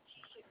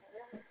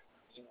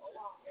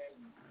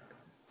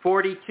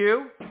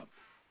 42?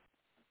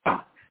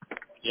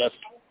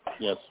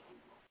 Yes.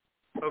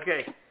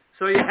 Okay,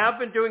 so you have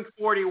been doing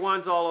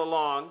 41s all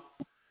along,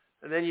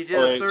 and then you did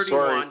a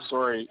 31.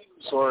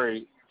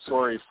 Sorry,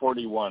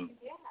 41.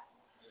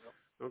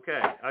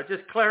 Okay, I was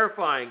just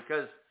clarifying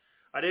because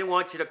I didn't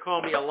want you to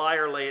call me a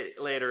liar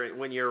later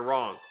when you're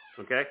wrong.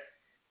 Okay,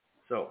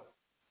 so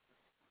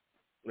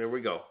there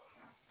we go.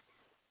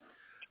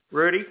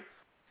 Rudy?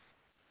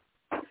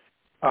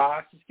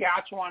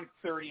 Saskatchewan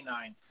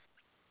 39.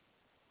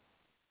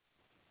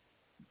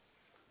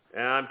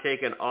 And I'm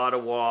taking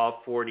Ottawa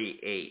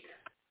 48.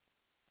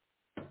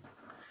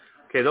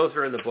 Okay, those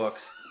are in the books.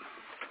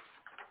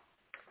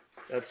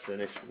 That's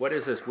finished. What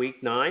is this,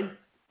 week 9?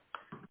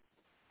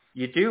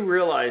 You do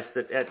realize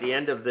that at the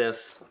end of this,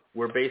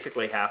 we're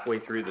basically halfway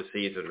through the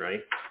season,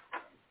 right?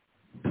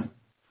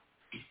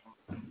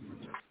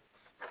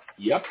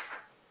 Yep.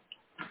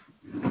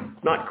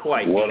 Not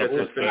quite. What a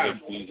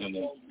pathetic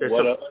season!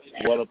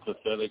 What a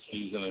pathetic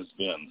season it's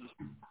been.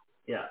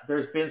 Yeah,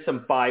 there's been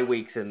some bye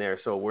weeks in there,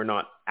 so we're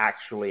not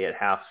actually at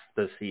half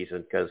the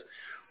season because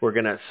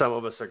some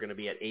of us are gonna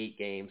be at 8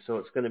 games, so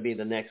it's gonna be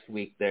the next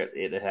week that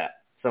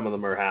some of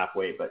them are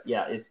halfway. But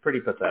yeah, it's pretty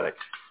pathetic.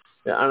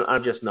 Yeah,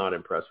 I'm just not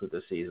impressed with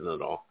the season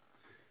at all.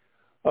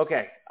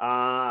 Okay.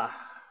 Wow.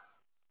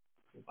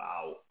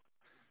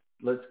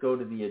 Let's go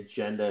to the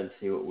agenda and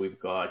see what we've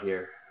got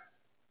here.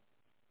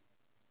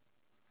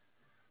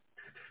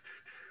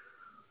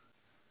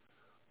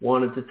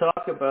 Wanted to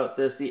talk about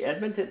this. The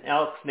Edmonton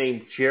Elks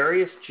named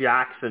Jarius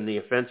Jackson the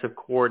offensive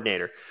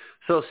coordinator.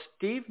 So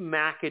Steve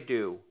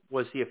McAdoo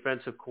was the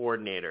offensive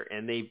coordinator,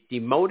 and they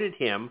demoted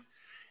him,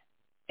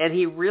 and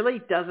he really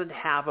doesn't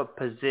have a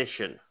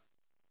position.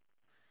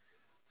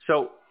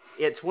 So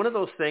it's one of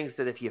those things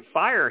that if you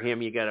fire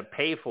him, you got to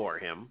pay for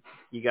him.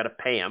 You got to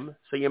pay him.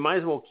 So you might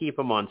as well keep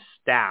him on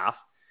staff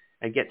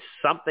and get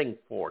something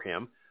for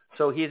him.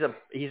 So he's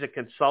a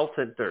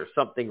consultant or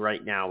something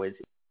right now. He's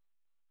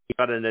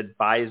got an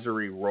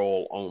advisory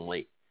role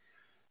only.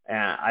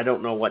 I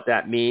don't know what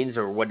that means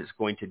or what it's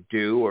going to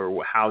do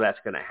or how that's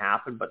going to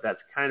happen, but that's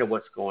kind of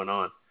what's going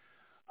on.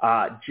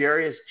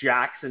 Jarius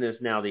Jackson is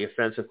now the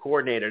offensive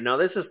coordinator. Now,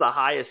 this is the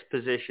highest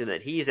position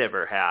that he's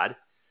ever had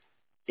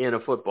in a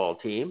football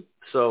team.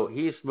 So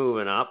he's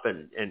moving up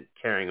and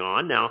carrying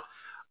on. Now,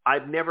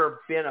 I've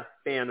never been a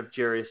fan of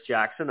Jarius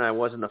Jackson. I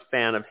wasn't a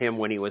fan of him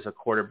when he was a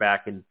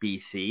quarterback in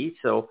BC.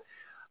 So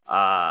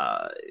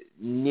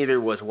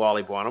neither was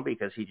Wally Buono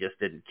because he just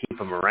didn't keep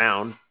him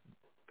around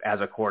as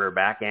a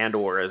quarterback and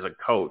or as a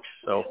coach.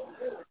 So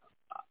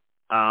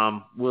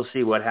we'll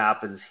see what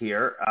happens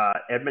here.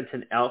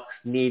 Edmonton Elks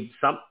need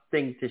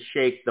something to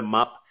shake them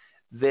up.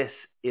 This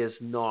is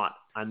not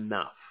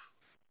enough.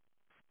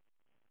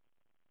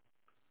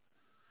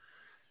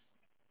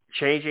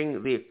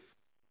 Changing the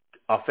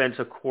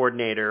offensive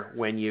coordinator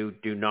when you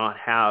do not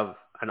have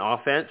an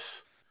offense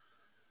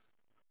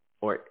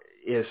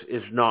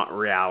is not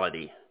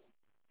reality.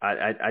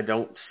 I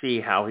don't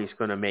see how he's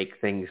going to make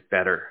things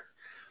better.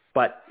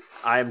 But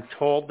I'm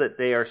told that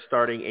they are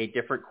starting a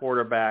different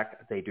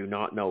quarterback. They do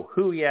not know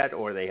who yet,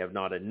 or they have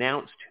not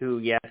announced who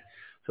yet.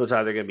 So it's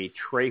either going to be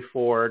Trey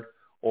Ford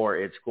or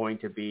it's going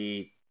to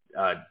be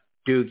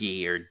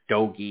Doogie or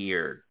Dogie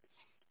or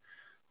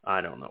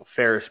I don't know,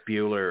 Ferris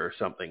Bueller or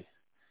something.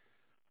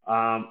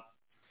 I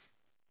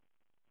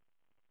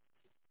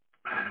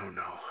don't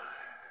know.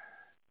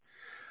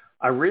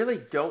 I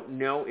really don't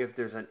know if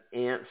there's an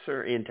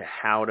answer into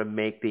how to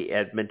make the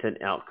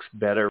Edmonton Elks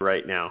better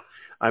right now.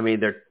 I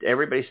mean,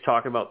 everybody's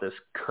talking about this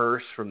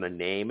curse from the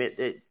name.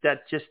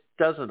 That just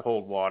doesn't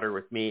hold water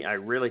with me.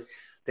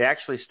 They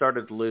actually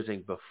started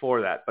losing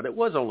before that, but it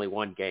was only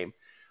one game.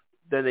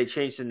 Then they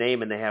changed the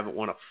name and they haven't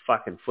won a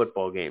fucking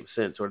football game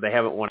since, or they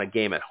haven't won a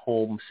game at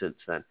home since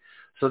then.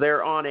 So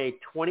they're on a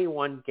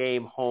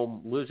 21-game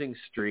home losing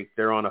streak.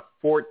 They're on a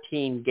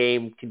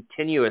 14-game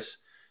continuous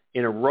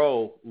in a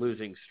row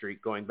losing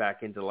streak going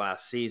back into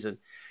last season.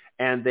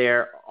 And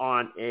they're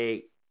on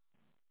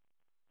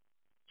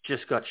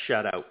just got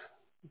shut out.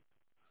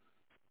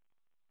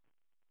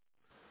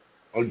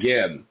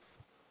 Again.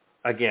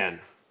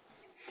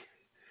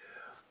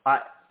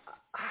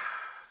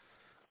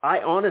 I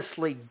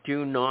honestly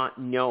do not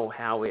know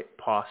how it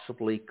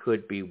possibly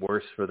could be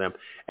worse for them.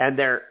 And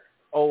they're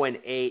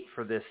 0-8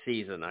 for this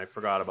season. I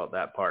forgot about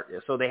that part.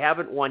 So they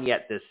haven't won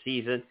yet this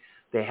season.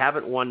 They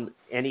haven't won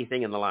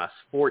anything in the last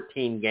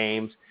 14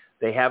 games.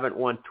 They haven't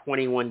won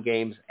 21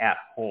 games at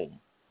home.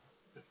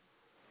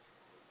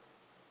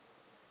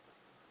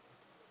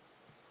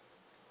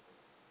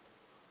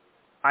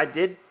 I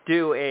did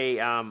do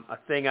a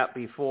thing up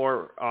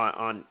before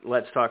on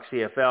Let's Talk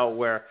CFL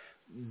where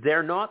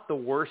they're not the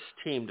worst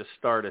team to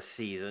start a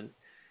season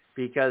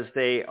because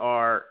they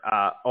are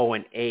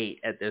 0-8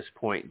 at this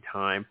point in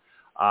time.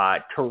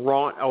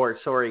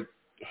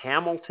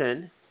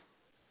 Hamilton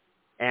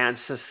and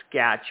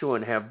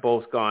Saskatchewan have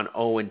both gone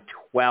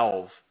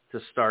 0-12 to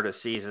start a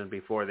season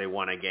before they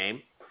won a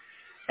game.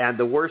 And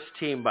the worst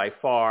team by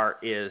far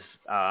is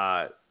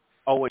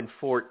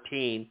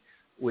 0-14,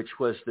 which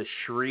was the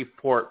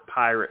Shreveport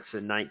Pirates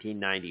in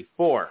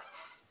 1994.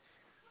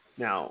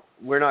 Now,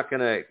 we're not going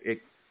to...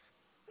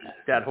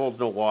 That holds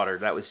no water.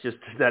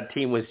 That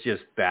team was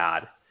just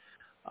bad.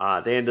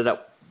 They ended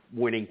up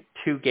winning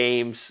 2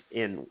 games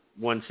in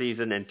one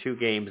season and 2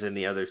 games in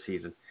the other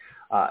season.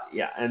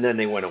 And then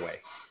they went away.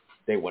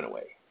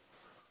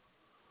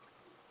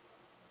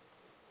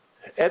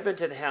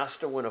 Edmonton has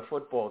to win a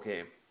football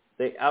game.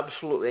 They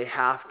absolutely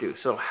have to.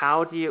 So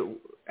how do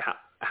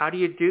how do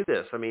you do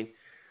this? I mean,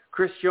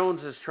 Chris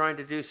Jones is trying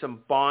to do some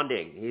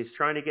bonding. He's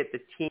trying to get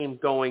the team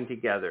going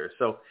together.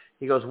 So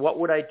he goes, what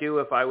would I do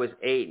if I was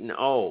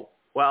 8-0?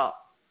 Well,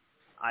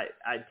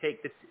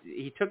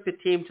 he took the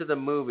team to the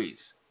movies.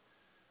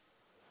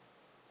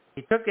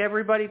 He took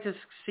everybody to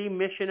see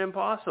Mission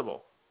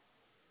Impossible.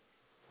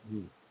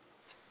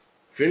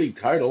 Fitting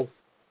title.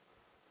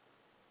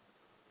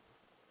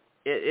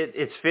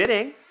 It's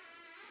fitting.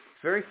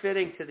 It's very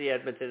fitting to the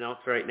Edmonton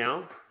Elks right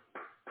now.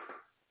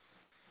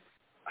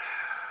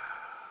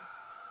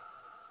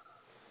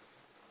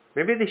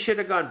 Maybe they should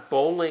have gone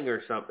bowling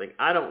or something.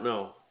 I don't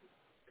know.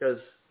 Because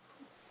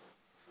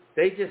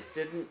they just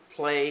didn't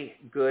play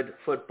good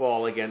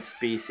football against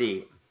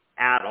BC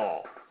at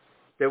all.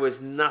 There was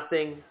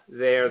nothing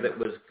there that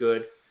was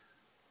good.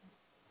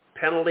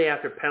 Penalty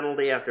after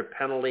penalty after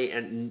penalty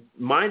and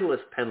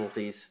mindless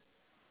penalties.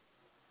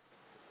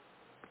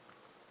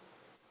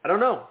 I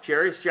don't know.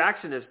 Jarius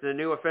Jackson is the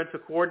new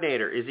offensive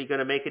coordinator. Is he going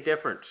to make a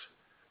difference?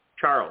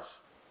 Charles,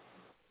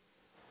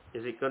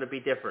 is it going to be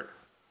different?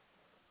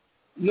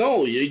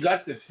 No, you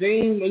got the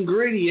same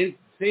ingredients,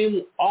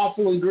 same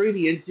awful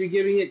ingredients. You're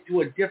giving it to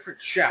a different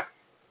chef.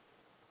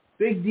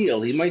 Big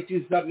deal. He might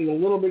do something a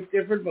little bit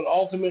different, but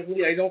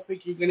ultimately I don't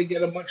think you're going to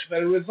get a much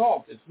better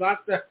result. It's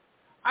not the...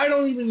 I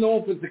don't even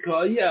know if it's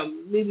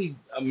maybe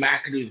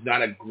McAdoo's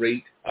not a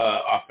great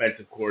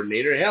offensive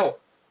coordinator. Hell,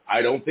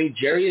 I don't think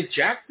Jarius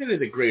Jackson is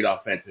a great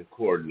offensive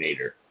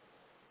coordinator.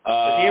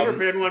 Has he ever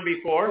been one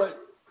before?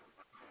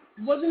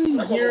 Wasn't he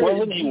here?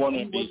 Wasn't he one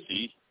in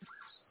BC?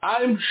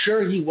 I'm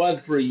sure he was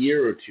for a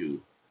year or two.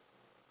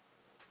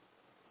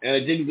 And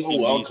it didn't go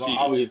well,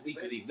 obviously,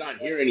 because he's not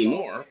here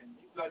anymore.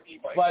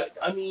 But,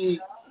 I mean,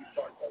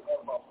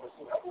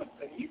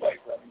 you just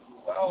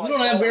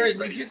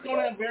don't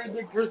have very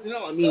good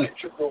personnel. I mean,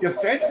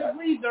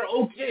 defensively, they're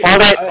okay.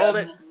 Hold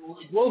it.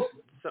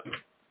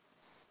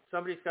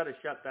 Somebody's got to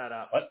shut that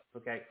up. What?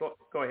 Okay,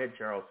 go ahead,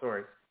 Charles.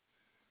 Sorry.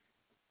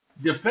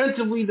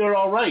 Defensively, they're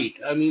all right.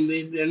 I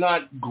mean, they're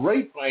not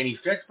great by any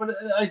stretch, but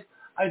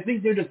I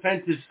think their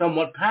defense is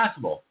somewhat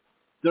passable.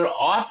 Their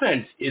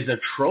offense is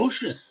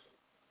atrocious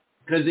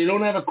because they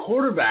don't have a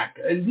quarterback.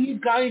 And these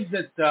guys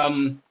that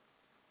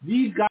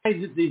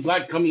they've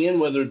got coming in,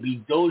 whether it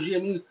be Doji, I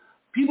mean,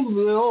 people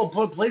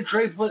play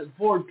Trey Ford.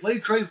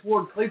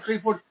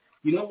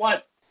 You know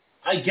what?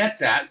 I get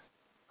that.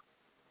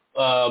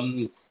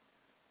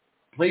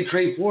 Play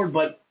Trey Ford,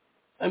 but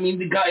I mean,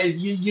 the guy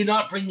you're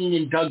not bringing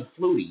in Doug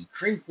Flutie.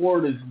 Trey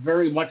Ford is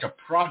very much a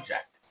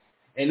project,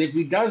 and if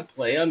he does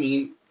play, I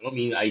mean,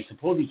 I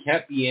suppose he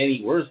can't be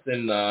any worse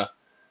than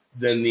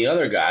the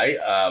other guy.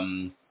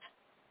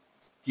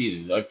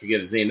 Jesus, I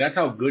forget his name. That's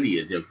how good he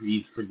is. If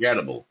he's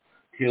forgettable,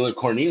 Taylor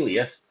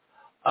Cornelius.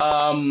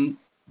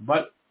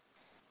 But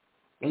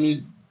I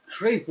mean,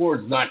 Trey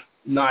Ford's not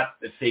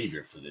the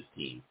savior for this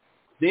team.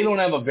 They don't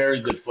have a very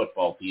good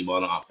football team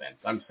on offense.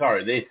 I'm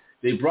sorry.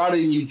 They brought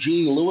in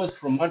Eugene Lewis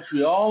from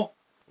Montreal.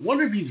 I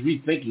wonder if he's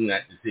rethinking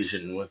that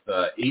decision with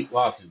 8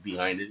 losses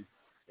behind it.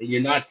 And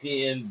you're not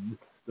seeing...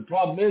 The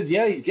problem is,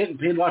 he's getting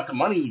paid lots of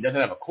money. He doesn't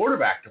have a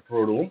quarterback to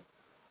throw to him.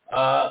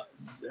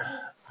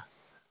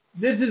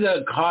 This is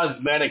a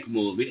cosmetic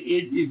move. It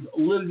is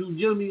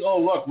legitimately,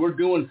 look, we're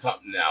doing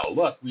something now.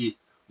 Look, we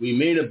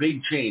made a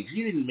big change.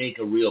 You didn't make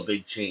a real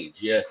big change.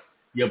 You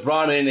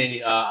brought in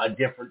a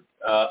different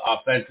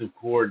offensive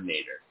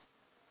coordinator.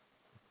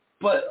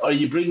 But are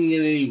you bringing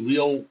in any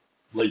real,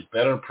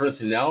 better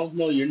personnel?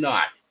 No, you're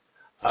not.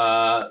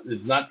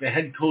 It's not the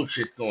head coach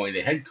that's going.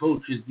 The head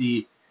coach is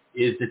the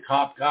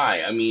top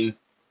guy. I mean,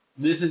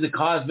 this is a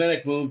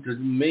cosmetic move to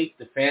make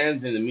the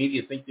fans and the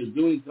media think they're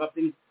doing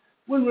something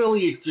when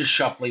really it's just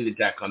shuffling the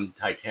deck on the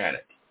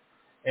Titanic.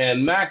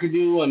 And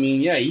McAdoo, I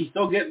mean, he's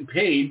still getting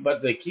paid,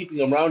 but they're keeping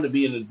him around to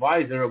be an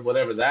advisor of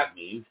whatever that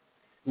means.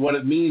 What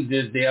it means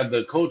is they have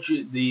the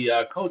coaching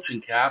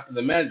cap and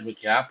the management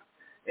cap.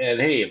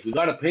 And, hey, if we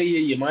got to pay you,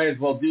 you might as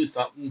well do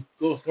something.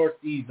 Go sort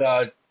these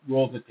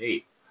rolls of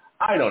tape.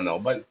 I don't know,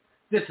 but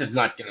this is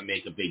not going to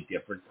make a big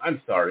difference.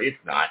 I'm sorry,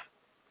 it's not.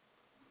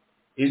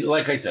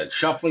 Like I said,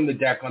 shuffling the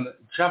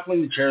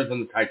chairs on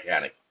the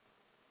Titanic.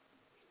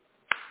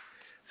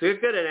 So a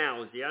good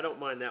analogy. I don't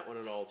mind that one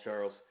at all,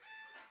 Charles.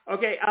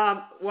 Okay,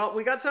 well,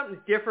 we got something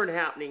different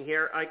happening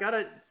here. I got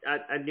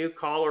a new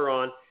caller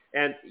on,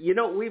 and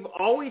we've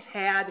always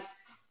had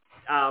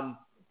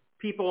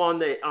people on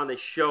the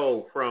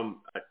show from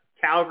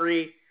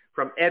Calgary,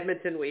 from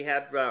Edmonton. We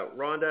had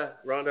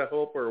Rhonda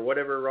Hope or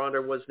whatever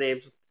Rhonda was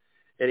named.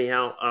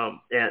 Anyhow,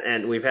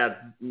 and we've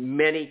had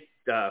many.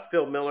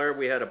 Phil Miller.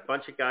 We had a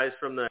bunch of guys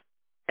from the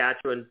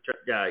Saskatchewan.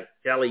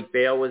 Kelly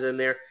Bale was in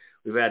there.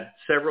 We've had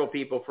several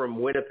people from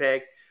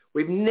Winnipeg.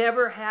 We've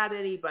never had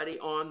anybody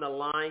on the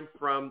line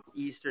from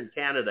Eastern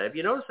Canada. Have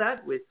you noticed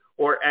that?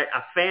 Or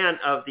a fan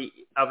of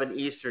an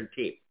Eastern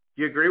team.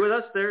 Do you agree with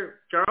us there,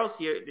 Charles?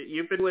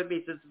 You've been with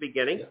me since the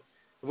beginning. Yeah.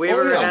 Have we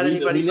ever had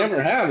anybody? We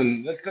never have,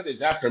 and that's because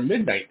it's after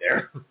midnight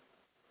there.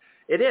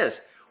 It is.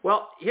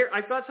 Well, here,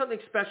 I've got something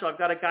special. I've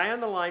got a guy on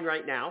the line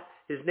right now.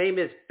 His name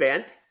is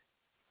Bent.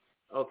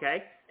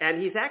 Okay?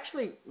 and he's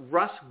actually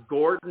Russ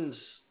Gordon's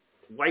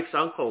wife's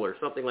uncle or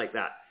something like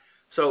that.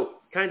 So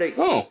kind of,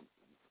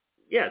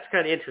 yeah, it's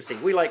kind of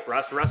interesting. We like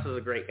Russ. Russ is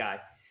a great guy.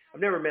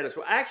 I've never met his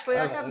wife. Actually,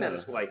 I have met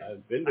his wife.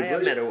 I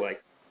have met her wife.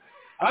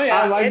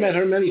 I've met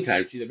her many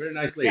times. She's a very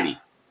nice lady. Yeah,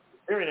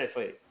 very nice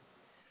lady.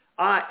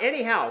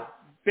 Anyhow,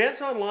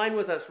 Ben's online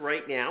with us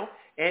right now,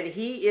 and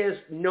he is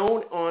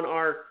known on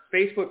our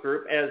Facebook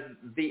group as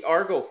the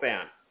Argo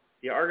fan,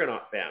 the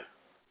Argonaut fan.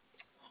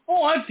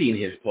 Oh, I've seen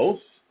his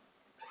posts.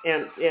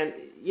 And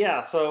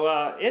yeah, so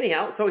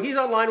anyhow, so he's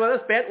online with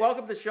us. Ben,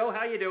 welcome to the show.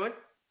 How you doing?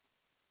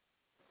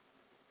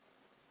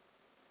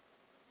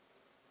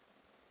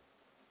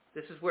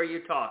 This is where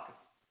you talk.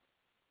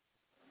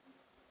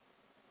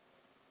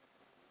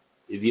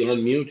 Is he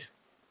on mute?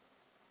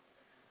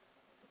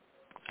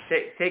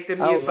 Take the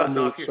mute button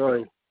off your phone.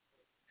 Sorry.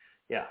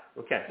 Yeah.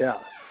 Okay. Yeah.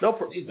 No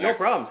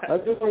problem.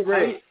 I'm doing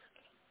great.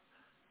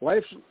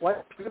 Life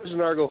is an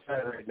Argo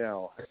fan right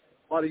now.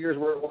 A lot of years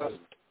where it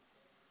wasn't.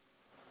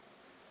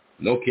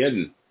 No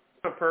kidding.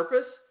 On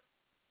purpose?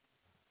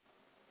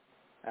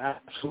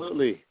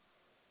 Absolutely.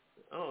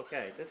 Oh,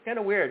 okay. That's kind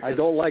of weird. I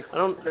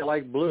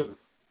like blue.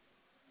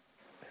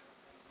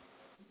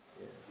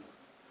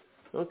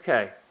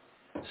 Okay.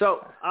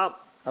 So, I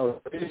was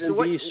raised in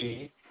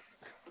BC.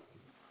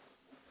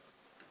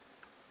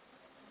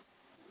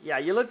 Yeah,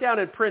 you look down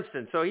in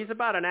Princeton. So he's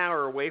about an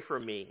hour away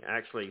from me,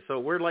 actually. So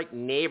we're like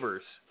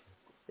neighbors.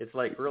 It's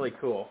like really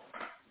cool.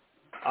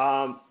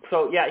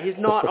 So yeah, he's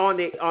not on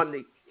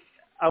the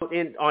out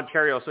in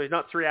Ontario, so he's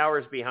not 3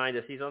 hours behind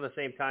us. He's on the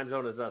same time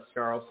zone as us,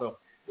 Charles. So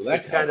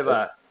that's kind of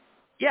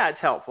it's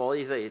helpful.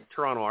 He's a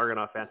Toronto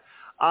Argonaut fan.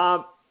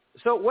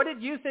 So what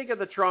did you think of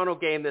the Toronto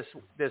game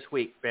this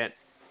week, Ben?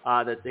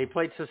 That they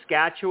played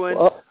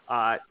Saskatchewan.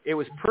 It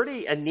was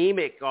pretty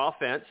anemic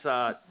offense.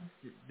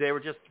 They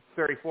were just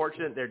very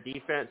fortunate. Their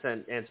defense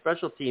and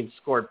special teams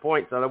scored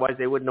points. Otherwise,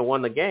 they wouldn't have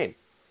won the game.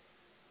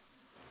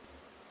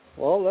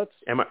 Well,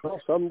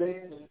 some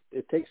days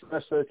it takes the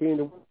rest of the team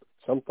to win.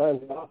 Sometimes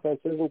the offense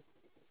isn't.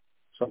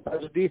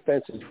 Sometimes the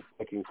defense is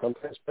working.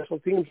 Sometimes special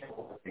teams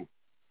are working.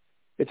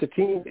 It's a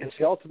team. It's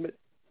the ultimate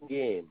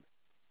game.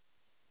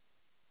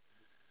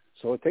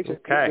 So it takes a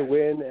team to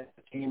win, and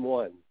the team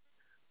won.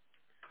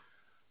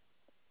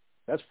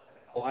 That's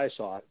how I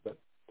saw it. But,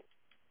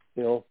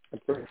 I'm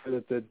pretty sure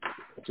that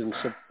it's in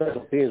some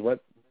special teams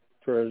went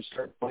for a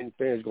certain point,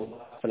 fans go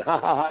off and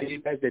ha,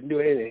 you guys didn't do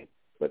anything.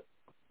 But,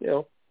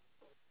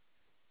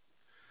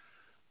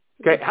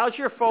 Okay, how's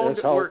your phone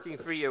working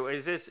for you?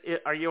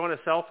 Are you on a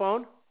cell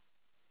phone?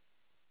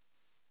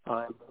 I'm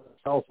on a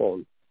cell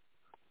phone.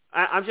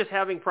 I'm just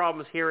having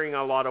problems hearing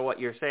a lot of what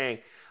you're saying.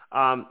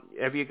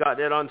 Have you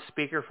got it on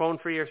speakerphone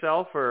for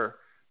yourself, or?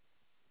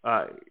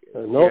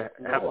 No,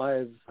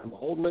 I'm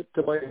holding it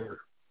to my ear.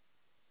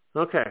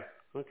 Okay.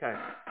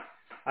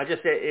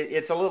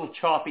 It's a little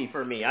choppy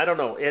for me. I don't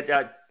know.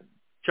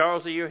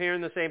 Charles, are you hearing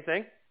the same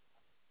thing?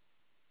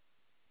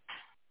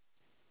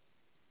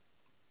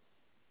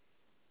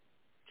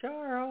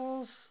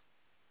 Charles.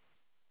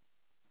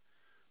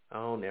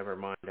 Oh, never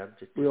mind.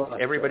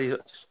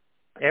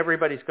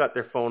 Everybody's got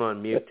their phone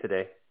on mute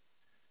today.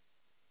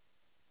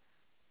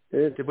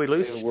 Did we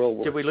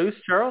lose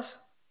Charles?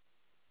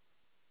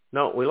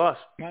 No, we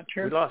lost. Not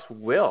sure. We lost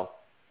Will.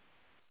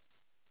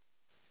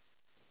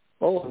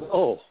 Oh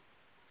no.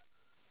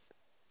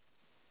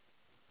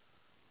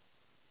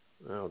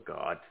 Oh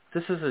God,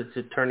 this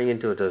is turning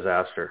into a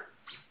disaster.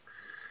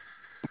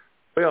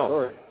 Will.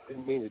 Sorry,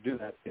 didn't mean to do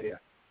that to you.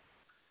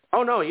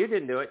 Oh no, you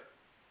didn't do it.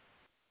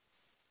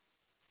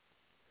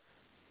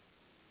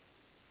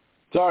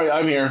 Sorry,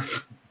 I'm here.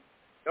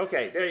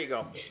 Okay, there you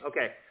go.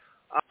 Okay.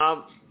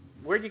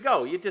 Where'd you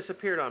go? You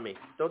disappeared on me.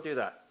 Don't do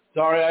that.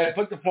 Sorry, I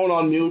put the phone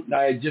on mute, and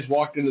I just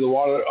walked into the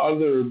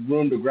other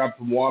room to grab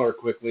some water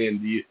quickly,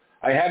 and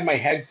I had my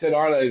headset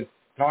on. I was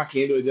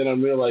talking into it, then I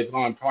realized,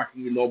 I'm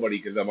talking to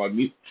nobody because I'm on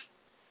mute.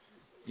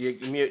 You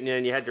muted,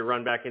 and you had to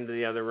run back into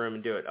the other room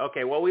and do it.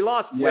 Okay, well, we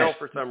lost Will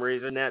for some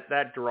reason.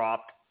 That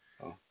dropped,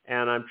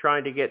 and I'm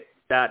trying to get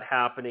that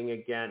happening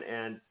again,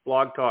 and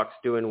Blog Talk's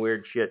doing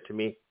weird shit to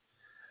me.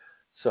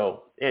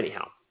 So,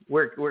 anyhow,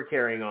 we're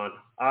carrying on.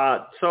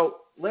 So,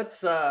 let's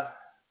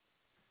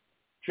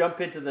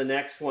jump into the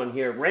next one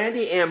here.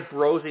 Randy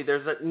Ambrosie,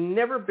 there's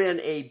never been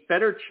a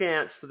better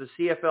chance for the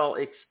CFL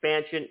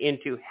expansion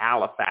into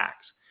Halifax.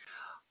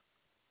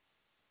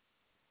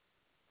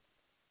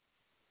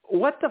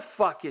 What the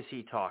fuck is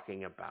he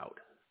talking about?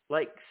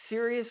 Like,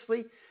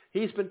 seriously?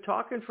 He's been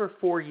talking for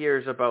 4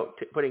 years about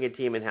putting a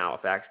team in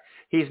Halifax.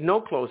 He's no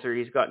closer.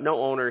 He's got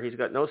no owner. He's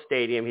got no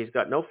stadium. He's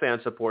got no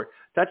fan support.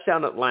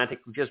 Touchdown Atlantic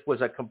just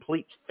was a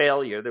complete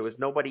failure. There was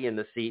nobody in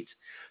the seats.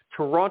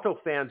 Toronto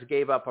fans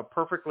gave up a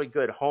perfectly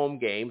good home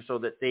game so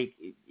that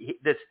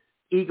this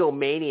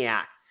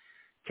egomaniac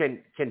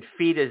can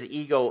feed his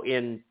ego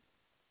in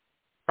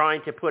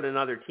trying to put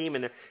another team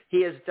in there.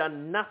 He has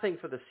done nothing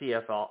for the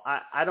CFL.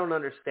 I don't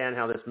understand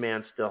how this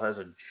man still has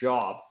a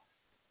job.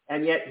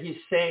 And yet he's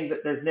saying that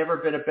there's never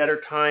been a better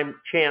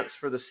chance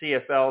for the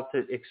CFL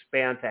to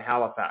expand to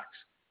Halifax.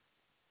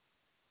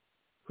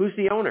 Who's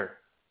the owner?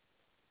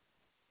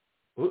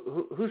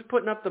 Who's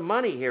putting up the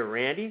money here,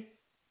 Randy?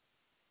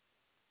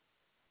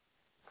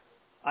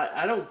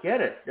 I don't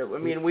get it. I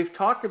mean, we've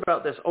talked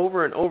about this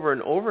over and over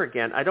and over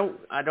again. I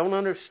don't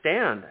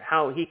understand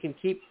how he can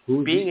keep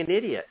being an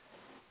idiot.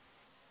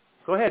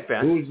 Go ahead,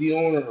 Ben. Who's the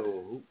owner?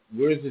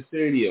 Where's the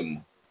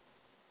stadium?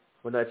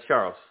 Well, that's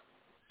Charles.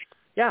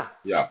 Yeah.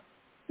 Yeah.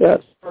 Yeah.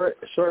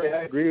 Sorry,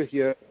 I agree with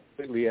you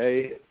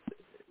completely.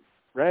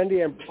 Randy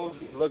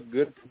Ambrosi looked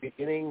good at the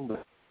beginning,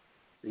 but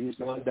he's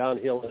gone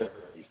downhill in a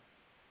hurry.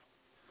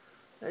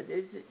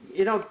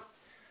 You know,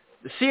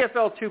 the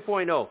CFL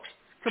 2.0,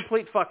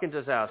 complete fucking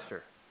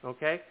disaster,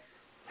 okay?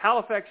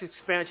 Halifax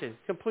expansion,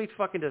 complete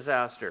fucking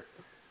disaster.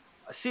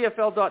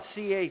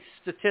 CFL.ca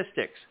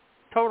statistics,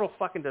 total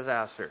fucking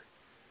disaster.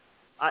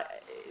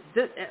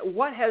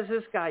 What has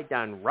this guy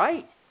done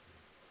right?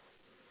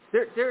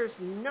 There's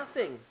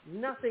nothing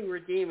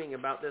redeeming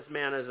about this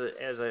man as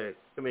a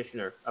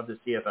commissioner of the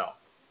CFL.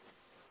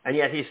 And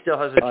yet he still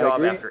has a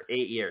job after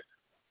 8 years.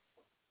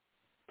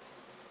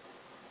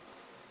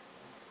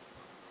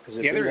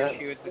 The other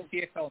issue is the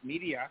CFL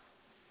media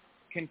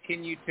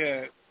continue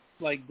to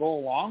go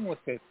along with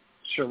this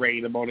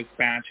charade about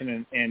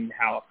expansion in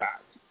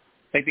Halifax.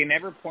 Like, they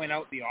never point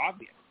out the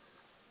obvious.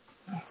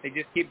 They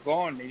just keep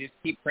going. They just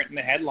keep printing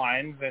the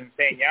headlines and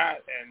saying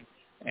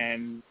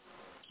and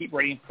keep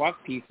writing fluff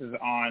pieces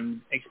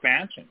on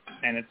expansion,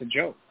 and it's a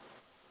joke.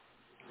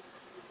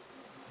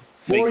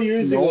 4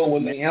 years ago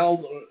when they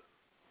held...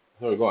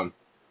 Sorry, go on.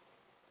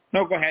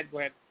 No, go ahead.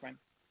 Fine.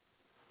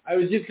 I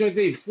was just going to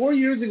say, 4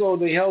 years ago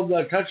they held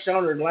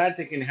Touchdown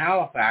Atlantic in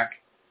Halifax.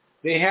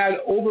 They had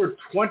over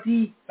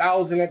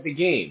 20,000 at the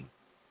game.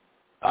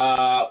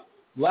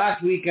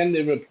 Last weekend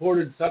they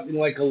reported something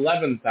like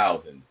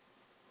 11,000,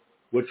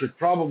 which was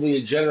probably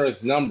a generous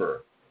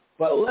number.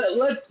 But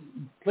let's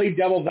play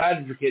devil's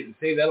advocate and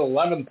say that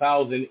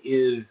 11,000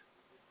 is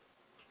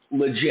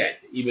legit,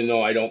 even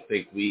though I don't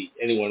think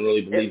anyone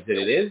really believes that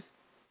it is.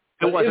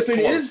 But if it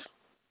is,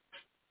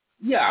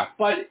 yeah,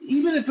 but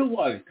even if it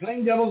was,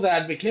 playing devil's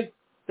advocate,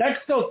 that's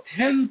still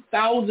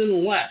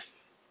 10,000 less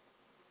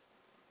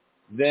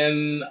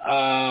than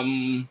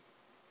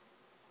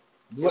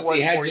what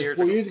they had just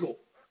 4 years ago.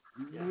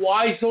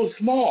 Why so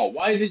small?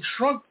 Why has it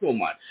shrunk so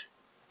much?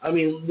 I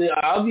mean,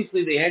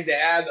 obviously they had to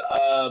add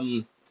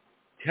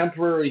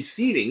temporary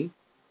seating.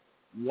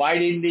 Why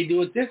didn't they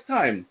do it this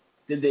time?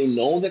 Did they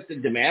know that the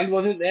demand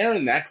wasn't there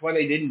and that's why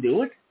they didn't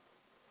do it?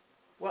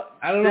 Well,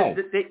 I don't know.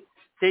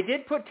 They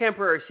did put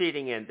temporary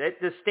seating in.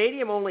 The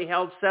stadium only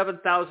held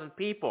 7,000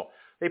 people.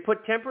 They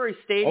put temporary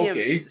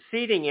stadium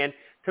seating in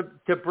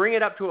to bring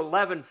it up to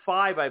 11.5,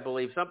 I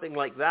believe, something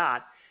like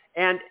that.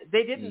 And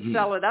they didn't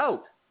sell it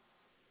out.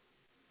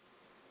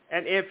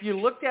 And if you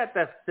looked at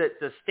the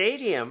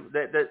stadium,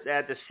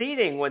 at the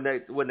seating when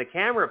the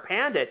camera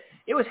panned it,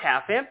 it was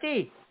half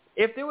empty.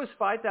 If there was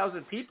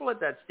 5,000 people at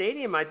that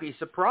stadium, I'd be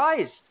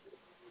surprised.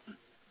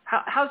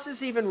 How's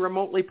this even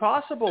remotely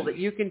possible that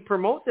you can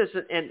promote this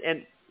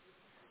and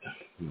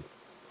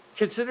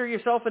consider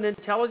yourself an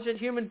intelligent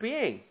human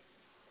being?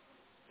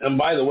 And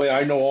by the way,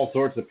 I know all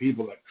sorts of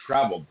people that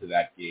traveled to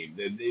that game.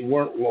 They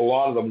weren't. A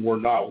lot of them were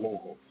not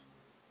locals.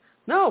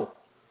 No,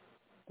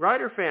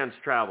 Rider fans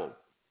traveled.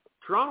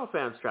 Toronto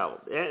fans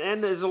traveled,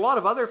 and there's a lot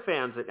of other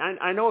fans.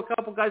 I know a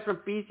couple guys from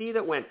BC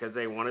that went because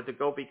they wanted to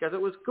go because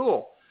it was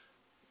cool.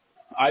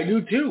 I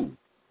do too.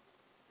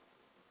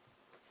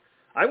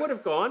 I would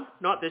have gone,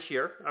 not this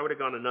year. I would have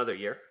gone another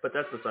year, but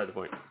that's beside the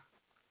point.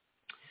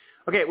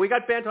 Okay, we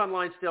got Bent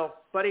online still,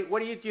 buddy.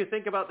 What do you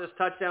think about this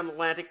Touchdown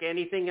Atlantic?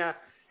 Anything?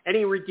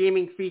 Any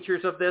redeeming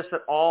features of this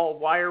at all?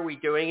 Why are we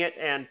doing it?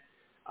 And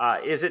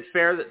is it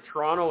fair that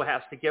Toronto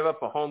has to give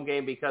up a home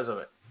game because of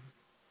it?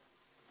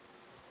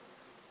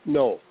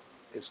 No,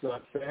 it's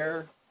not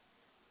fair,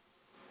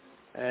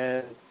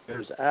 and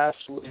there's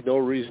absolutely no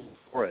reason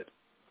for it.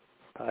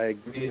 I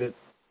agree that,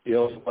 you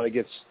want to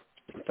get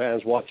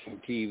fans watching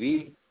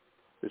TV,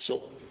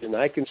 and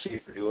I can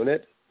see for doing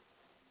it.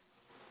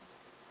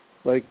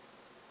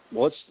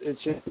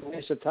 It's just a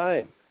waste of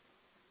time.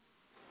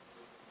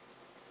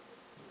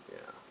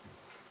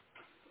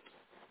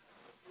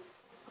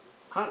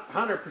 Yeah.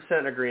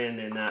 100% agreeing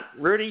in that.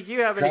 Rudy, do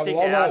you have anything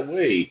to add?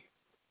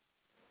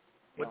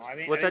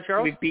 What's that,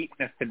 Charles? We've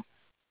beaten us to...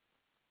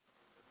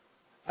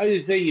 I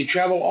just say you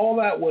travel all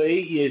that way,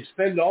 you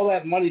spend all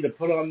that money to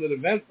put on the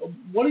event.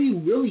 What are you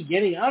really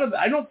getting out of it?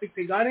 I don't think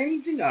they got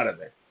anything out of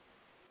it.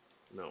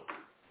 No.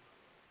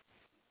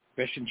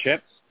 Fish and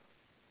chips.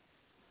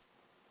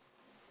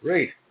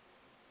 Great.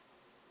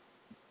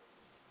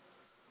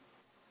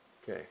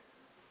 Okay.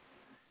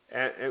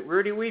 And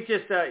Rudy, we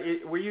just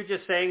were you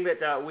just saying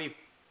that we've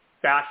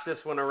bashed this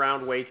one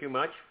around way too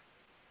much?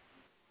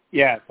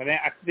 Yes,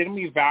 didn't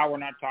we vow we're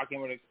not talking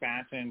about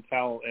expansion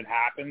until it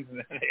happens,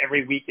 and then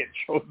every week it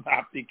shows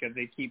up because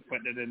they keep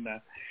putting it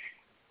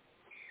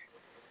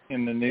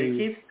in the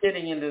news. It keeps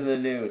getting into the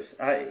news.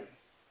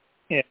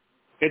 Yeah,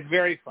 it's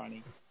very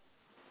funny.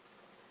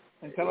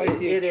 Until I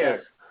see it is.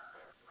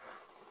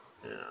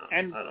 Yeah,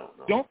 and I don't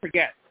know. Don't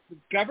forget, the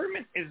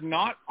government is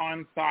not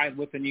on side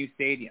with the new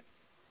stadium.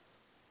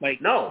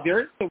 Like, no.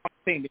 There's the one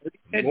thing. They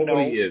said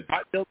Nobody no, is.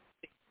 not built.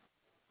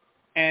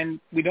 And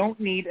we don't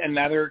need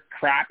another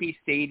crappy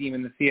stadium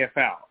in the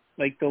CFL.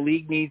 Like, the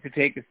league needs to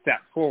take a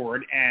step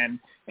forward, and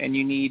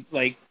you need,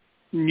 like,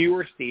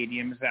 newer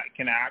stadiums that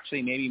can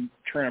actually maybe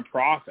turn a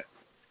profit,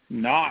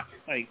 not,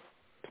 like,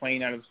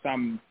 playing out of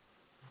some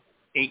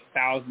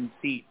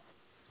 8,000-seat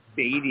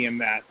stadium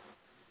that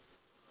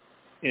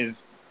is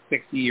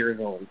 60 years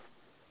old.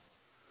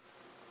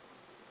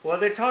 Well,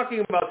 they're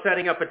talking about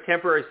setting up a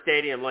temporary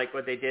stadium like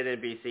what they did in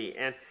BC.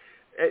 And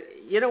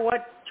you know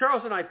what?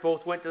 Charles and I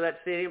both went to that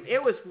stadium.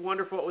 It was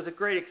wonderful. It was a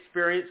great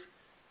experience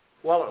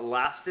while it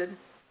lasted.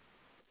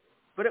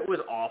 But it was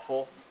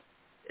awful.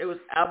 It was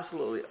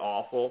absolutely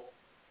awful.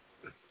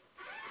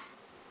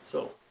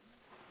 So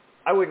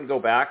I wouldn't go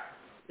back.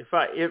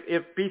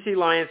 If BC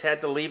Lions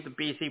had to leave the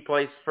BC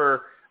place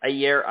for a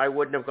year, I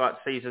wouldn't have got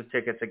season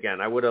tickets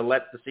again. I would have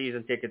let the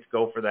season tickets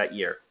go for that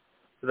year.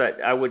 So that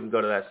I wouldn't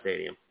go to that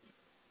stadium.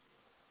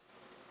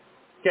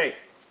 Okay,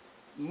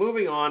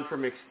 moving on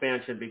from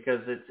expansion because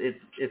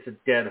it's a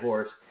dead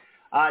horse.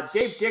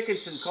 Dave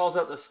Dickinson calls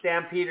out the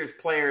Stampeders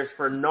players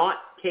for not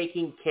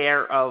taking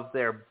care of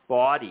their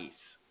bodies.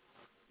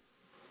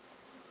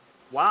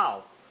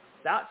 Wow,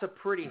 that's a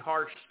pretty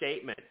harsh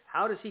statement.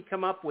 How does he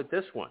come up with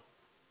this one?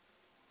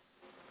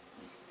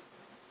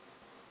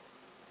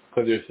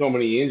 Because there's so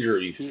many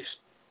injuries.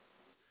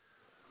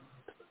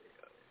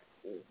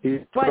 He's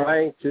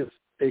trying to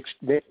make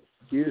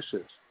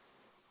excuses.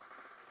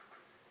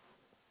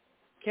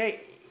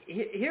 Okay,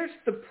 here's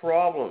the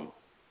problem.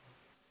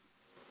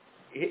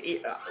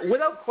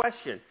 Without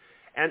question,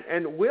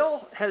 and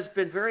Will has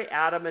been very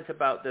adamant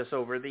about this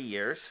over the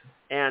years,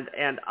 and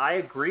I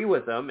agree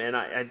with him, and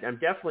I'm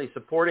definitely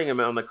supporting him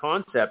on the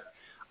concept.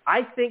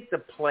 I think the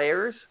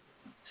players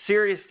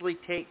seriously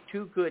take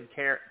too good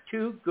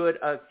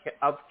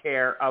of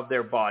care of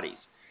their bodies.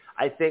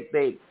 I think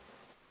they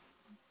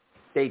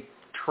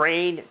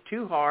train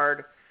too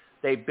hard,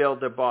 they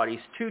build their bodies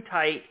too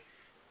tight,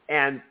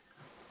 and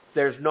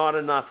there's not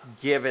enough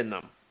give in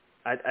them.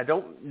 I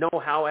don't know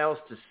how else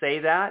to say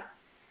that,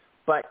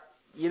 but,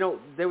 you know,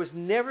 there was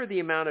never the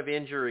amount of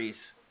injuries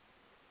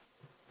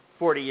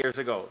 40 years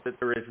ago that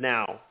there is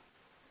now.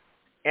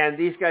 And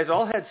these guys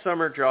all had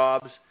summer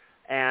jobs,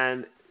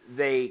 and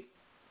they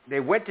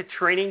went to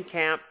training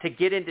camp to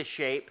get into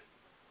shape,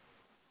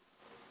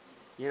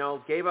 you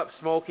know, gave up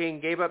smoking,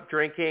 gave up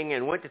drinking,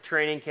 and went to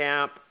training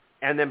camp,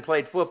 and then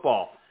played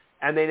football,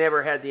 and they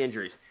never had the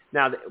injuries.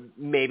 Now,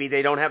 maybe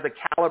they don't have the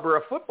caliber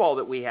of football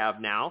that we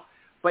have now,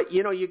 but,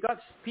 you know, you got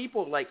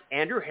people like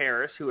Andrew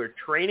Harris who are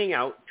training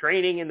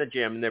in the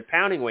gym, and they're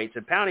pounding weights,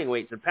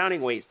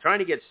 trying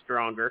to get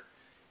stronger.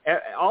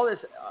 All this,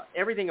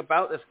 everything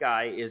about this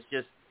guy is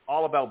just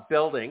all about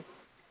building.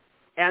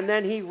 And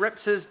then he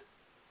rips his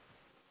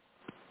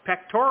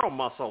pectoral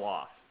muscle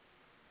off,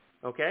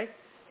 okay?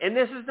 And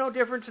this is no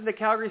different in the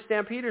Calgary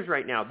Stampeders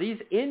right now. These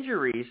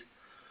injuries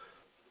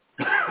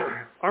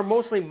are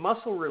mostly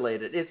muscle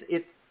related.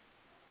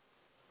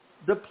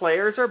 The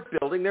players are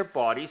building their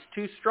bodies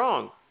too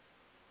strong,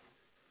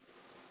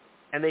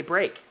 and they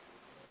break.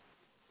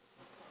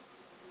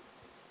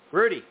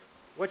 Rudy,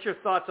 what's your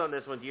thoughts on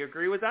this one? Do you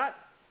agree with that?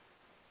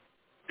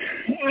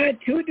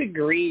 To a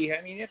degree.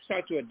 I mean, you have to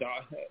talk to a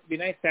doctor. It'd be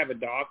nice to have a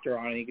doctor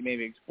on, and he can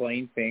maybe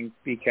explain things,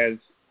 because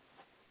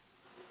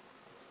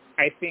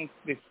I think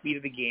the speed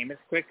of the game is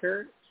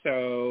quicker,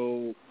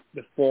 so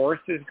the force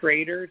is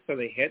greater, so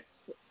the hits,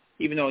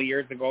 even though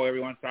years ago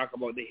everyone talked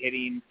about the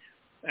hitting,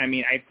 I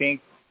mean, I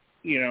think,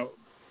 you know,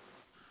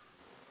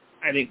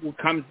 I think what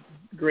comes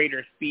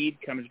greater speed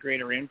comes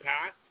greater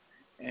impact,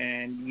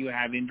 and you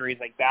have injuries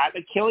like that.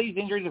 Achilles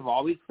injuries have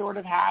always sort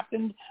of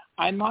happened.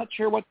 I'm not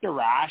sure what the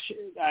rash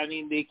is. I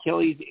mean, the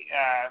Achilles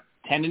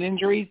tendon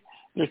injuries,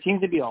 there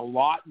seems to be a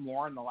lot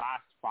more in the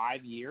last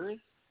 5 years.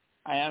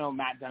 I know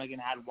Matt Dunnigan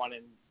had one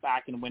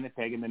back in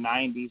Winnipeg in the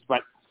 90s,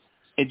 but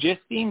it just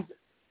seems,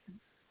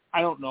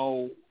 I don't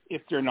know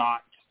if they're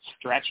not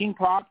stretching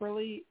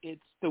properly.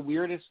 It's the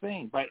weirdest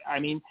thing. But, I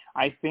mean,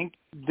 I think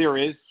there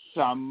is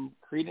some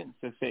credence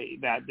to say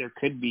that there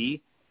could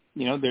be,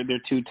 you know, they're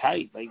too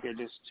tight. Like, they're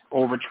just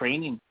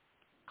overtraining.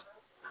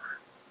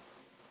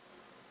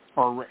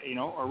 Or, you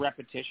know, or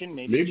repetition.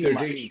 Maybe they're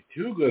taking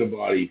too good a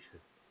body.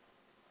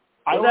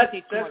 I don't want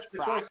to take too much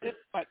practice,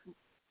 but,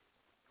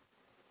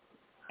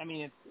 I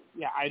mean,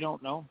 I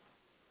don't know.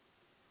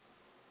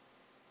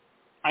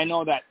 I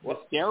know that the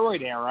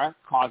steroid era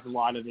caused a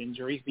lot of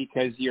injuries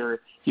because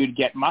you'd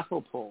get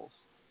muscle pulls.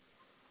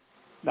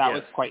 That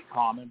was quite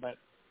common, but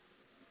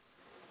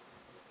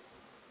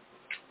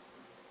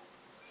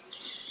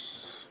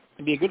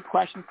it'd be a good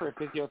question for a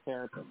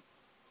physiotherapist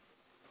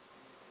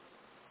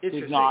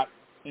who's not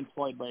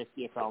employed by a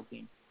CFL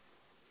team.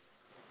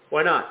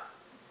 Why not?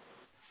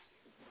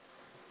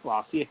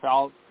 Well,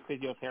 CFL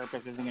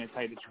physiotherapist isn't going to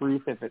tell you the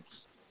truth if it's,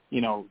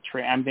 you know,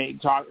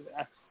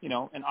 you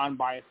know, an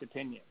unbiased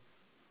opinion.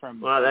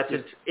 Well, that's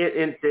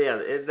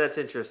that's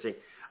interesting.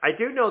 I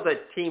do know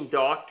that team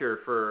doctor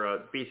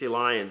for BC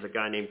Lions, a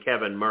guy named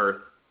Kevin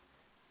Murth,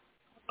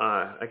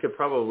 I could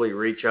probably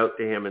reach out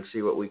to him and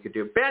see what we could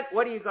do. Ben,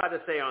 what do you got to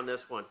say on this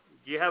one?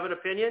 Do you have an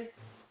opinion?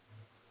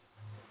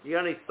 You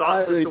got any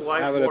thoughts as to why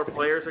more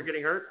players are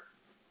getting hurt?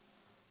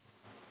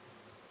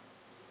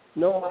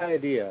 No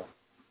idea.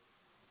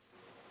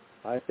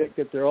 I think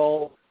that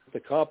the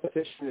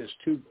competition is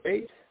too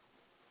great,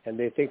 and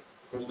they think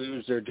they'll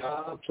lose their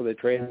job, so they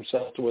train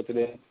themselves to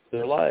within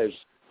their lives.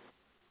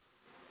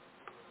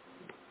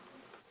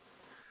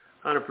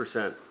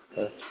 100%.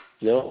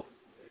 No.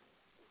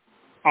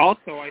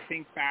 Also, I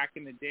think back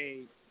in the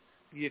day,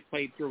 you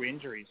played through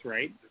injuries,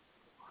 right?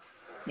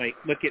 Like,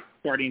 look at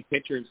starting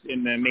pitchers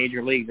in the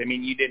major leagues. I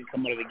mean, you didn't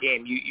come out of the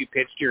game. You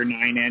pitched your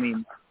 9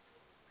 innings,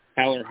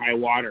 hell or high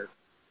water.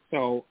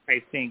 So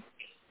I think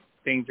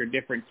things are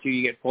different, too.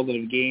 You get pulled out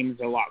of games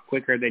a lot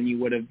quicker than you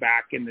would have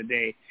back in the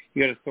day.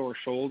 You got a sore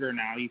shoulder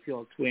now. You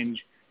feel a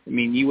twinge. I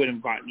mean, you wouldn't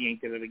have gotten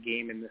yanked out of the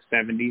game in the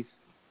 70s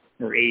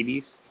or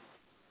 80s.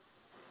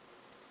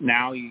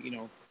 Now,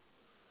 you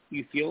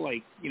feel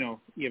like, you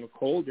have a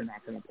cold, you're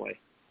not going to play.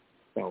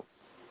 So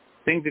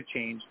things have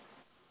changed.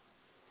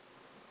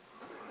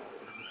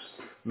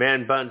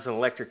 Man buns and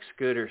electric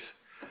scooters.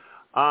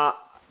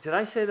 Did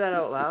I say that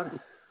out loud?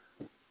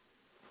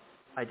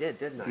 I did,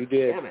 didn't I? You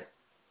did. Damn it.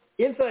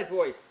 Inside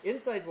voice,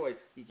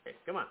 DJ.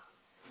 Come on.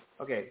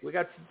 Okay, we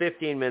got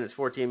 14 minutes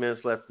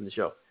left in the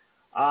show.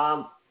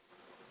 I'm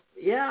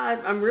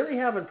really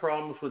having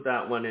problems with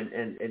that one.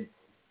 And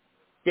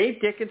Dave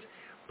Dickens,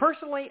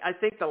 personally, I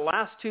think the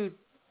last 2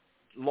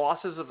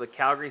 losses of the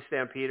Calgary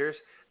Stampeders,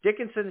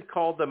 Dickinson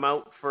called them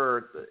out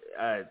for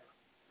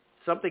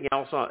something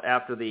else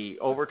after the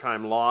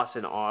overtime loss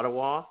in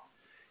Ottawa.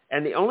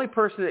 And the only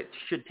person that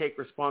should take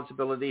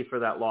responsibility for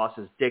that loss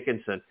is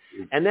Dickinson.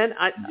 And then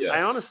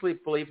I honestly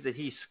believe that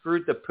he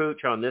screwed the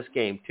pooch on this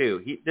game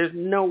too. There's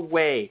no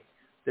way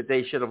that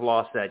they should have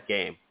lost that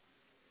game.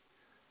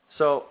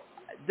 So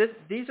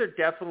these are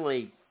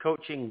definitely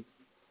coaching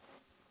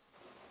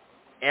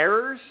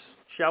errors,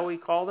 shall we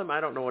call them?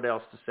 I don't know what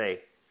else to say.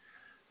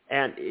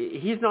 And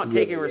he's not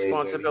taking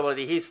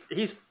responsibility.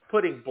 He's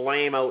putting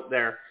blame out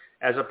there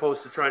as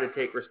opposed to trying to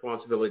take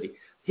responsibility.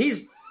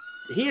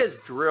 He has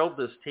drilled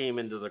this team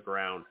into the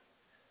ground.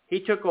 He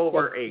took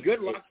over a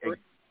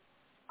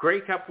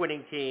Grey Cup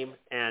winning team,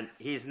 and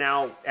he's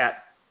now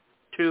at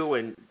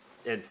 2-4,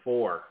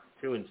 2-6.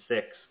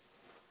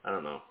 I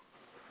don't know.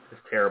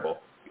 It's terrible.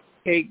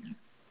 Hey,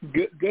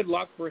 good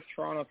luck for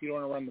Toronto if you don't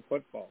want to run the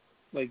football.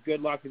 Like,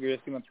 good luck if you're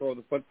just going to throw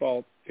the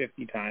football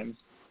 50 times.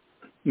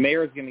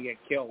 Mayor's going to get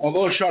killed.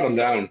 Although shut him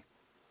down.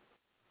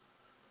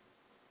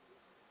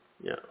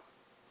 Yeah.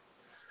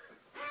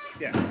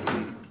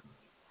 Yeah.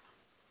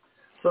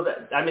 So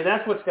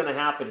that's what's going to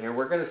happen here.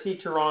 We're going to see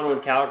Toronto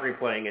and Calgary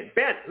playing it.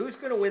 Ben, who's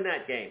going to win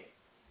that game?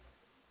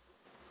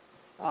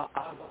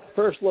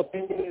 First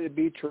opinion, it'd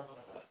be Toronto.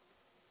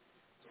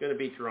 It's going to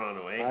be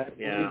Toronto, eh? I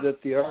believe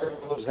that the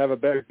Argos have a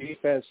better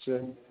defense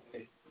than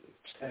the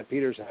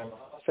Stampeders have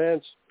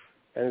offense.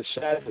 And it's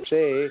sad to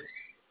say,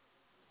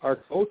 our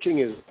coaching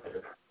is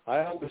better.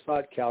 I always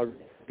thought Calgary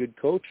had good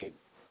coaching.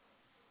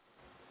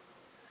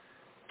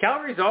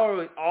 Calgary's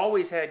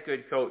always had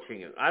good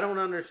coaching. I don't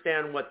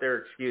understand what their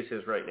excuse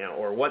is right now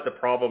or what the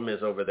problem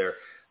is over there.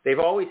 They've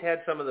always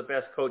had some of the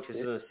best coaches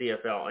in the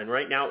CFL, and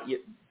right now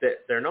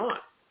they're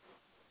not.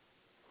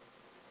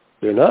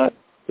 They're not.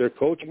 They're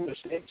coaching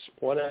mistakes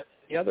one after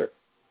the other.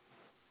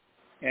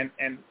 And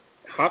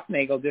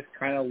Hufnagel just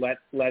kind of let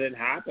it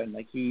happen.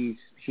 Like he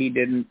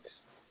didn't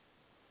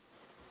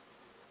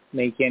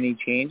make any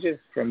changes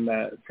from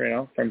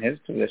his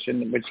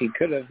position, which he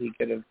could have.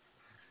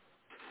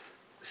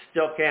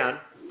 Still can.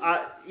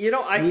 I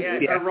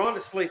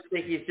honestly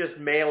think he's just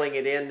mailing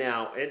it in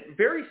now. And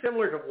very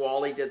similar to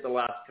Wally did the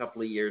last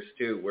couple of years,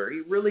 too, where he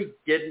really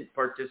didn't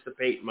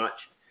participate much,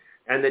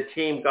 and the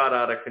team got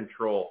out of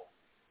control.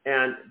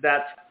 And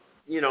that's,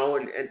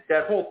 and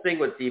that whole thing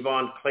with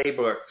Devon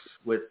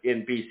Claybrooks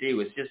in BC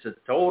was just a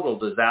total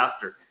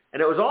disaster.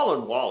 And it was all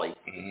on Wally.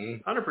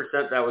 100%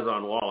 that was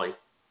on Wally.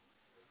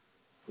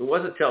 It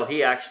wasn't until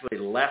he actually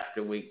left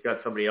and we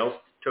got somebody else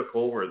took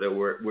over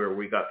where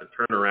we got the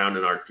turnaround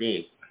in our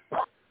team.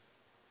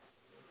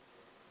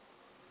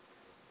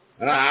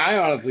 And I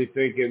honestly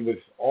think it was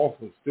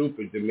also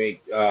stupid to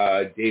make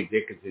Dave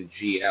Dickinson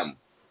GM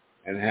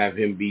and have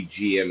him be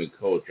GM and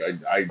coach.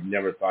 I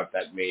never thought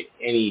that made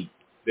any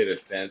bit of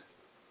sense.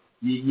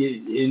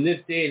 In this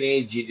day and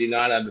age, you do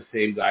not have the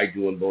same guy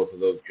doing both of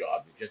those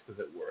jobs. It just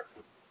doesn't work.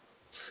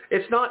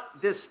 It's not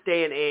this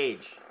day and age.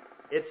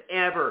 It's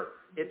ever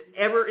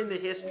in the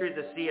history of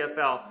the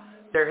CFL.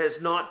 There has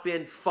not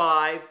been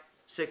 5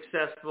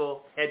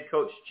 successful head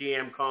coach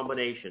GM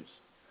combinations.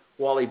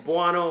 Wally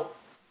Buono,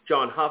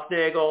 John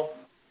Hufnagel,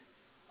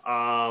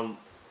 Don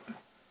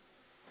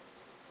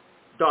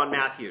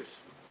Matthews.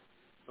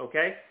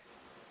 Okay?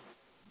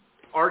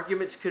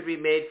 Arguments could be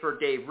made for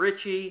Dave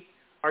Ritchie.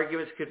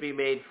 Arguments could be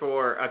made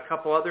for a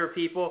couple other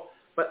people.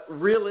 But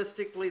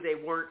realistically, they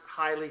weren't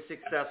highly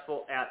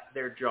successful at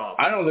their job.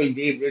 I don't think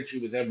Dave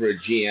Ritchie was ever a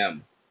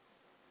GM.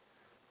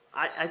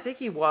 I think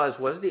he was,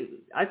 wasn't he?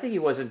 I think he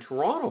was in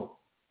Toronto.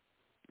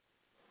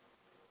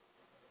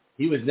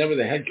 He was never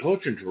the head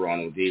coach in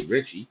Toronto, Dave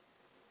Ritchie.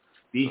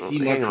 BC,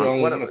 hang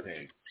Montreal, on. and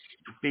Winnipeg.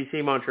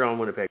 BC, Montreal, and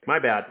Winnipeg. My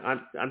bad.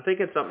 I'm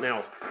thinking something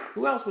else.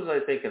 Who else was I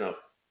thinking of?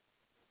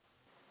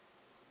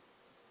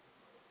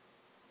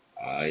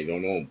 I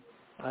don't know.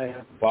 I have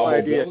no Bob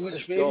idea. O'Billovich,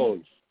 Chris maybe?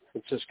 Jones.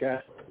 It's this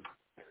guy.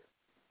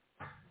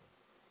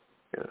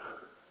 Yeah.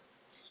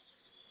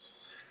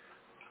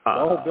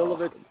 Paul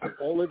Billovich was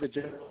only the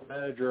general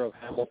manager of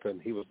Hamilton.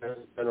 He was the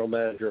general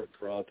manager of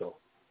Toronto.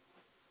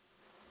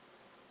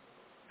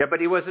 Yeah, but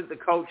he wasn't the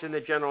coach and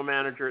the general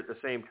manager at the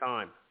same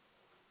time.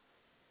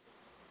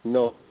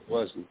 No, he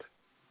wasn't.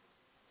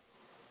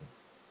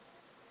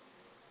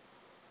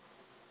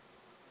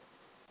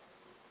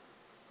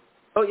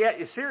 Oh, yeah,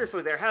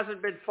 seriously, there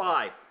hasn't been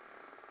 5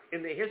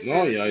 in the history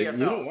No, of the yeah, CFL.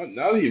 you know what?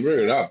 Now that you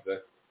bring it up,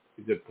 that's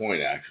a good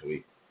point,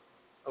 actually.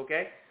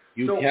 Okay.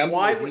 Hugh So Campbell,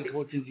 why was would he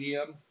coaching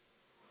GM?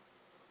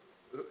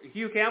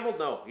 Hugh Campbell?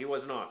 No, he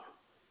was not.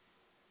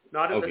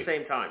 Not at the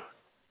same time.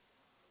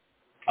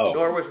 Oh.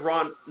 Nor was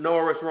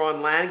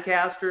Ron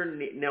Lancaster.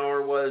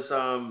 Nor was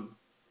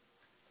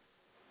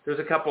there's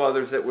a couple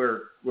others that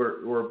were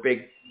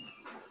big.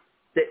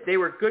 They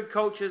were good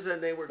coaches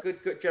and they were good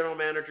general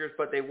managers,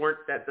 but they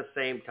weren't at the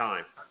same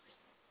time.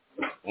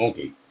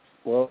 Okay.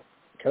 Well,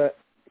 can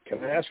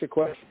I ask a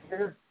question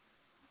here?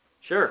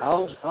 Sure.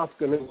 How is Huff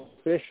going to go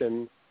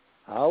fishing?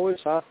 How is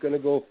Huff going to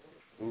go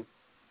fishing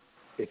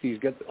if he's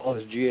got all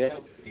his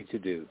GM to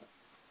do?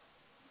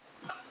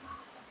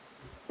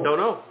 Don't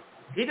know.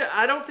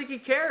 I don't think he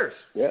cares.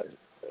 Yeah.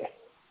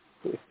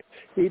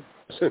 He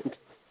doesn't.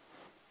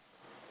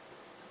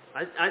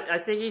 I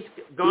think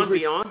he's gone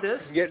beyond this.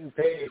 He's getting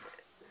paid.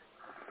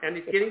 And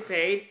he's getting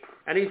paid,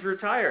 and he's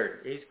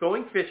retired. He's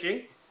going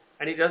fishing,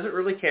 and he doesn't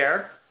really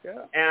care.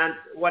 Yeah. And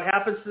what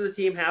happens to the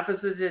team happens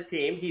to the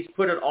team. He's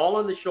put it all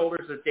on the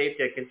shoulders of Dave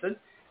Dickinson,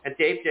 and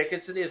Dave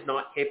Dickinson is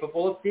not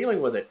capable of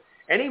dealing with it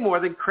any more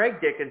than Craig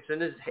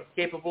Dickinson is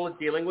capable of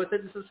dealing with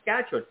it in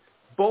Saskatchewan.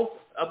 Both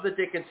of the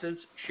Dickinsons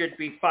should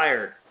be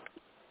fired.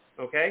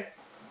 Okay?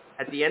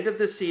 At the end of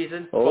the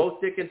season,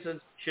 both Dickinsons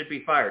should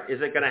be fired.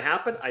 Is it going to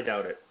happen? I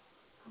doubt it.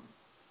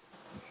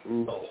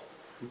 No.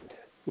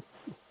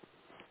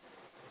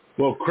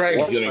 Well,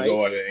 Craig's going to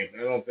go, I think.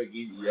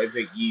 I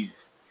think he's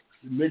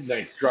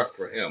midnight struck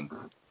for him.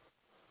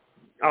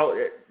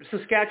 Oh,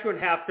 Saskatchewan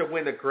have to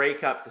win the Grey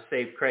Cup to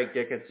save Craig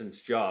Dickinson's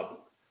job.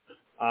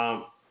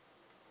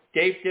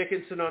 Dave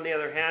Dickinson, on the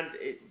other hand,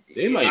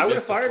 I would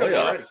have fired him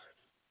already.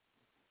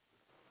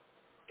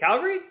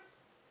 Calgary?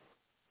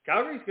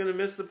 Calgary's going to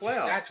miss the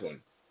playoffs.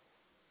 Saskatchewan.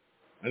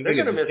 They're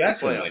going to miss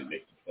the playoffs. Might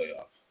make the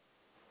playoffs.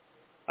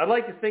 I'd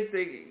like to think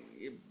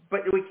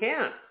but we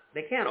can't.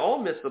 They can't all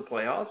miss the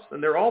playoffs,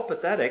 and they're all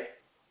pathetic.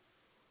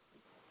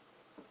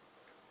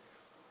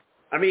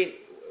 I mean,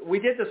 we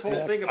did this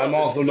whole thing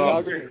about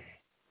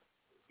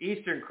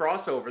Eastern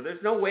crossover.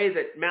 There's no way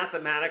that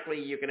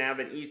mathematically you can have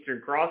an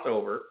Eastern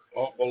crossover.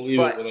 I'll believe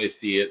it when I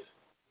see it.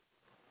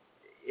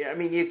 Yeah, I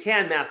mean, you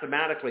can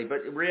mathematically,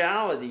 but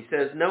reality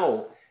says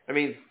no. I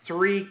mean,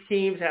 3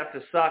 teams have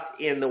to suck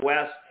in the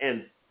West,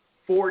 and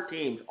 4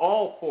 teams,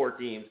 all 4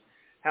 teams,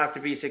 have to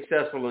be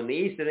successful in the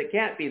East, and it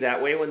can't be that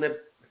way when the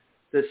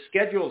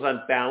schedule's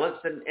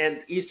unbalanced and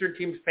Eastern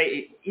teams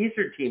pay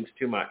Eastern teams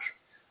too much.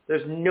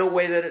 There's no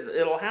way that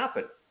it'll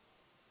happen.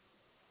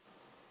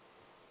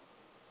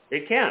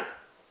 It can't.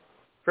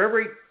 For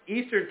every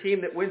Eastern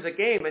team that wins a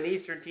game, an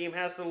Eastern team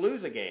has to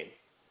lose a game.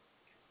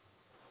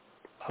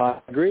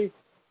 I agree.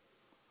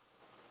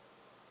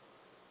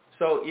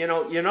 So,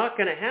 you're not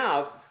going to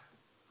have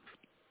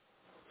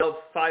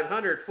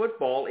 500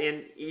 football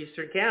in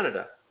Eastern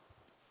Canada.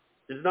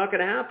 It's not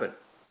going to happen.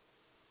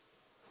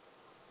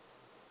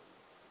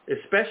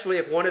 Especially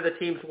if one of the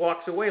teams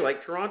walks away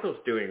like Toronto's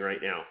doing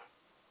right now.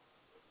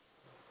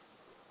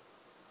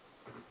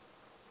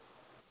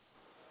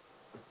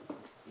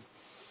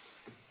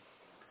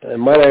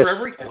 And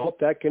I hope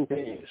that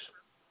continues.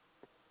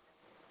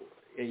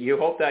 You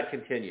hope that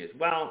continues.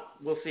 Well,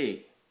 we'll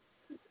see.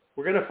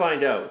 We're going to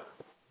find out.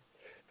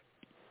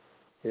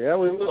 Yeah,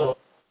 we will.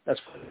 That's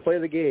why they play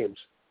the games.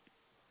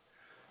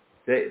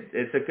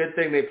 It's a good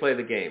thing they play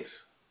the games.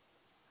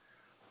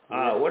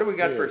 What do we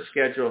got for a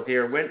schedule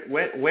here?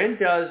 When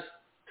does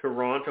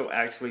Toronto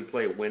actually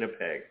play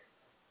Winnipeg?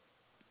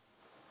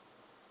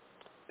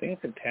 I think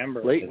it's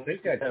September. Late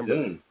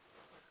September.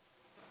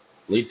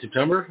 Late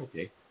September?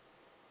 Okay.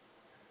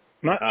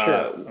 Not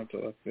sure. Have to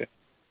look. Yeah.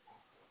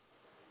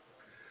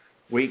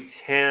 Week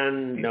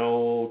 10,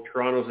 no.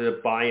 Toronto's in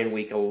a bye in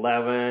week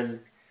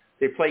 11.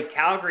 They play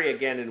Calgary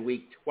again in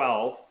week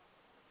 12.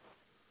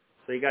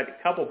 So you got a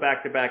couple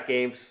back-to-back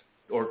games,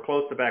 or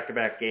close to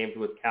back-to-back games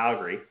with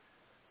Calgary.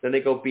 Then they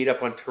go beat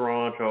up on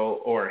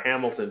Toronto, or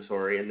Hamilton,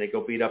 and they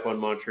go beat up on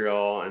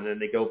Montreal, and then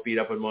they go beat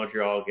up on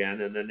Montreal again,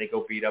 and then they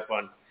go beat up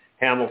on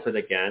Hamilton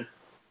again.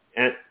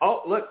 And,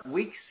 look,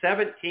 week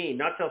 17,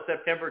 not till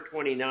September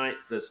 29th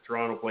does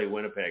Toronto play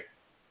Winnipeg.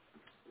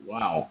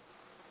 Wow.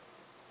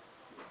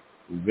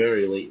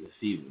 Very late in the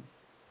season.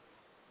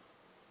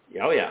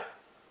 Oh, yeah.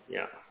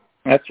 Yeah.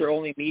 That's your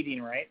only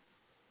meeting, right?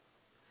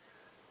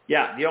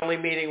 Yeah, the only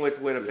meeting with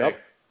Winnipeg. Yep.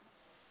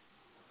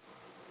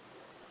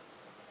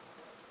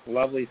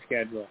 Lovely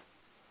schedule.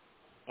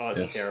 Oh,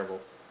 it's terrible.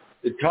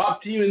 The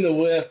top team in the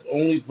West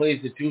only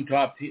plays the two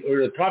top teams,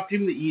 or the top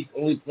team in the East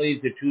only plays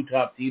the two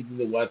top teams in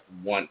the West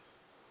once.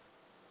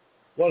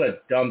 What a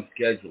dumb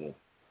schedule.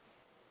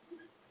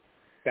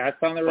 That's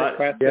on the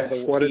request of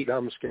the what a East.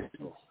 dumb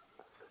schedule.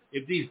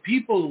 If these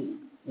people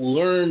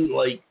learn,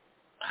 like,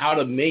 how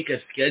to make a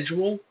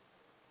schedule,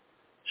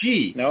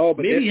 No,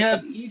 but maybe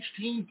have each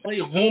team play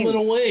home and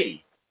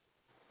away.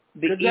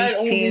 The East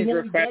teams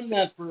requested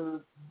that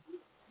for...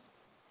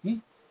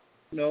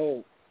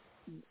 No,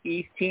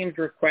 East teams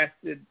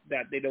requested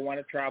that they don't want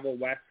to travel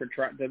west for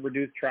to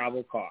reduce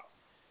travel costs.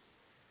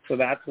 So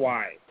that's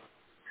why.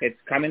 It's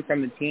coming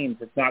from the teams.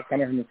 It's not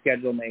coming from the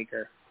schedule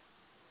maker.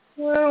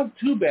 Well,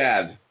 too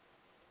bad.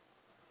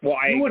 Well,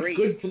 I agree. What's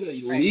good for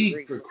the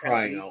league, for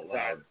crying out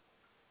loud.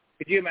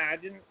 Could you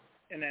imagine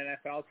an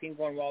NFL team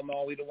going, well,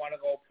 no, we don't want to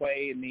go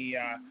play in the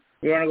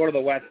we want to go to the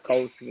West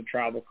Coast for the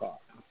travel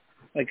costs.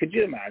 Like, could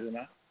you imagine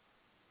that?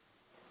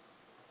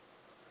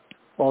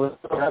 Well,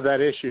 they don't have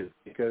that issue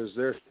because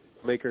their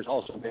makers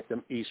also make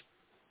them East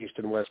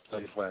and West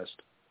play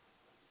West.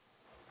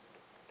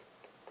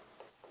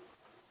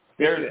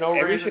 There's no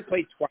reason. We should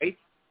play twice.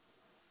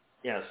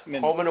 Yes,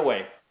 home and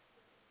away.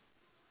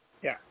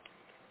 Yeah.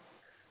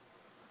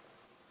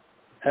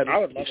 I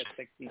would love a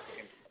 16 game.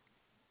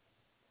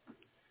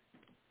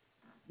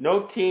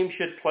 No team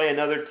should play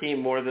another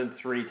team more than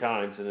 3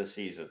 times in a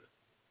season.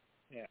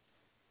 Yeah.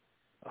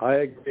 I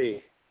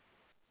agree.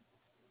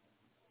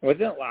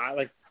 Wasn't it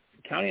like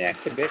counting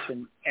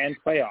exhibition and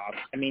playoffs?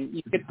 I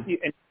mean,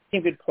 a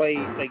team could play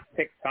like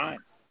 6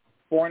 times,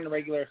 4 in the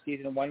regular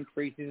season, 1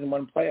 preseason,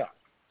 1 playoff.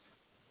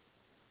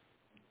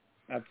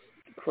 That's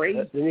crazy.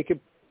 Then you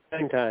could play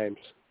 10 times.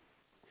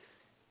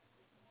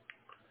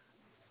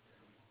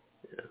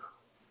 Yeah.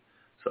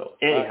 So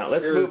anyhow,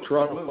 let's move.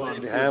 Toronto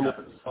played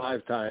Hamilton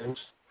 5 times.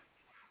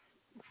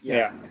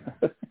 Yeah.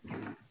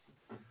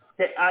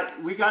 Okay,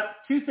 we got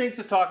 2 things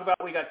to talk about.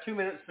 We got 2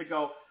 minutes to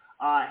go.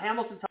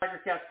 Hamilton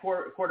Tiger Cats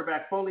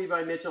quarterback Bo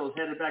Levi Mitchell is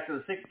headed back to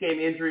the 6-game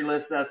injury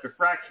list after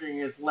fracturing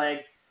his leg.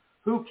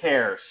 Who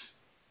cares?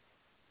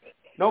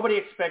 Nobody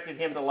expected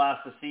him to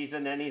last the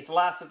season, and he's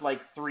lasted like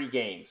 3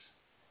 games.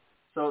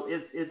 So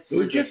it's it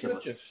was ridiculous.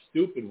 just such a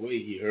stupid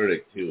way he hurt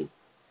it, too.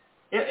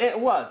 It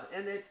was,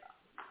 and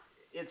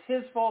it's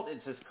his fault.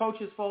 It's his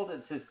coach's fault.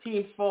 It's his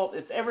team's fault.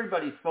 It's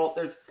everybody's fault.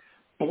 There's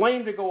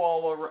blame to go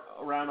all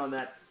around on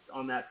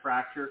that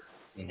fracture,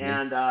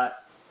 and I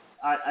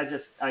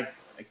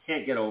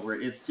can't get over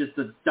it. It's just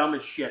the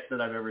dumbest shit that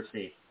I've ever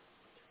seen.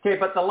 Okay,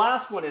 but the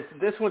last one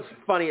this one's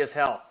funny as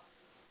hell.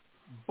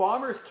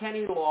 Bombers'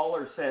 Kenny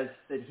Lawler says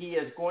that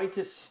he's going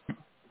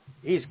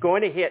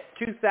to hit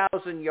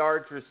 2,000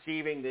 yards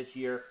receiving this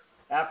year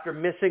after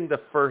missing the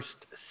first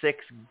 6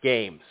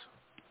 games.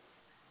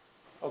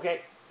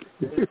 Okay,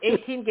 there's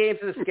 18 games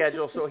in the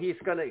schedule, so he's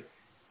going to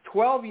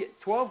 12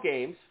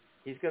 games.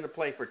 He's going to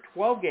play for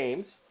 12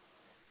 games,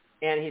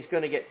 and he's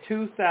going to get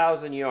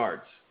 2,000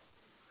 yards.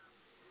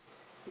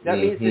 That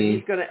means that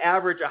he's going to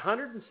average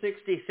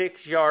 166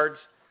 yards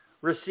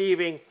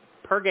receiving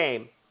per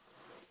game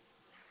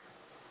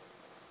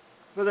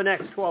for the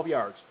next 12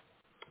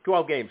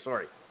 games,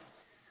 sorry.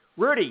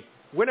 Rudy,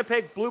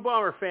 Winnipeg Blue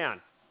Bomber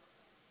fan,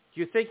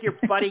 do you think your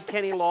buddy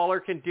Kenny Lawler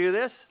can do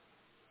this?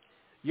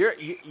 I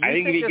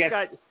think this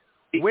guy,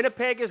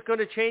 Winnipeg is going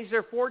to change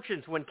their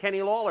fortunes when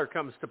Kenny Lawler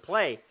comes to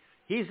play.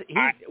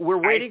 We're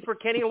waiting for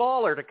Kenny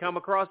Lawler to come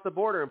across the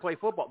border and play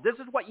football. This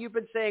is what you've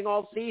been saying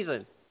all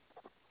season.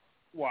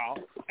 Well,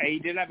 he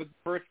did have a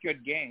first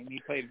good game. He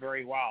played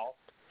very well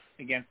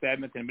against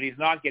Edmonton, but he's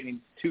not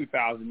getting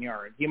 2,000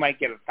 yards. He might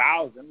get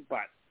 1,000, but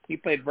he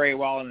played very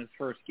well in his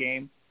first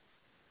game.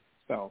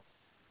 So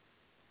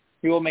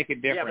he will make a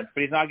difference,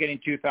 but he's not getting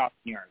 2,000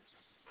 yards.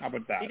 How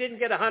about that? He didn't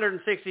get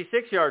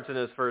 166 yards in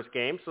his first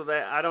game, so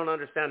I don't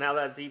understand how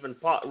that's even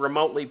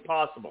remotely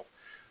possible.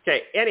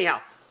 Okay, anyhow,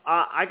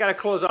 I got to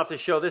close off the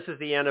show. This is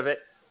the end of it.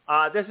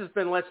 This has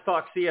been Let's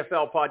Talk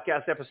CFL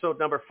podcast episode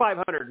number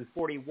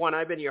 541.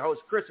 I've been your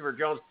host, Christopher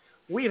Jones.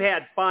 We've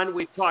had fun.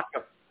 We've talked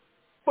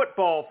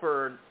football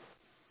for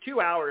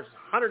 2 hours,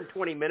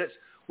 120 minutes.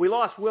 We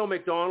lost Will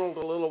McDonald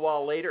a little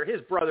while later.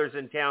 His brother's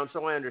in town,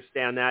 so I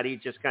understand that. He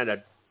just kind of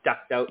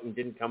ducked out and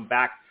didn't come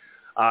back.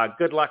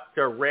 Good luck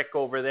to Rick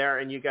over there,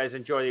 and you guys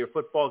enjoy your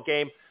football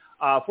game.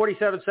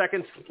 47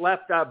 seconds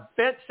left.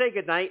 Bent, say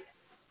goodnight.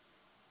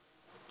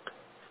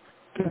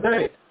 Good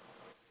night.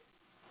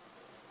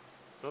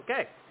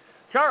 Okay.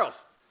 Charles,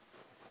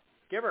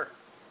 give her.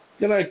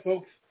 Good night,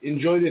 folks.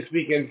 Enjoy this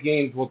weekend's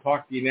games. We'll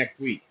talk to you next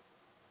week.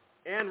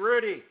 And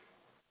Rudy.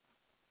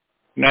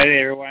 Good night,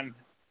 everyone.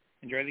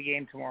 Enjoy the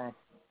game tomorrow.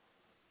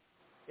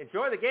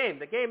 Enjoy the game.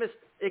 The game is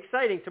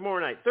exciting tomorrow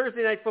night.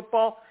 Thursday night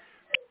football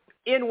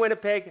in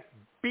Winnipeg,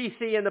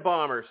 BC and the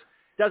Bombers.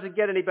 Doesn't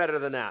get any better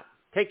than that.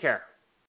 Take care.